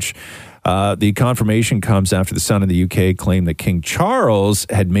Cottage. The confirmation comes after the Sun in the UK claimed that King Charles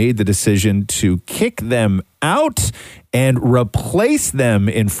had made the decision to kick them out and replace them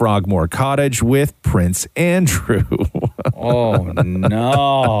in Frogmore Cottage with Prince Andrew. Oh,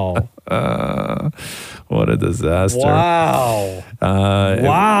 no. What a disaster. Wow.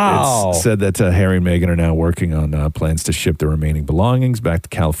 It's said that Harry and Meghan are now working on plans to ship their remaining belongings back to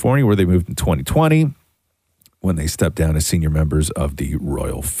California, where they moved in 2020. When they stepped down as senior members of the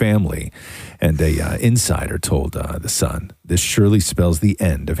royal family. And a insider told The Sun, this surely spells the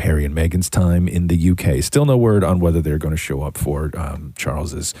end of Harry and Meghan's time in the UK. Still no word on whether they're going to show up for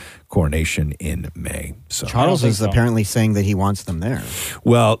Charles's coronation in May. So Charles is apparently saying that he wants them there.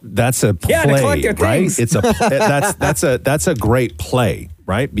 well, that's a play, Yeah, to collect their right? things. It's that's a great play,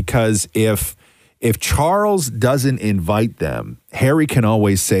 right? Because if Charles doesn't invite them, Harry can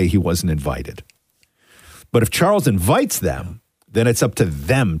always say he wasn't invited. But if Charles invites them, then it's up to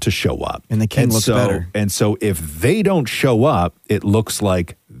them to show up. And the king looks better. And so if they don't show up, it looks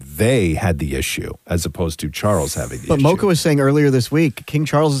like they had the issue as opposed to Charles having the But issue. Mocha was saying earlier this week, King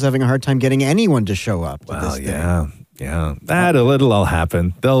Charles is having a hard time getting anyone to show up. To this thing. Yeah. It'll all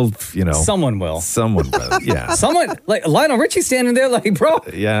happen. They'll, Someone will. Someone will, yeah. Someone, like Lionel Richie standing there like, bro,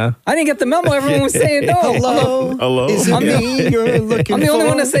 Yeah. I didn't get the memo. Everyone was saying no. Hello? Is it me you're looking I'm the only for?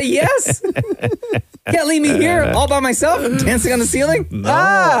 one to say yes. Can't leave me here all by myself dancing on the ceiling. No,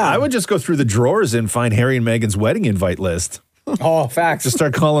 I would just go through the drawers and find Harry and Meghan's wedding invite list. Oh, facts. Just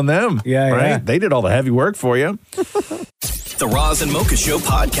start calling them. Yeah, right? yeah. They did all the heavy work for you. The Roz and Mocha Show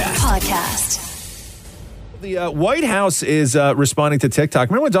podcast. The White House is responding to TikTok.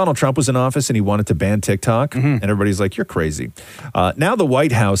 Remember when Donald Trump was in office and he wanted to ban TikTok? And everybody's like, you're crazy. Now the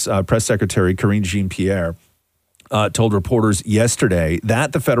White House Press Secretary Karine Jean-Pierre told reporters yesterday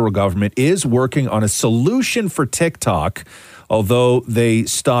that the federal government is working on a solution for TikTok, although they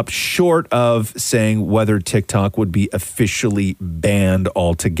stopped short of saying whether TikTok would be officially banned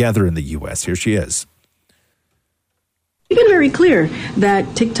altogether in the U.S. Here she is. We've been very clear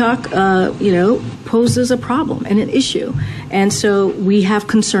that TikTok, poses a problem and an issue. And so we have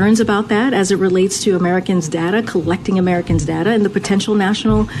concerns about that as it relates to Americans' data, collecting Americans' data, and the potential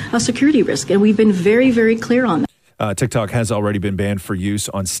national security risk. And we've been very, very clear on that. TikTok has already been banned for use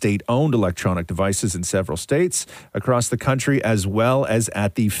on state-owned electronic devices in several states across the country, as well as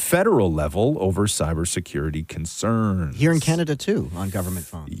at the federal level over cybersecurity concerns. Here in Canada, too, on government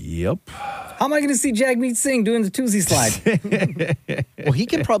phones. Yep. How am I going to see Jagmeet Singh doing the Tuesday slide? Well, he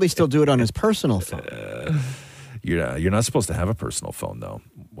can probably still do it on his personal phone. You're not supposed to have a personal phone, though,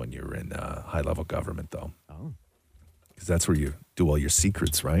 when you're in high-level government, though. Oh. Because that's where you do all your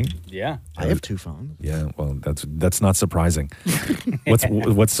secrets, right? Yeah. I have two phones. Yeah, well, that's not surprising.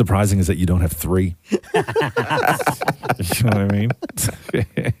 What's surprising is that you don't have three. You know what I mean?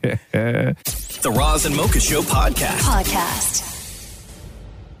 The Roz and Mocha Show podcast.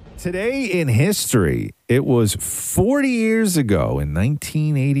 Today in history, it was 40 years ago in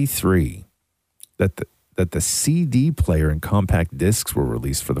 1983 that the CD player and compact discs were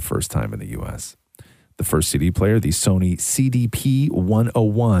released for the first time in the U.S. The first CD player, the Sony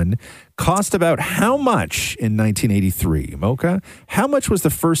CDP-101, cost about how much in 1983? Mocha, how much was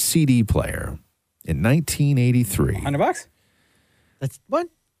the first CD player in 1983? $100? That's what?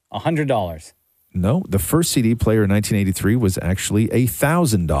 $100. No, the first CD player in 1983 was actually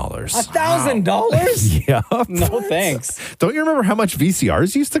 $1,000. $1,000? Yeah. No thanks. Don't you remember how much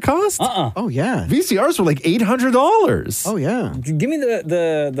VCRs used to cost? Oh, yeah. VCRs were like $800. Oh, yeah. Give me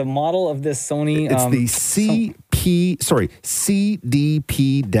the model of this Sony. It's the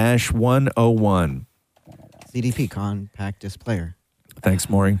CDP-101. CDP, compact disc player. Thanks,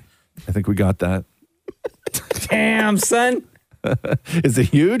 Maury. I think we got that. Damn, son. Is it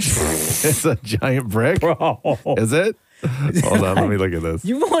huge? It's a giant brick. Bro. Is it? Hold on, let me look at this.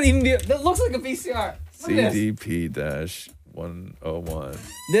 You won't even be. That looks like a VCR. CDP-101.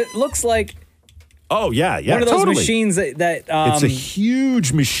 That looks like. Oh, yeah. One of those totally. machines that it's a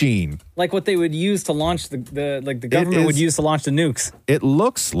huge machine. like what they would use to launch the government would use to launch the nukes. It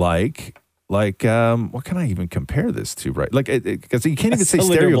looks like what can I even compare this to, right? Like, because you can't even say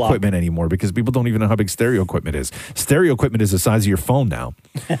stereo block. equipment anymore because people don't even know how big stereo equipment is. Stereo equipment is the size of your phone now,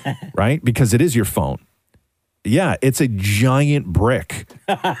 right? Because it is your phone. Yeah, it's a giant brick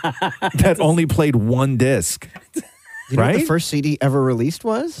that only played one disc. You know right? what the first CD ever released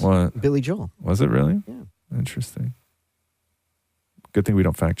was? What? Billy Joel. Was it really? Yeah. Interesting. Good thing we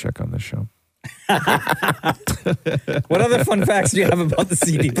don't fact check on this show. What other fun facts do you have about the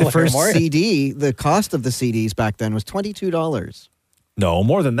CD player? The first Maury? CD, the cost of the CDs back then was $22. No,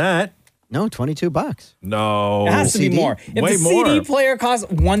 more than that. No, $22. No. It has to be more. If Way the more. CD player costs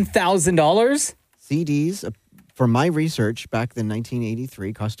 $1,000, CDs, for my research back in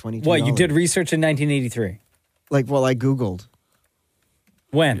 1983, cost $22. what, you did research in 1983? I Googled.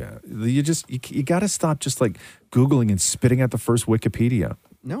 When? Yeah, you got to stop just like Googling and spitting out the first Wikipedia.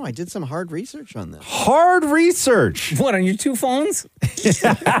 No, I did some hard research on this. Hard research. What, on your two phones? Yes.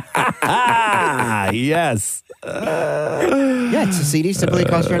 Yeah, it's a CD typically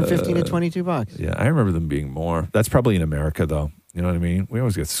costs around $15 to $22. Yeah, I remember them being more. That's probably in America, though. You know what I mean? We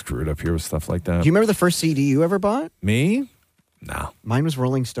always get screwed up here with stuff like that. Do you remember the first CD you ever bought? Me? No. Mine was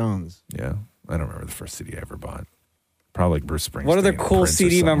Rolling Stones. Yeah, I don't remember the first CD I ever bought. Probably like Bruce Springsteen. What other cool Prince or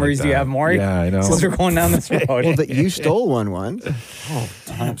CD something memories like do you that. have, Maury? Yeah, I know. Since we're going down this road. Well, that you stole one once.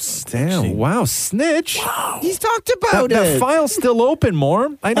 Damn, wow, snitch. He's talked about That file's still open, more.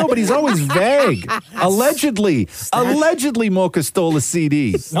 I know, but he's always vague. Allegedly, Mocha stole a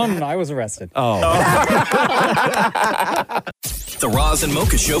CD. No, I was arrested. Oh. The Roz and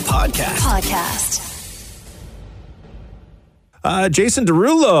Mocha Show podcast. Jason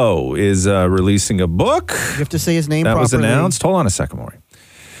Derulo is releasing a book. You have to say his name that properly. was announced. Hold on a second, Maury.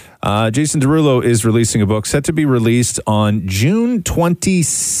 Jason Derulo is releasing a book set to be released on June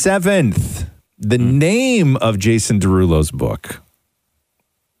 27th. The name of Jason Derulo's book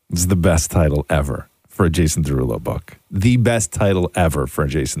is the best title ever for a Jason Derulo book. The best title ever for a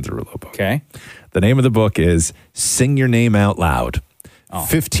Jason Derulo book. Okay. The name of the book is Sing Your Name Out Loud.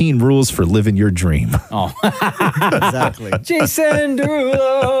 15 Rules for Living Your Dream. Oh. Exactly. Jason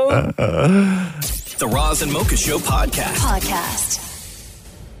Derulo. The Roz and Mocha Show podcast.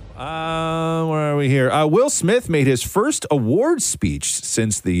 Where are we here? Will Smith made his first award speech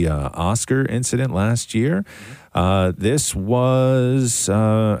since the Oscar incident last year. This was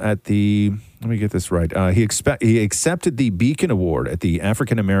at the... Let me get this right. He accepted the Beacon Award at the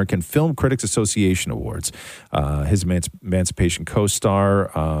African American Film Critics Association Awards. His Emancipation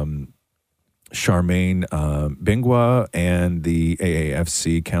co-star, Charmaine Bingwa, and the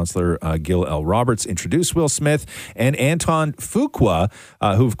AAFC counselor Gil L. Roberts introduced Will Smith, and Anton Fuqua,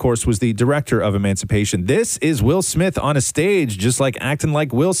 who of course was the director of Emancipation. This is Will Smith on a stage, just like acting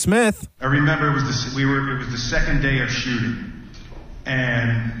like Will Smith. I remember it was the second day of shooting,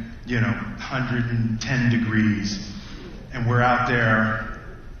 and 110 degrees, and we're out there,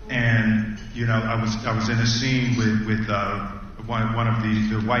 and I was in a scene with one of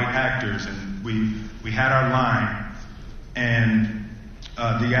the white actors, and we had our line, and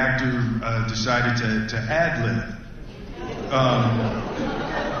the actor decided to ad-lib.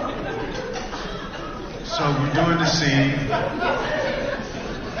 So we're doing the scene,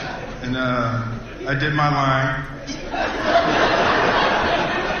 and I did my line,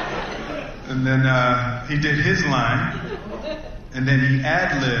 and then he did his line, and then he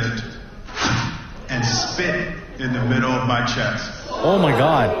ad-libbed and spit in the middle of my chest. Oh my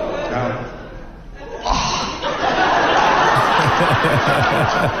God.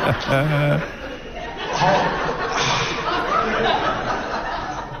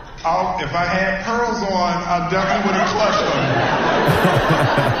 If I had pearls on, I definitely would have clutched them.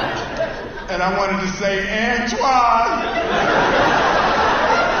 And I wanted to say, Antoine!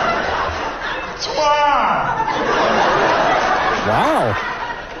 Wow.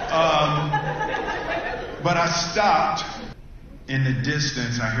 But I stopped. In the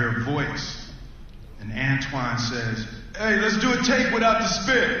distance, I hear a voice. And Antoine says, "Hey, let's do a take without the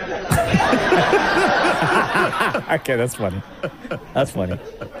spit." Okay, that's funny. That's funny.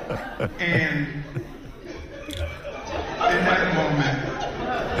 And in that moment,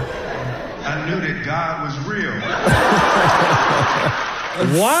 I knew that God was real.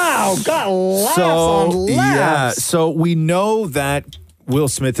 Wow, got laughs So, on laughs. yeah, so we know that Will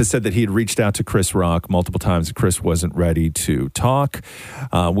Smith has said that he had reached out to Chris Rock multiple times and Chris wasn't ready to talk.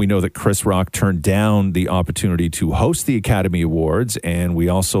 We know that Chris Rock turned down the opportunity to host the Academy Awards, and we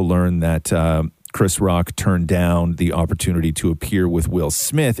also learned that Chris Rock turned down the opportunity to appear with Will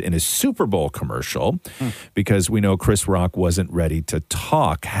Smith in his Super Bowl commercial because we know Chris Rock wasn't ready to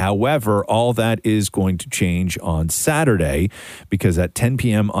talk. However, all that is going to change on Saturday because at 10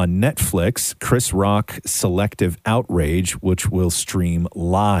 p.m. on Netflix, Chris Rock Selective Outrage, which will stream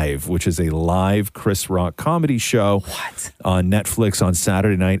live, which is a live Chris Rock comedy show on Netflix on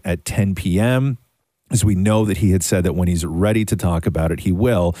Saturday night at 10 p.m. As we know that he had said that when he's ready to talk about it, he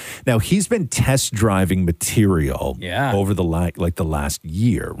will. Now, he's been test driving material over the last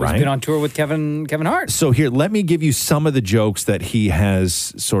year, right? He's been on tour with Kevin Hart. So here, let me give you some of the jokes that he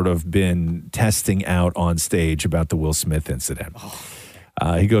has sort of been testing out on stage about the Will Smith incident.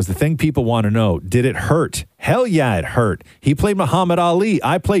 He goes, the thing people want to know, did it hurt? Hell yeah, it hurt. He played Muhammad Ali.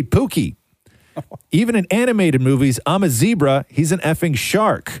 I played Pookie. Even in animated movies, I'm a zebra. He's an effing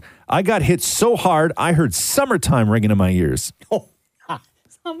shark. I got hit so hard, I heard summertime ringing in my ears.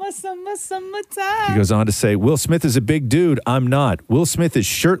 Summertime. He goes on to say, Will Smith is a big dude. I'm not. Will Smith is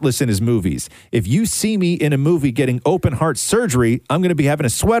shirtless in his movies. If you see me in a movie getting open heart surgery, I'm going to be having a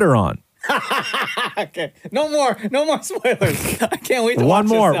sweater on. Okay, no more spoilers. I can't wait to watch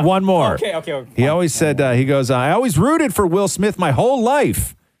this now. One more. Okay. He always said, he goes, I always rooted for Will Smith my whole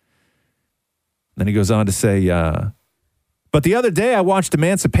life. Then he goes on to say, but the other day I watched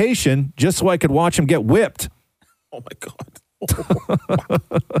Emancipation just so I could watch him get whipped. Oh, my God.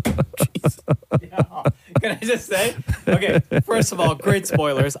 Can I just say? Okay, first of all, great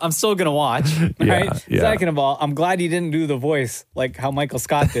spoilers. I'm still going to watch, right? Yeah. Second of all, I'm glad he didn't do the voice like how Michael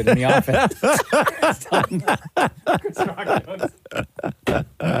Scott did in The Office.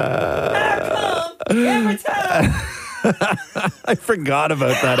 I forgot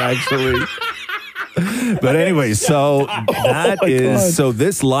about that, actually. But anyway, so so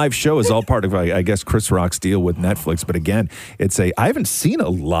this live show is all part of, I guess, Chris Rock's deal with Netflix. But again, I haven't seen a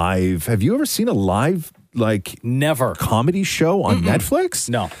live. Have you ever seen a live, never comedy show on Netflix?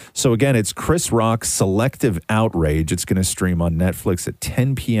 No. So again, it's Chris Rock Selective Outrage. It's going to stream on Netflix at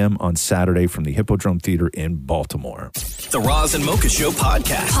 10 p.m. on Saturday from the Hippodrome Theater in Baltimore. The Roz and Mocha Show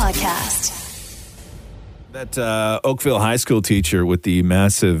podcast. That Oakville High School teacher with the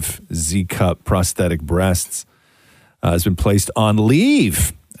massive Z-cup prosthetic breasts has been placed on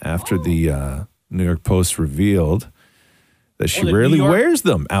leave after the New York Post revealed that she rarely wears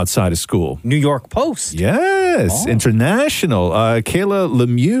them outside of school. New York Post? Yes, international. Kayla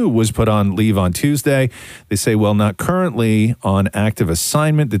Lemieux was put on leave on Tuesday. They say, well, not currently on active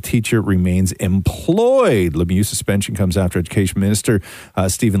assignment. The teacher remains employed. Lemieux's suspension comes after Education Minister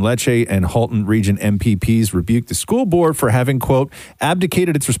Stephen Lecce and Halton Region MPPs rebuked the school board for having, quote,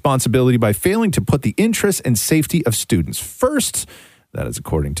 abdicated its responsibility by failing to put the interests and safety of students first. That is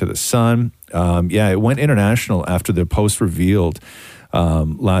according to The Sun. It went international after the Post revealed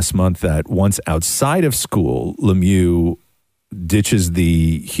last month that once outside of school, Lemieux ditches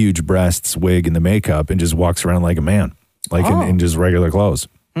the huge breasts, wig, and the makeup and just walks around like a man, in just regular clothes.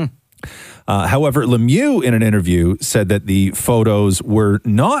 However, Lemieux, in an interview, said that the photos were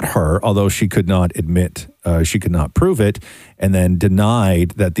not her, although she could not prove it, and then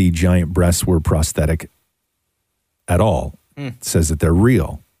denied that the giant breasts were prosthetic at all. Says that they're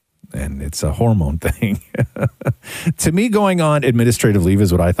real and it's a hormone thing. To me, going on administrative leave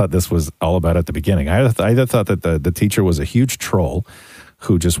is what I thought this was all about at the beginning. I thought that the teacher was a huge troll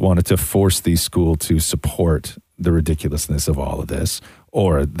who just wanted to force the school to support the ridiculousness of all of this,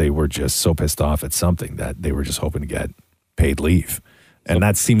 or they were just so pissed off at something that they were just hoping to get paid leave. And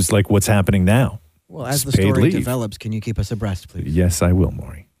that seems like what's happening now. Well, as Just the paid story leave. develops, can you keep us abreast, please? Yes, I will,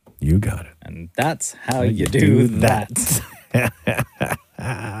 Maury. You got it. And that's how you do that.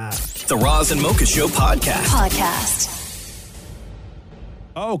 The Roz and Mocha Show podcast.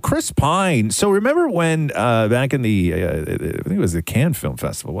 Oh, Chris Pine. So remember when back in the, I think it was the Cannes Film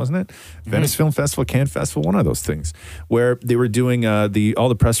Festival, wasn't it? Venice Film Festival, Cannes Festival, one of those things, where they were doing all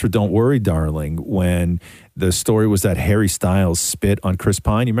the press for Don't Worry, Darling, when the story was that Harry Styles spit on Chris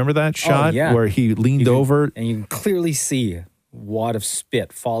Pine. You remember that shot where he leaned over? And you can clearly see wad of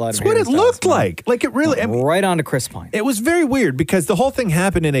spit fall out That's of what Harry it Styles' looked mouth. like. Like it really, I mean, right onto Chris Pine. it was very weird because the whole thing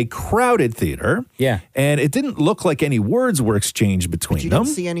happened in a crowded theater. Yeah. And it didn't look like any words were exchanged between You them.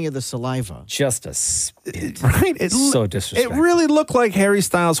 didn't see any of the saliva. Just a spit. Right? So It disrespectful. really looked like Harry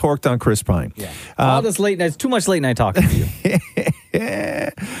Styles horked on Chris Pine. Yeah. All this late night, it's too much late night talking to you.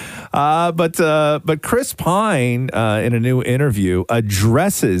 But Chris Pine, in a new interview,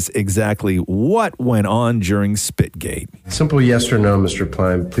 addresses exactly what went on during Spitgate. Simple yes or no, Mr.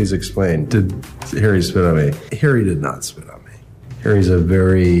 Pine. Please explain. Did Harry spit on me? Harry did not spit on me. Harry's a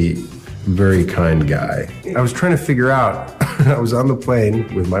very, very kind guy. I was trying to figure out, I was on the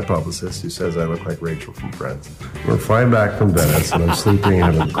plane with my publicist who says I look like Rachel from Friends. We're flying back from Venice and I'm sleeping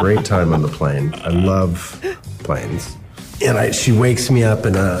and having a great time on the plane. I love planes. And she wakes me up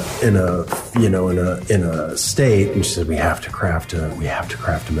in a state, and she said, "We have to craft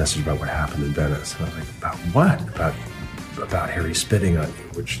a message about what happened in Venice." And I was like, "About what? About Harry spitting on you?"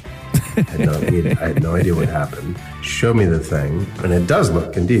 Which I had no idea what happened. She showed me the thing, and it does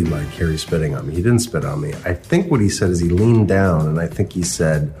look indeed like Harry spitting on me. He didn't spit on me. I think what he said is he leaned down, and I think he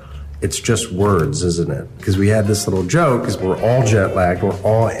said, "It's just words, isn't it?" Because we had this little joke, because we're all jet lagged, we're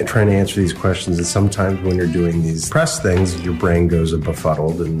all trying to answer these questions, and sometimes when you're doing these press things, your brain goes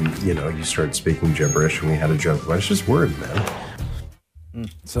befuddled, and you start speaking gibberish. And we had a joke about it's just words, man.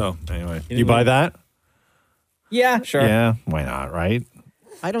 So anyway, you buy that? Yeah, sure. Yeah, why not? Right?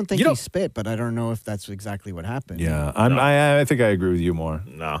 I don't think he spit, but I don't know if that's exactly what happened. Yeah, I think I agree with you more.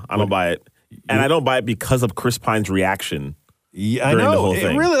 No, I don't buy it, and I don't buy it because of Chris Pine's reaction. Yeah, I during know. the whole It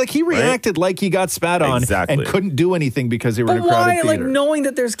thing. really, he reacted like he got spat on Exactly. and couldn't do anything because they were But in a crowded why? theater. Like, knowing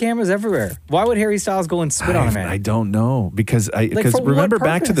that there's cameras everywhere. Why would Harry Styles go and spit on a man? I don't know because for remember what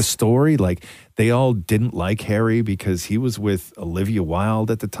back to the purpose? story, like they all didn't like Harry because he was with Olivia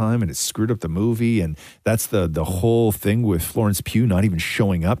Wilde at the time and it screwed up the movie, and that's the whole thing with Florence Pugh not even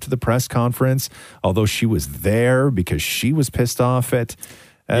showing up to the press conference, although she was there because she was pissed off at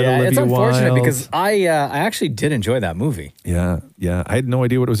Olivia it's unfortunate Wilde. because I actually did enjoy that movie. Yeah. I had no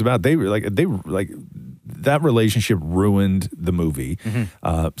idea what it was about. They were like that relationship ruined the movie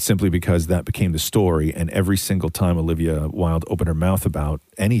simply because that became the story. And every single time Olivia Wilde opened her mouth about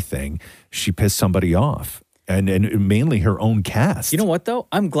anything, she pissed somebody off. And mainly her own cast. You know what though?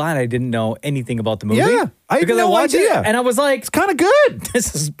 I'm glad I didn't know anything about the movie. Yeah, I had because no I watched idea. it and I was like, It's kind of good.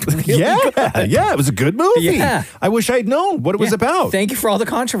 this is really Yeah, good. yeah, it was a good movie. Yeah. I wish I'd known what it was about. Thank you for all the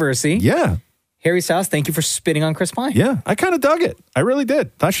controversy. Yeah. Harry Styles, thank you for spitting on Chris Pine. Yeah, I kind of dug it. I really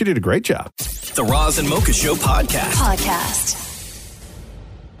did. Thought she did a great job. The Roz and Mocha Show podcast.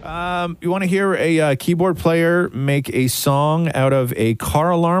 You want to hear a keyboard player make a song out of a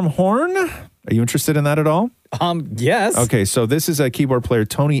car alarm horn? Are you interested in that at all? Yes. Okay, so this is a keyboard player,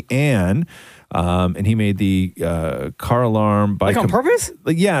 Tony Ann, and he made the car alarm by Like on purpose?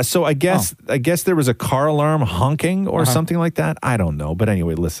 Yeah. So I guess there was a car alarm honking or something like that. I don't know, but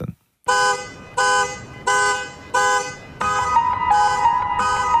anyway, listen.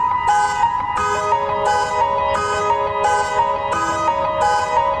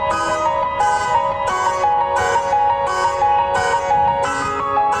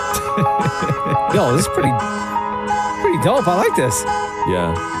 Yo, this is pretty dope. I like this.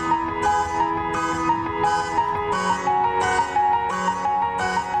 Yeah.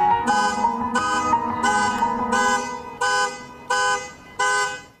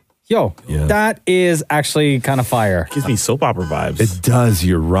 Yo, that is actually kind of fire. Gives me soap opera vibes. It does.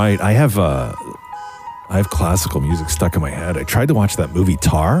 You're right. I have classical music stuck in my head. I tried to watch that movie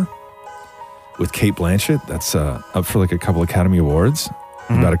Tar with Cate Blanchett. That's up for like a couple Academy Awards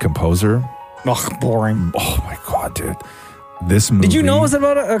about a composer. Oh, boring. Oh my God, dude. This movie. Did you know it was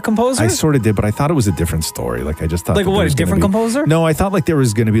about a composer? I sort of did, but I thought it was a different story. Like I just thought Like that what, there a was gonna different be- composer? No, I thought like there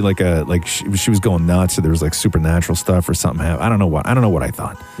was going to be like she was going nuts, so there was like supernatural stuff or something. I don't know what I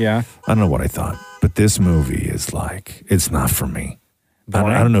thought. Yeah. I don't know what I thought. But this movie is like, it's not for me. I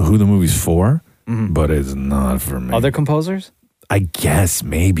Boring? don't know who the movie's for, but it's not for me. Other composers? I guess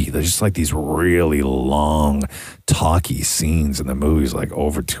maybe there's just like these really long, talky scenes in the movies, like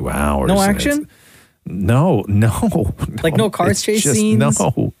over 2 hours. No and action? it's- No. Like no cars It's chase just- scenes?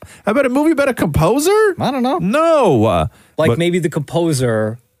 No. How about a movie about a composer? I don't know. No. Like but maybe the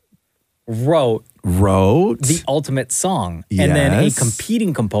composer wrote the ultimate song. And then a Yes.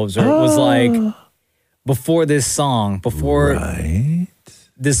 competing composer was like, before this song, before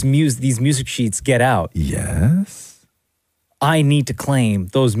these music sheets get out. Yes. I need to claim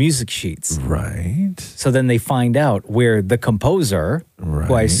those music sheets. Right. So then they find out where the composer,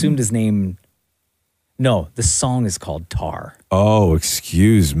 who I assumed is named No, the song is called Tar. Oh,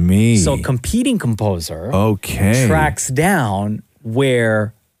 excuse me. So competing composer Okay. tracks down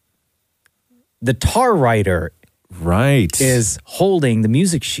where the Tar writer is holding the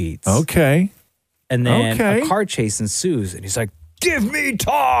music sheets. Okay. And then Okay. a car chase ensues, and he's like, "Give me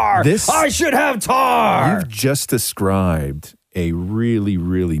tar! This- I should have tar!" You've just described a really,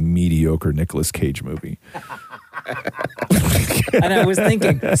 really mediocre Nicolas Cage movie. And I was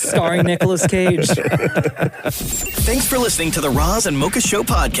thinking, starring Nicolas Cage. Thanks for listening to the Roz and Mocha Show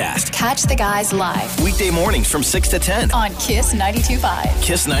podcast. Catch the guys live Weekday mornings from 6 to 10. on Kiss 92.5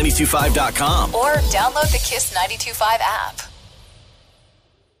 Kiss925.com. or download the Kiss 92.5 app.